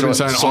little Yeah, ribbon that's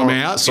saying, right.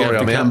 I'm out. Sorry, you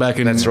have I'm to come out. back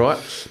and... That's right.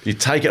 You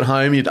take it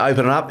home, you'd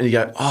open it up and you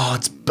go, oh,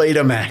 it's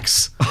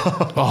Betamax.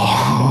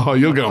 Oh,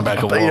 you're going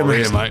back a while there,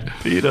 Betamax. mate.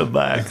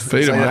 Betamax. So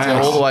you have to go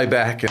all the Betamax. way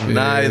back. And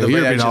no, the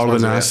You're a bit VHS older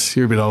ones than are us.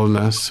 You're a bit older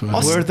than us.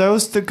 Were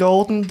those the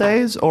golden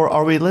days, or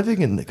are we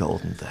living in the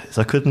golden days?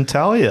 I couldn't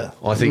tell you. out.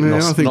 I think, Yeah,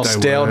 I think they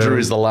nostalgia were.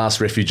 is the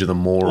last refuge of the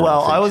moron.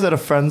 Well, I I think. was at a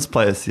friend's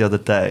place the other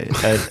day,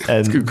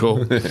 and Good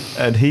call.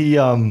 and he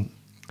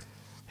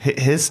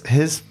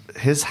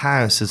his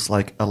house is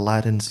like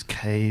Aladdin's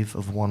cave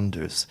of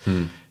wonders.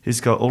 He's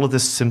got all of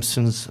this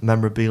Simpsons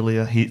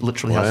memorabilia. He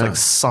literally has Wow. like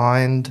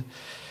signed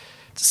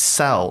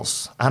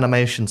cells,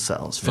 animation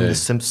cells from Yeah. the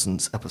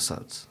Simpsons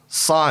episodes,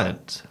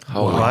 signed,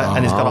 Oh, right?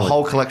 And he's got a wow.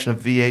 whole collection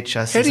of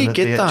VHS. How do you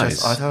get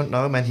those? I don't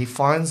know, man. He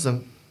finds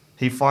them.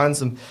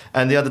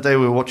 And the other day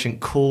we were watching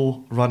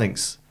Cool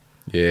Runnings.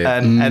 Yeah.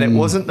 And it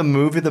wasn't the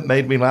movie that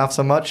made me laugh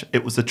so much.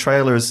 It was the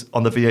trailers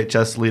on the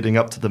VHS leading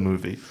up to the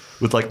movie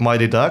with like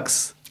Mighty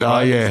Ducks. Oh,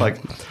 yeah.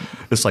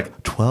 It's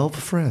like 12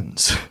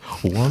 friends,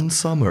 one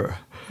summer.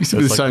 Used to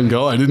be the same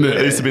guy, didn't it?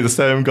 It used to be the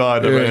same guy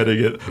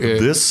narrating it. Yeah.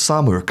 This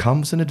summer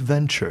comes an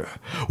adventure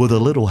with a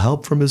little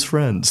help from his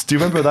friends. Do you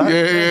remember that? Yeah.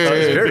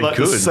 It'd be Very like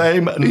good. the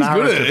same good at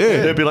narrative. it,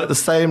 yeah. It'd be like the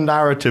same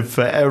narrative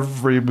for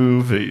every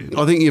movie.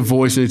 I think your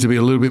voice needs to be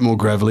a little bit more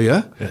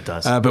gravelier. It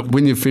does. But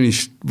when you're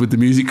finished with the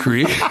music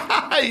career,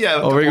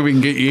 Yeah, I reckon we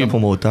can get you a in. couple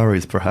more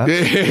durries, perhaps.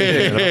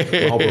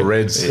 Hopper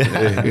Reds.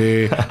 Yeah.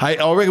 Yeah. Hey,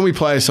 I reckon we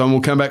play a song.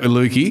 We'll come back with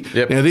Lukey.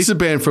 Yep. Now, this is a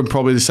band from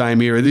probably the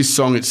same era. This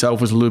song itself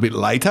was a little bit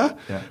later,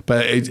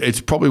 but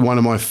it's probably one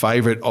of my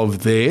favourite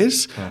of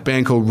theirs. A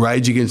band called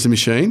Rage Against the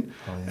Machine.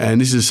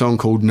 And this is a song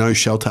called No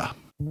Shelter.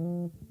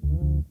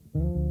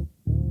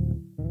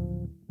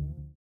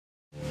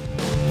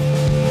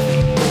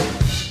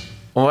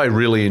 I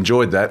really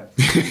enjoyed that.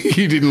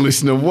 You didn't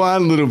listen to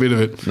one little bit of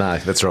it. No,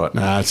 that's right.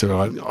 Nah, it's all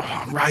right.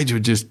 Oh, Rage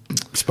would just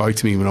spoke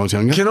to me when I was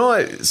younger. Can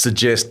I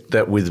suggest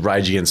that with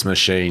Rage Against the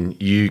Machine,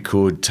 you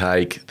could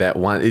take that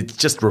one, it's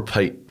just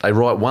repeat. They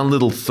write one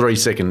little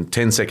 3-second,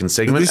 10-second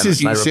segment. This is,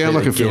 and you they sound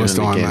like repeat a again and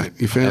Philistine, again, mate.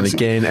 You found and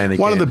again and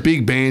again. One of the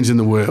big bands in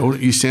the world.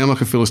 You sound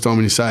like a Philistine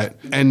when you say it.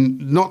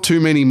 And not too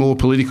many more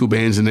political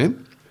bands than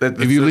them.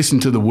 If you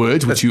listen to the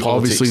words, which that's you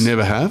politics. obviously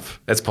never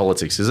have. That's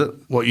politics, is it?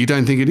 What, you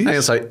don't think it is? Hang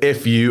on, say,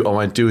 F you, I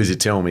won't do as you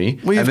tell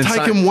me. Well, you've And then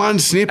taken one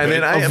snippet of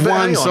but one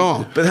hang on,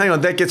 song. But hang on,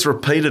 that gets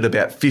repeated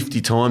about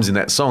 50 times in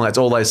that song. That's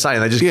all they say.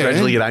 And they just Yeah.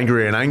 gradually get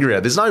angrier and angrier.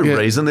 There's no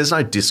reason. There's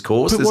no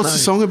discourse. But there's what's no, the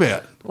song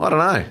about? I don't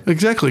know.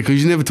 Exactly,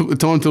 because you never took the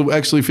time to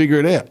actually figure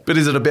it out. But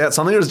is it about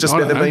something or is it just I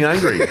about them don't being know.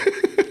 angry?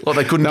 Like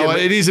they couldn't No, get...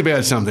 it is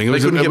about something. They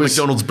couldn't it get was-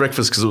 McDonald's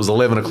breakfast because it was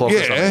 11 o'clock or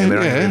something. And they're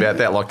angry about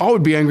that. Like, I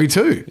would be angry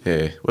too.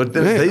 yeah. Well,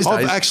 Yeah, these I've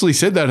days... actually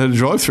said that at a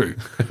drive-through.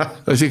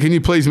 I said, "Can you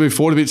please move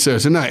forward a bit, sir?" I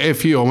said, "No,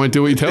 F you, I won't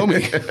do what you tell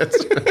me."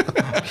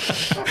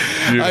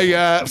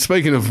 Hey,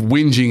 speaking of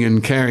whinging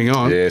and carrying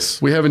on,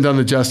 Yes. we haven't done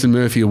the Justin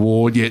Murphy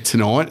Award yet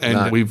tonight, and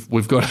No.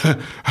 we've got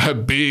a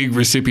big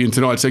recipient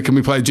tonight. So can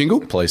we play a jingle?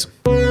 Please.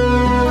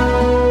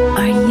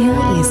 Are you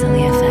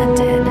easily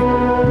offended?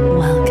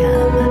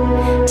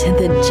 Welcome to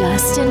the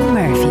Justin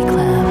Murphy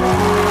Club.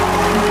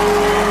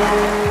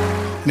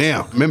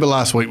 Now, remember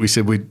last week we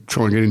said we'd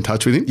try and get in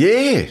touch with him?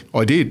 Yeah.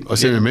 I did. I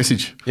sent him a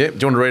message. Yeah. Do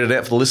you want to read it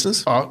out for the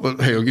listeners? Oh, well,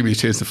 hey, I'll give you a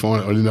chance to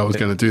find it. I didn't know I was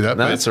going to do that.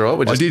 No, but that's all right.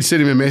 We're I just- did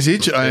send him a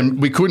message.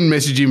 We couldn't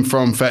message him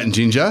from Fat and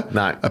Ginger.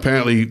 No.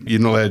 Apparently, you're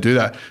not allowed to do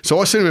that. So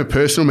I sent him a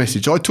personal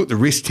message. I took the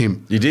risk,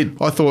 Tim. You did?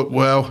 I thought,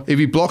 well, if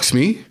he blocks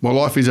me, my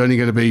life is only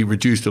going to be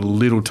reduced to a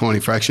little tiny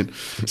fraction.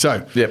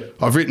 So Yep.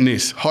 I've written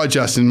this. Hi,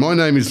 Justin. My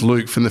name is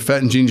Luke from the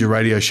Fat and Ginger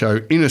radio show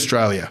in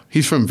Australia.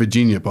 He's from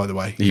Virginia, by the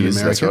way, He in is,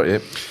 America. that's right,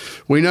 yep.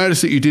 We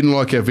noticed that you didn't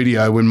like our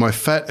video when my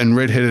fat and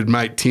red-headed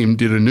mate Tim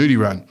did a nudie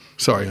run.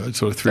 Sorry, I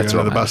sort of threw That's you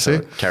under right, the bus mate.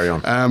 there. That's all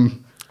right. Carry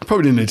on. I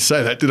probably didn't need to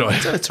say that, did I?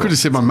 That's Could have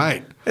said my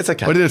mate. It's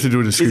okay. I didn't have to do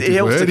a descriptive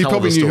helps to word. He colour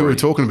probably the knew who we were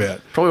story. talking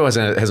about. Probably why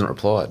he hasn't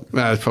replied.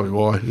 No, that's probably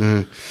why.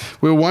 Yeah.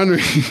 We were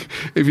wondering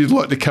if you'd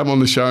like to come on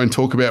the show and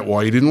talk about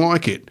why you didn't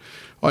like it.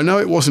 I know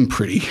it wasn't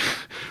pretty,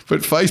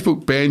 but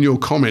Facebook banned your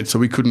comments so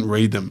we couldn't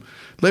read them.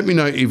 Let me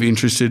know if you're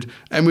interested,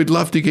 and we'd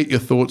love to get your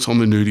thoughts on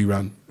the nudie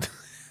run.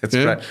 That's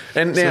Yeah. great.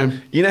 And now, So-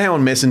 you know how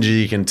on Messenger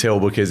you can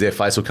tell because their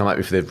face will come up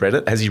if they've read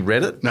it? Has he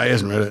read it? No, he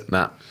hasn't read it.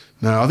 Nah.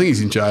 No, I think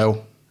he's in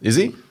jail. Is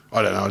he?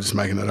 I don't know. I'm just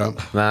making that up.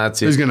 Nah,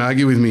 that's it. Who's going to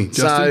argue with me,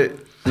 Justin?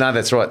 So, no,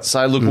 that's right.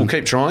 So, look, we'll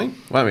keep trying,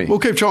 won't we? We'll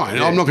keep trying.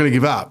 Yeah. I'm not going to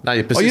give up. No, you're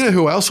oh, you know persistent.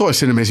 who else I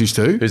sent a message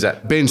to? Who's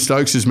that? Ben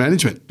Stokes'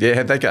 management. Yeah,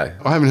 how'd that go?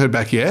 I haven't heard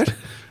back yet,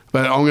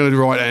 but I'm going to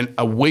write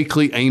a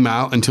weekly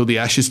email until the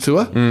Ashes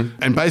tour.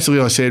 And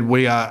basically I said,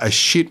 we are a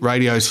shit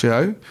radio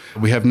show.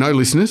 We have no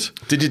listeners.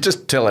 Did you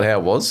just tell it how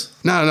it was?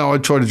 No, I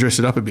tried to dress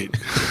it up a bit.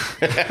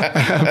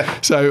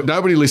 So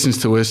nobody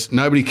listens to us.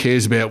 Nobody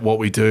cares about what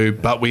we do,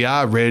 but we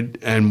are red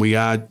and we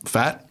are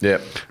fat.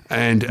 Yep.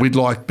 And we'd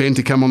like Ben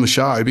to come on the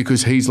show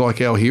because he's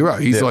like our hero.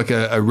 He's Yep. like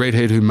a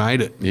redhead who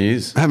made it. He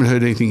is. I haven't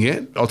heard anything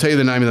yet. I'll tell you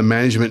the name of the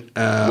management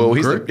Well,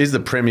 group. he's the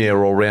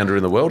premier all-rounder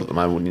in the world at the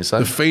moment, wouldn't you say?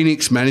 The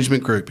Phoenix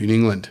Management Group in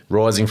England.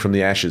 Rising from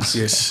the ashes.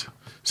 Yes.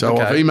 So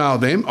Okay. I've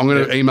emailed them. I'm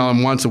going to email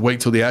him once a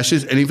week till the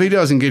Ashes. And if he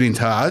doesn't get in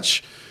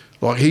touch,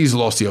 like he's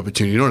lost the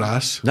opportunity, not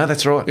us. No,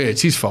 that's right. Yeah,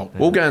 it's his fault.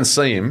 We'll go and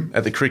see him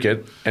at the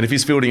cricket, and if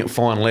he's fielding at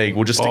fine leg,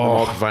 we'll just stick the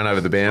microphone over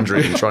the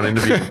boundary and try and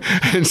interview him.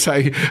 And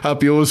say,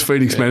 up yours,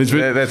 Phoenix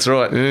Management. Yeah, that's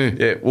right. Yeah.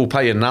 Yeah, we'll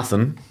pay you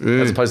nothing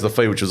as opposed to the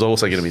fee, which was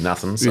also going to be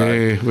nothing. So.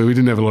 Yeah, well, we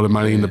didn't have a lot of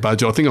money in the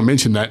budget. I think I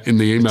mentioned that in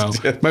the email.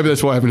 Maybe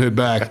that's why I haven't heard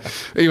back.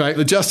 Anyway,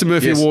 the Justin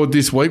Murphy Yes. Award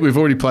this week, we've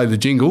already played the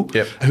jingle.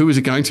 Yep. Who is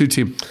it going to,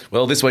 Tim?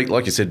 Well, this week,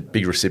 like you said,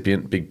 big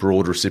recipient, big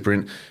broad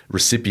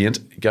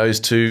recipient goes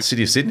to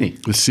City of Sydney.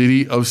 The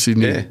City of Sydney.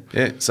 Yeah,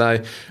 yeah.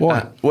 So,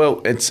 Why?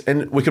 well,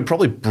 and we could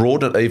probably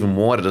broaden it even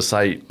wider to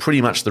say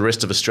pretty much the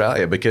rest of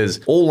Australia, because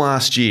all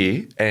last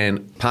year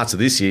and parts of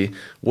this year,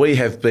 we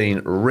have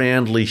been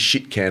roundly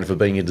shit-canned for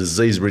being a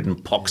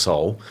disease-ridden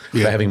poxhole,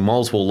 Yeah. for having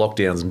multiple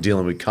lockdowns and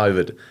dealing with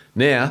COVID.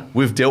 Now,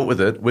 we've dealt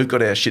with it, we've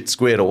got our shit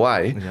squared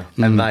away,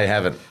 and they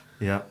haven't.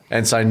 Yeah.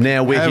 And so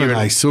now we're Haven't hearing...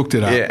 they sooked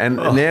it up? Yeah, and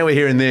now we're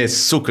hearing they're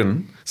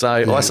sooking So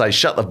I say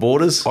shut the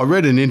borders. I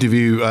read an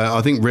interview,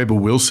 I think Rebel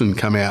Wilson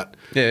come out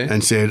Yeah.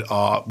 and said,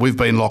 we've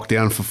been locked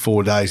down for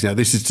 4 days now.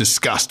 This is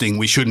disgusting.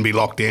 We shouldn't be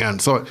locked down.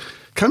 So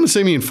come and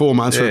see me in 4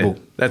 months, Yeah, Rebel.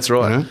 that's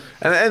right. You know?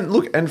 And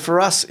look, and for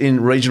us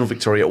in regional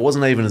Victoria, it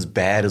wasn't even as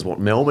bad as what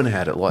Melbourne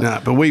had it. Like, No,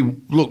 but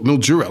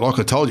Mildura, like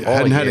I told you,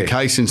 hadn't had yeah. a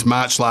case since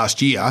March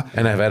last year.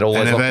 And they've had all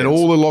those And they've had lockdowns.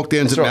 all the lockdowns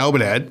That's that right.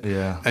 Melbourne had.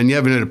 Yeah. And you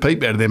haven't heard a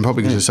peep out of them,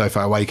 probably because they're so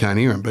far away you can't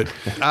hear them. But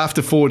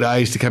after 4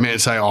 days to come out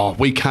and say,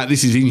 we can't,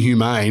 this is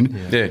inhumane.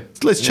 Yeah.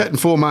 Let's chat in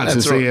 4 months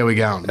That's and see right. how we're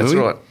going. That's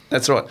will we? right.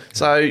 That's right.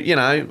 So, you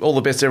know, all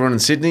the best to everyone in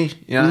Sydney.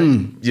 You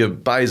know, your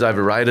bay's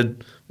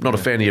overrated. Not a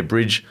fan of your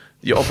bridge.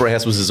 Your opera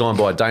house was designed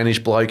by a Danish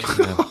bloke.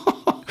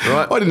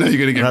 Right? I didn't know you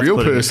were going to get That's real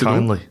putting it personal.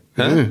 kindly.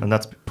 Huh? And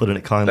that's putting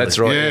it kindly. That's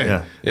right.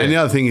 Yeah. Yeah. And the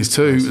other thing is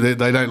too,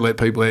 they don't let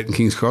people out in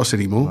King's Cross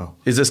anymore.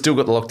 Is it still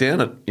got the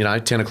lockdown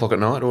at 10 o'clock at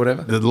night or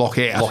whatever? The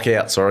lockout.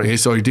 Lockout, sorry. Yeah,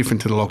 sorry,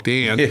 different to the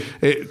lockdown.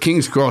 Yeah.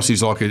 King's Cross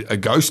is like a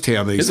ghost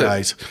town these Is it?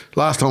 days.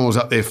 Last time I was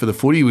up there for the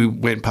footy, we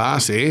went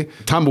past there,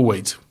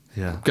 tumbleweeds.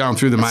 Yeah. Going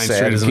through the main sad,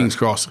 street of isn't King's it?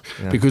 Cross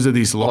because of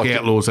these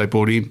lockout laws they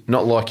brought in.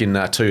 Not like in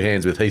Two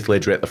Hands with Heath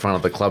Ledger at the front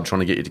of the club trying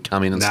to get you to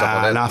come in and stuff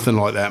like that. Nothing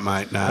like that,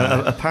 mate.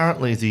 No.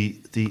 Apparently,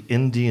 the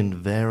Indian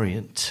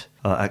variant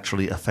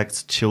actually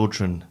affects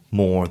children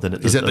more than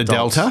it does Is that the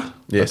adults. Delta?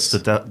 Yes.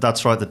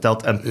 That's right, the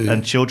Delta.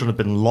 And children have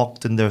been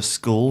locked in their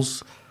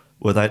schools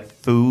without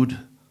food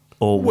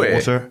or Where?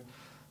 water.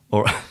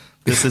 Or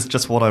this is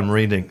just what I'm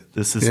reading.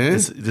 This is Yeah?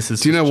 this is.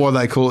 Do you know why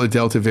they call it a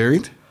Delta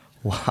variant?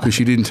 Why? Because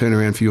she didn't turn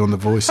around for you on The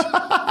Voice.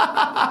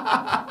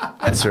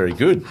 That's very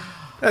good.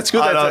 That's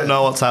good. I That's don't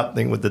know what's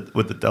happening with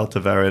the Delta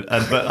variant,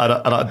 and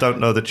I don't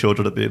know that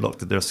children are being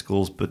locked in their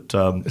schools, but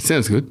It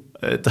sounds good.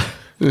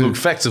 Look,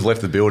 facts have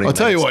left the building. I'll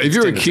tell you mate. what, if It's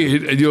you're a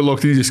extended. kid and you're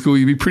locked in your school,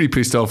 you'd be pretty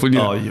pissed off,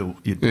 wouldn't you? oh,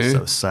 you'd be Yeah.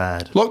 so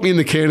sad. Lock me in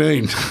the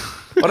canteen.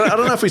 I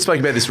don't know if we spoke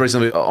about this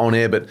recently on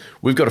air, but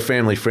we've got a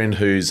family friend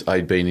who's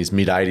been in his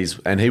mid-80s,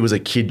 and he was a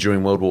kid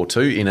during World War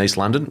II in East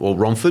London, or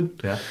Romford.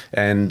 Yeah.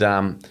 And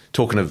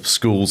talking of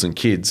schools and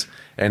kids,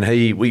 and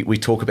we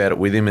talk about it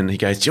with him, and he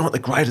goes, "Do you know what the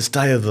greatest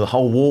day of the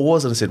whole war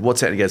was?" And I said,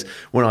 "What's that?" And he goes,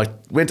 "When I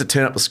went to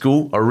turn up to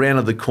school, I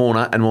rounded the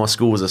corner, and my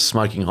school was a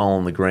smoking hole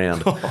on the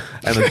ground,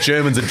 and the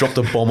Germans had dropped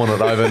a bomb on it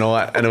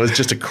overnight, and it was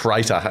just a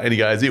crater." And he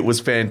goes, "It was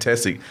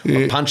fantastic.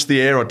 I punched the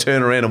air, I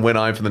turned around, and went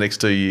home for the next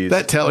 2 years."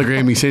 That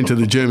telegram he sent to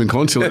the German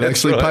consulate That's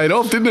actually right. paid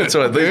off, didn't it? That's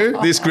right.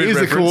 This grid Here's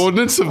the reference.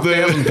 coordinates of the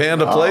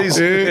 £1,000, please.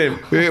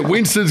 Yeah.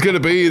 Winston's going to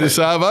be here, the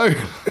Savo.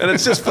 And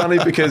it's just funny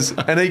because,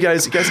 and he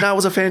goes, "No, it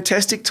was a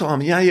fantastic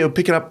time. Yeah, you were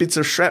picking up bits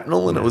of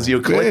shrapnel, and it was you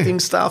were collecting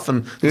stuff,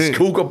 and the Yeah.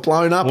 school got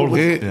blown up." It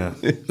was- Yeah.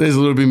 There's a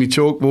little bit of my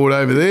chalkboard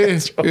over there.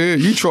 Yeah,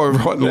 you try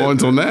writing the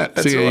lines on that.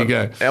 That's See how right. you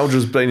go.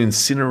 Algebра's been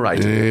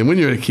incinerated. Yeah, and when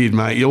you're a kid,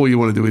 mate, all you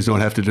want to do is not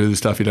have to do the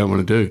stuff you don't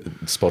want to do.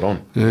 Spot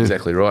on.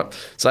 Exactly right.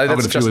 So I've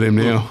that's got a few of them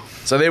now.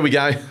 So there we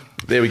go.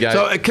 There we go.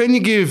 So, can you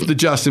give the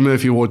Justin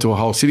Murphy Award to a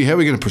whole city? How are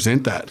we going to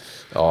present that?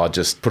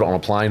 Just put it on a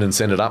plane and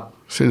send it up.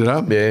 Send it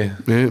up? Yeah.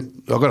 Yeah.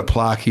 I've got a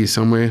plaque here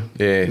somewhere.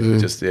 Yeah,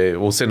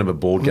 we'll send them a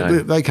board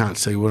game. They can't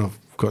see what I've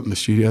got in the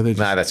studio. They just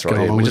No, that's right.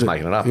 go Yeah, along we're with just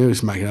making it up. Yeah, we're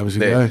just making it up as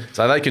we Yeah. go.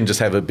 So they can just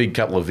have a big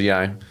couple of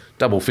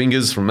double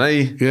fingers from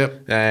me.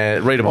 Yep.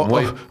 Read them on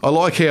week. I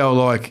like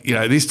how,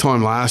 this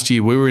time last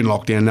year we were in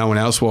lockdown, no one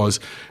else was,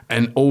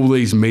 and all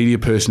these media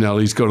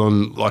personalities got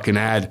on like an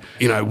ad,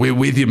 we're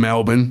with you,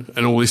 Melbourne,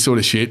 and all this sort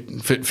of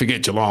shit.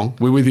 Forget Geelong,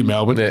 we're with you,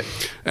 Melbourne. Yeah.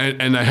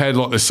 And they had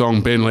like the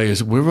song Ben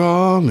Lee's, "We're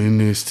all in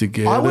this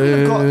together."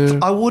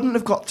 I wouldn't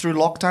have got through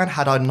lockdown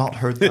had I not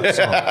heard that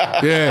song.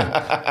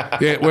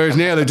 Yeah. Whereas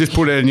now they just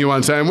put out a new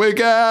one saying, "We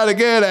gotta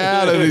get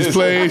out of this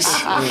place."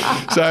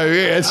 So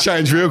it's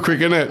changed real quick,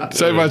 isn't it?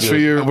 So much for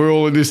you. We're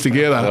all in this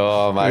together.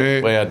 Oh,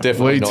 mate, we are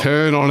definitely we not-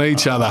 turn on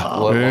each other.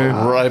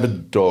 Yeah.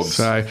 Rabid dogs.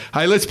 So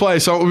hey, let's play a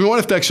song. We might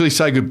have to actually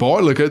say goodbye.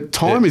 Look,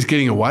 time is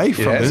getting away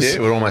from us. Yeah,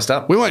 we're almost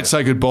up. We won't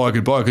say goodbye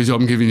because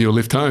I'm giving you a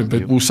lift home,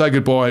 but we'll say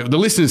goodbye. The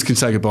listeners can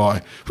say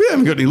goodbye. We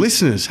haven't got any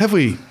listeners, have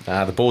we?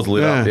 The board's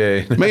lit up,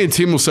 yeah. Me and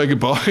Tim will say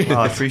goodbye.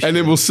 I appreciate and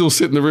then we'll still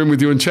sit in the room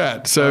with you and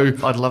chat. So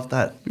I'd love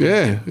that.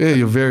 yeah,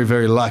 you're very,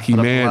 very lucky, What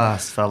a man.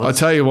 blast, fellas. I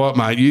tell you what,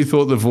 mate, you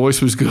thought the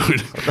voice was good.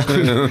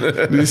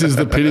 This is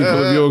the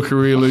pinnacle of your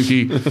career,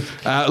 Lukey.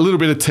 A little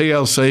bit of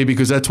TLC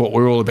because that's what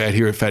we're all about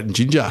here at Fat and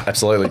Ginger.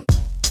 Absolutely.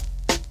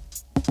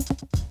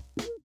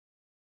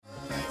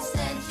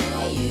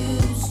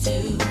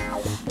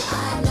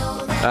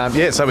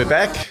 So we're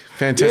back.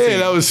 Fantastic. Yeah,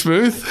 that was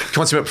smooth.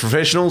 Consummate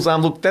professionals.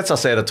 Look, that's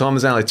us out of time.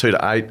 There's only 2 to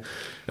 8.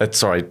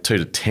 2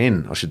 to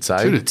 10, I should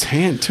say. 2 to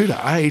 10, 2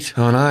 to 8.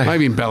 I know.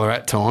 Maybe in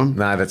Ballarat time.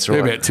 No, that's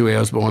They're right. about 2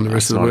 hours behind the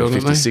rest It's of the world,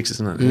 aren't they? 56,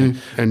 isn't it?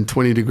 Yeah. And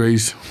 20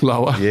 degrees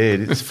lower. Yeah,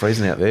 it's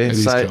freezing out there. It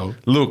is So, cold.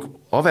 look,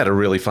 I've had a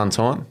really fun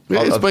time.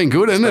 Yeah, it's been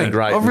good, hasn't It's it? been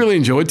great. I've really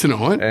enjoyed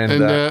tonight. And,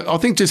 And I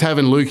think just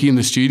having Lukey in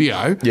the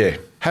studio, Yeah.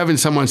 having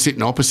someone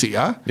sitting opposite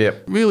you,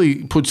 Yep. really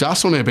puts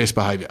us on our best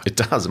behaviour. It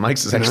does. It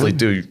makes us actually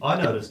do.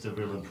 I noticed a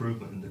real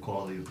improvement in the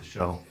quality of the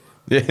show.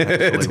 Yeah.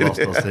 Actually, whilst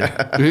I was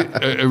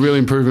there. A real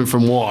improvement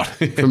from what?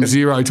 From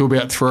 0 to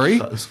about 3?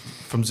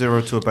 from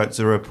 0 to about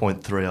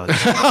 0.3.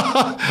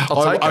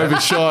 I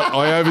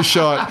I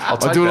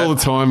overshot. I do it all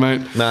the time,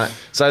 mate. No.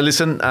 So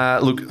listen,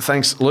 look,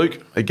 thanks,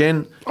 Luke,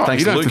 again.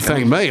 Thanks, You don't Luke. have to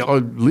thank me. I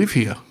live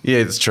here.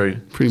 Yeah, that's true.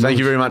 Pretty Thank much.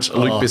 you very much,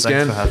 Luke Thanks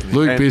Biscan. for having me.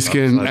 Luke And-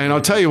 Biskin. And I'll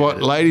tell you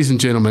what, ladies and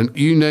gentlemen,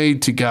 you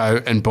need to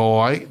go and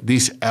buy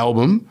this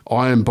album.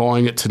 I am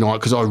buying it tonight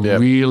because I Yep.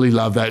 really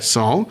love that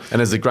song.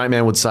 And as the great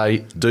man would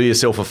say, do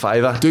yourself a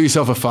favour. Do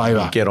yourself a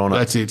favour. Get on it.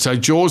 That's it. So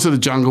Jaws of the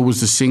Jungle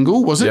was the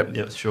single, was it? Yep.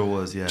 Yeah, it sure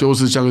was, yeah.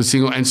 Jaws of the Jungle was the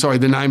single. And sorry,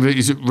 the name of it,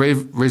 is it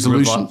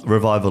Resolution?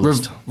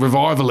 Revivalist.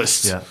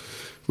 Revivalist. Yeah.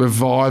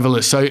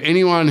 Revivalist. So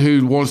anyone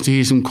who wants to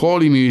hear some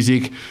quality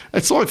music,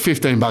 it's like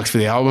 $15 for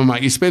the album,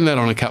 mate. You spend that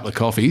on a couple of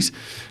coffees.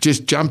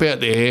 Just jump out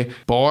there,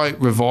 buy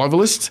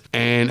Revivalist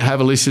and have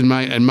a listen,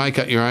 mate, and make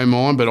up your own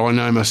mind. But I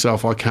know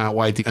myself, I can't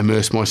wait to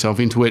immerse myself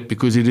into it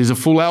because it is a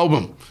full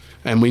album.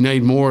 And we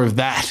need more of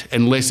that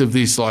and less of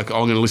this, like,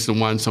 I'm going to listen to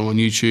one song on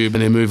YouTube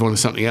and then move on to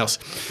something else.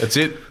 That's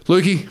it.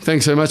 Lukey,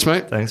 thanks so much,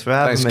 mate. Thanks for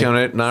having Thanks for me.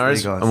 coming out, Naras.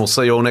 See you guys. And we'll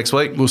see you all next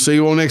week. We'll see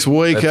you all next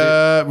week.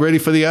 That's Ready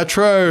for the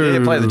outro?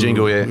 Yeah, play the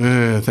jingle,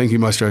 yeah. Thank you,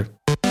 Maestro.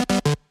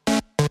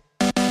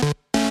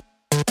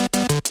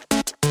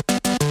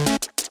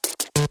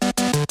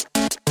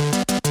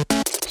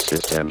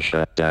 System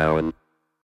shut down.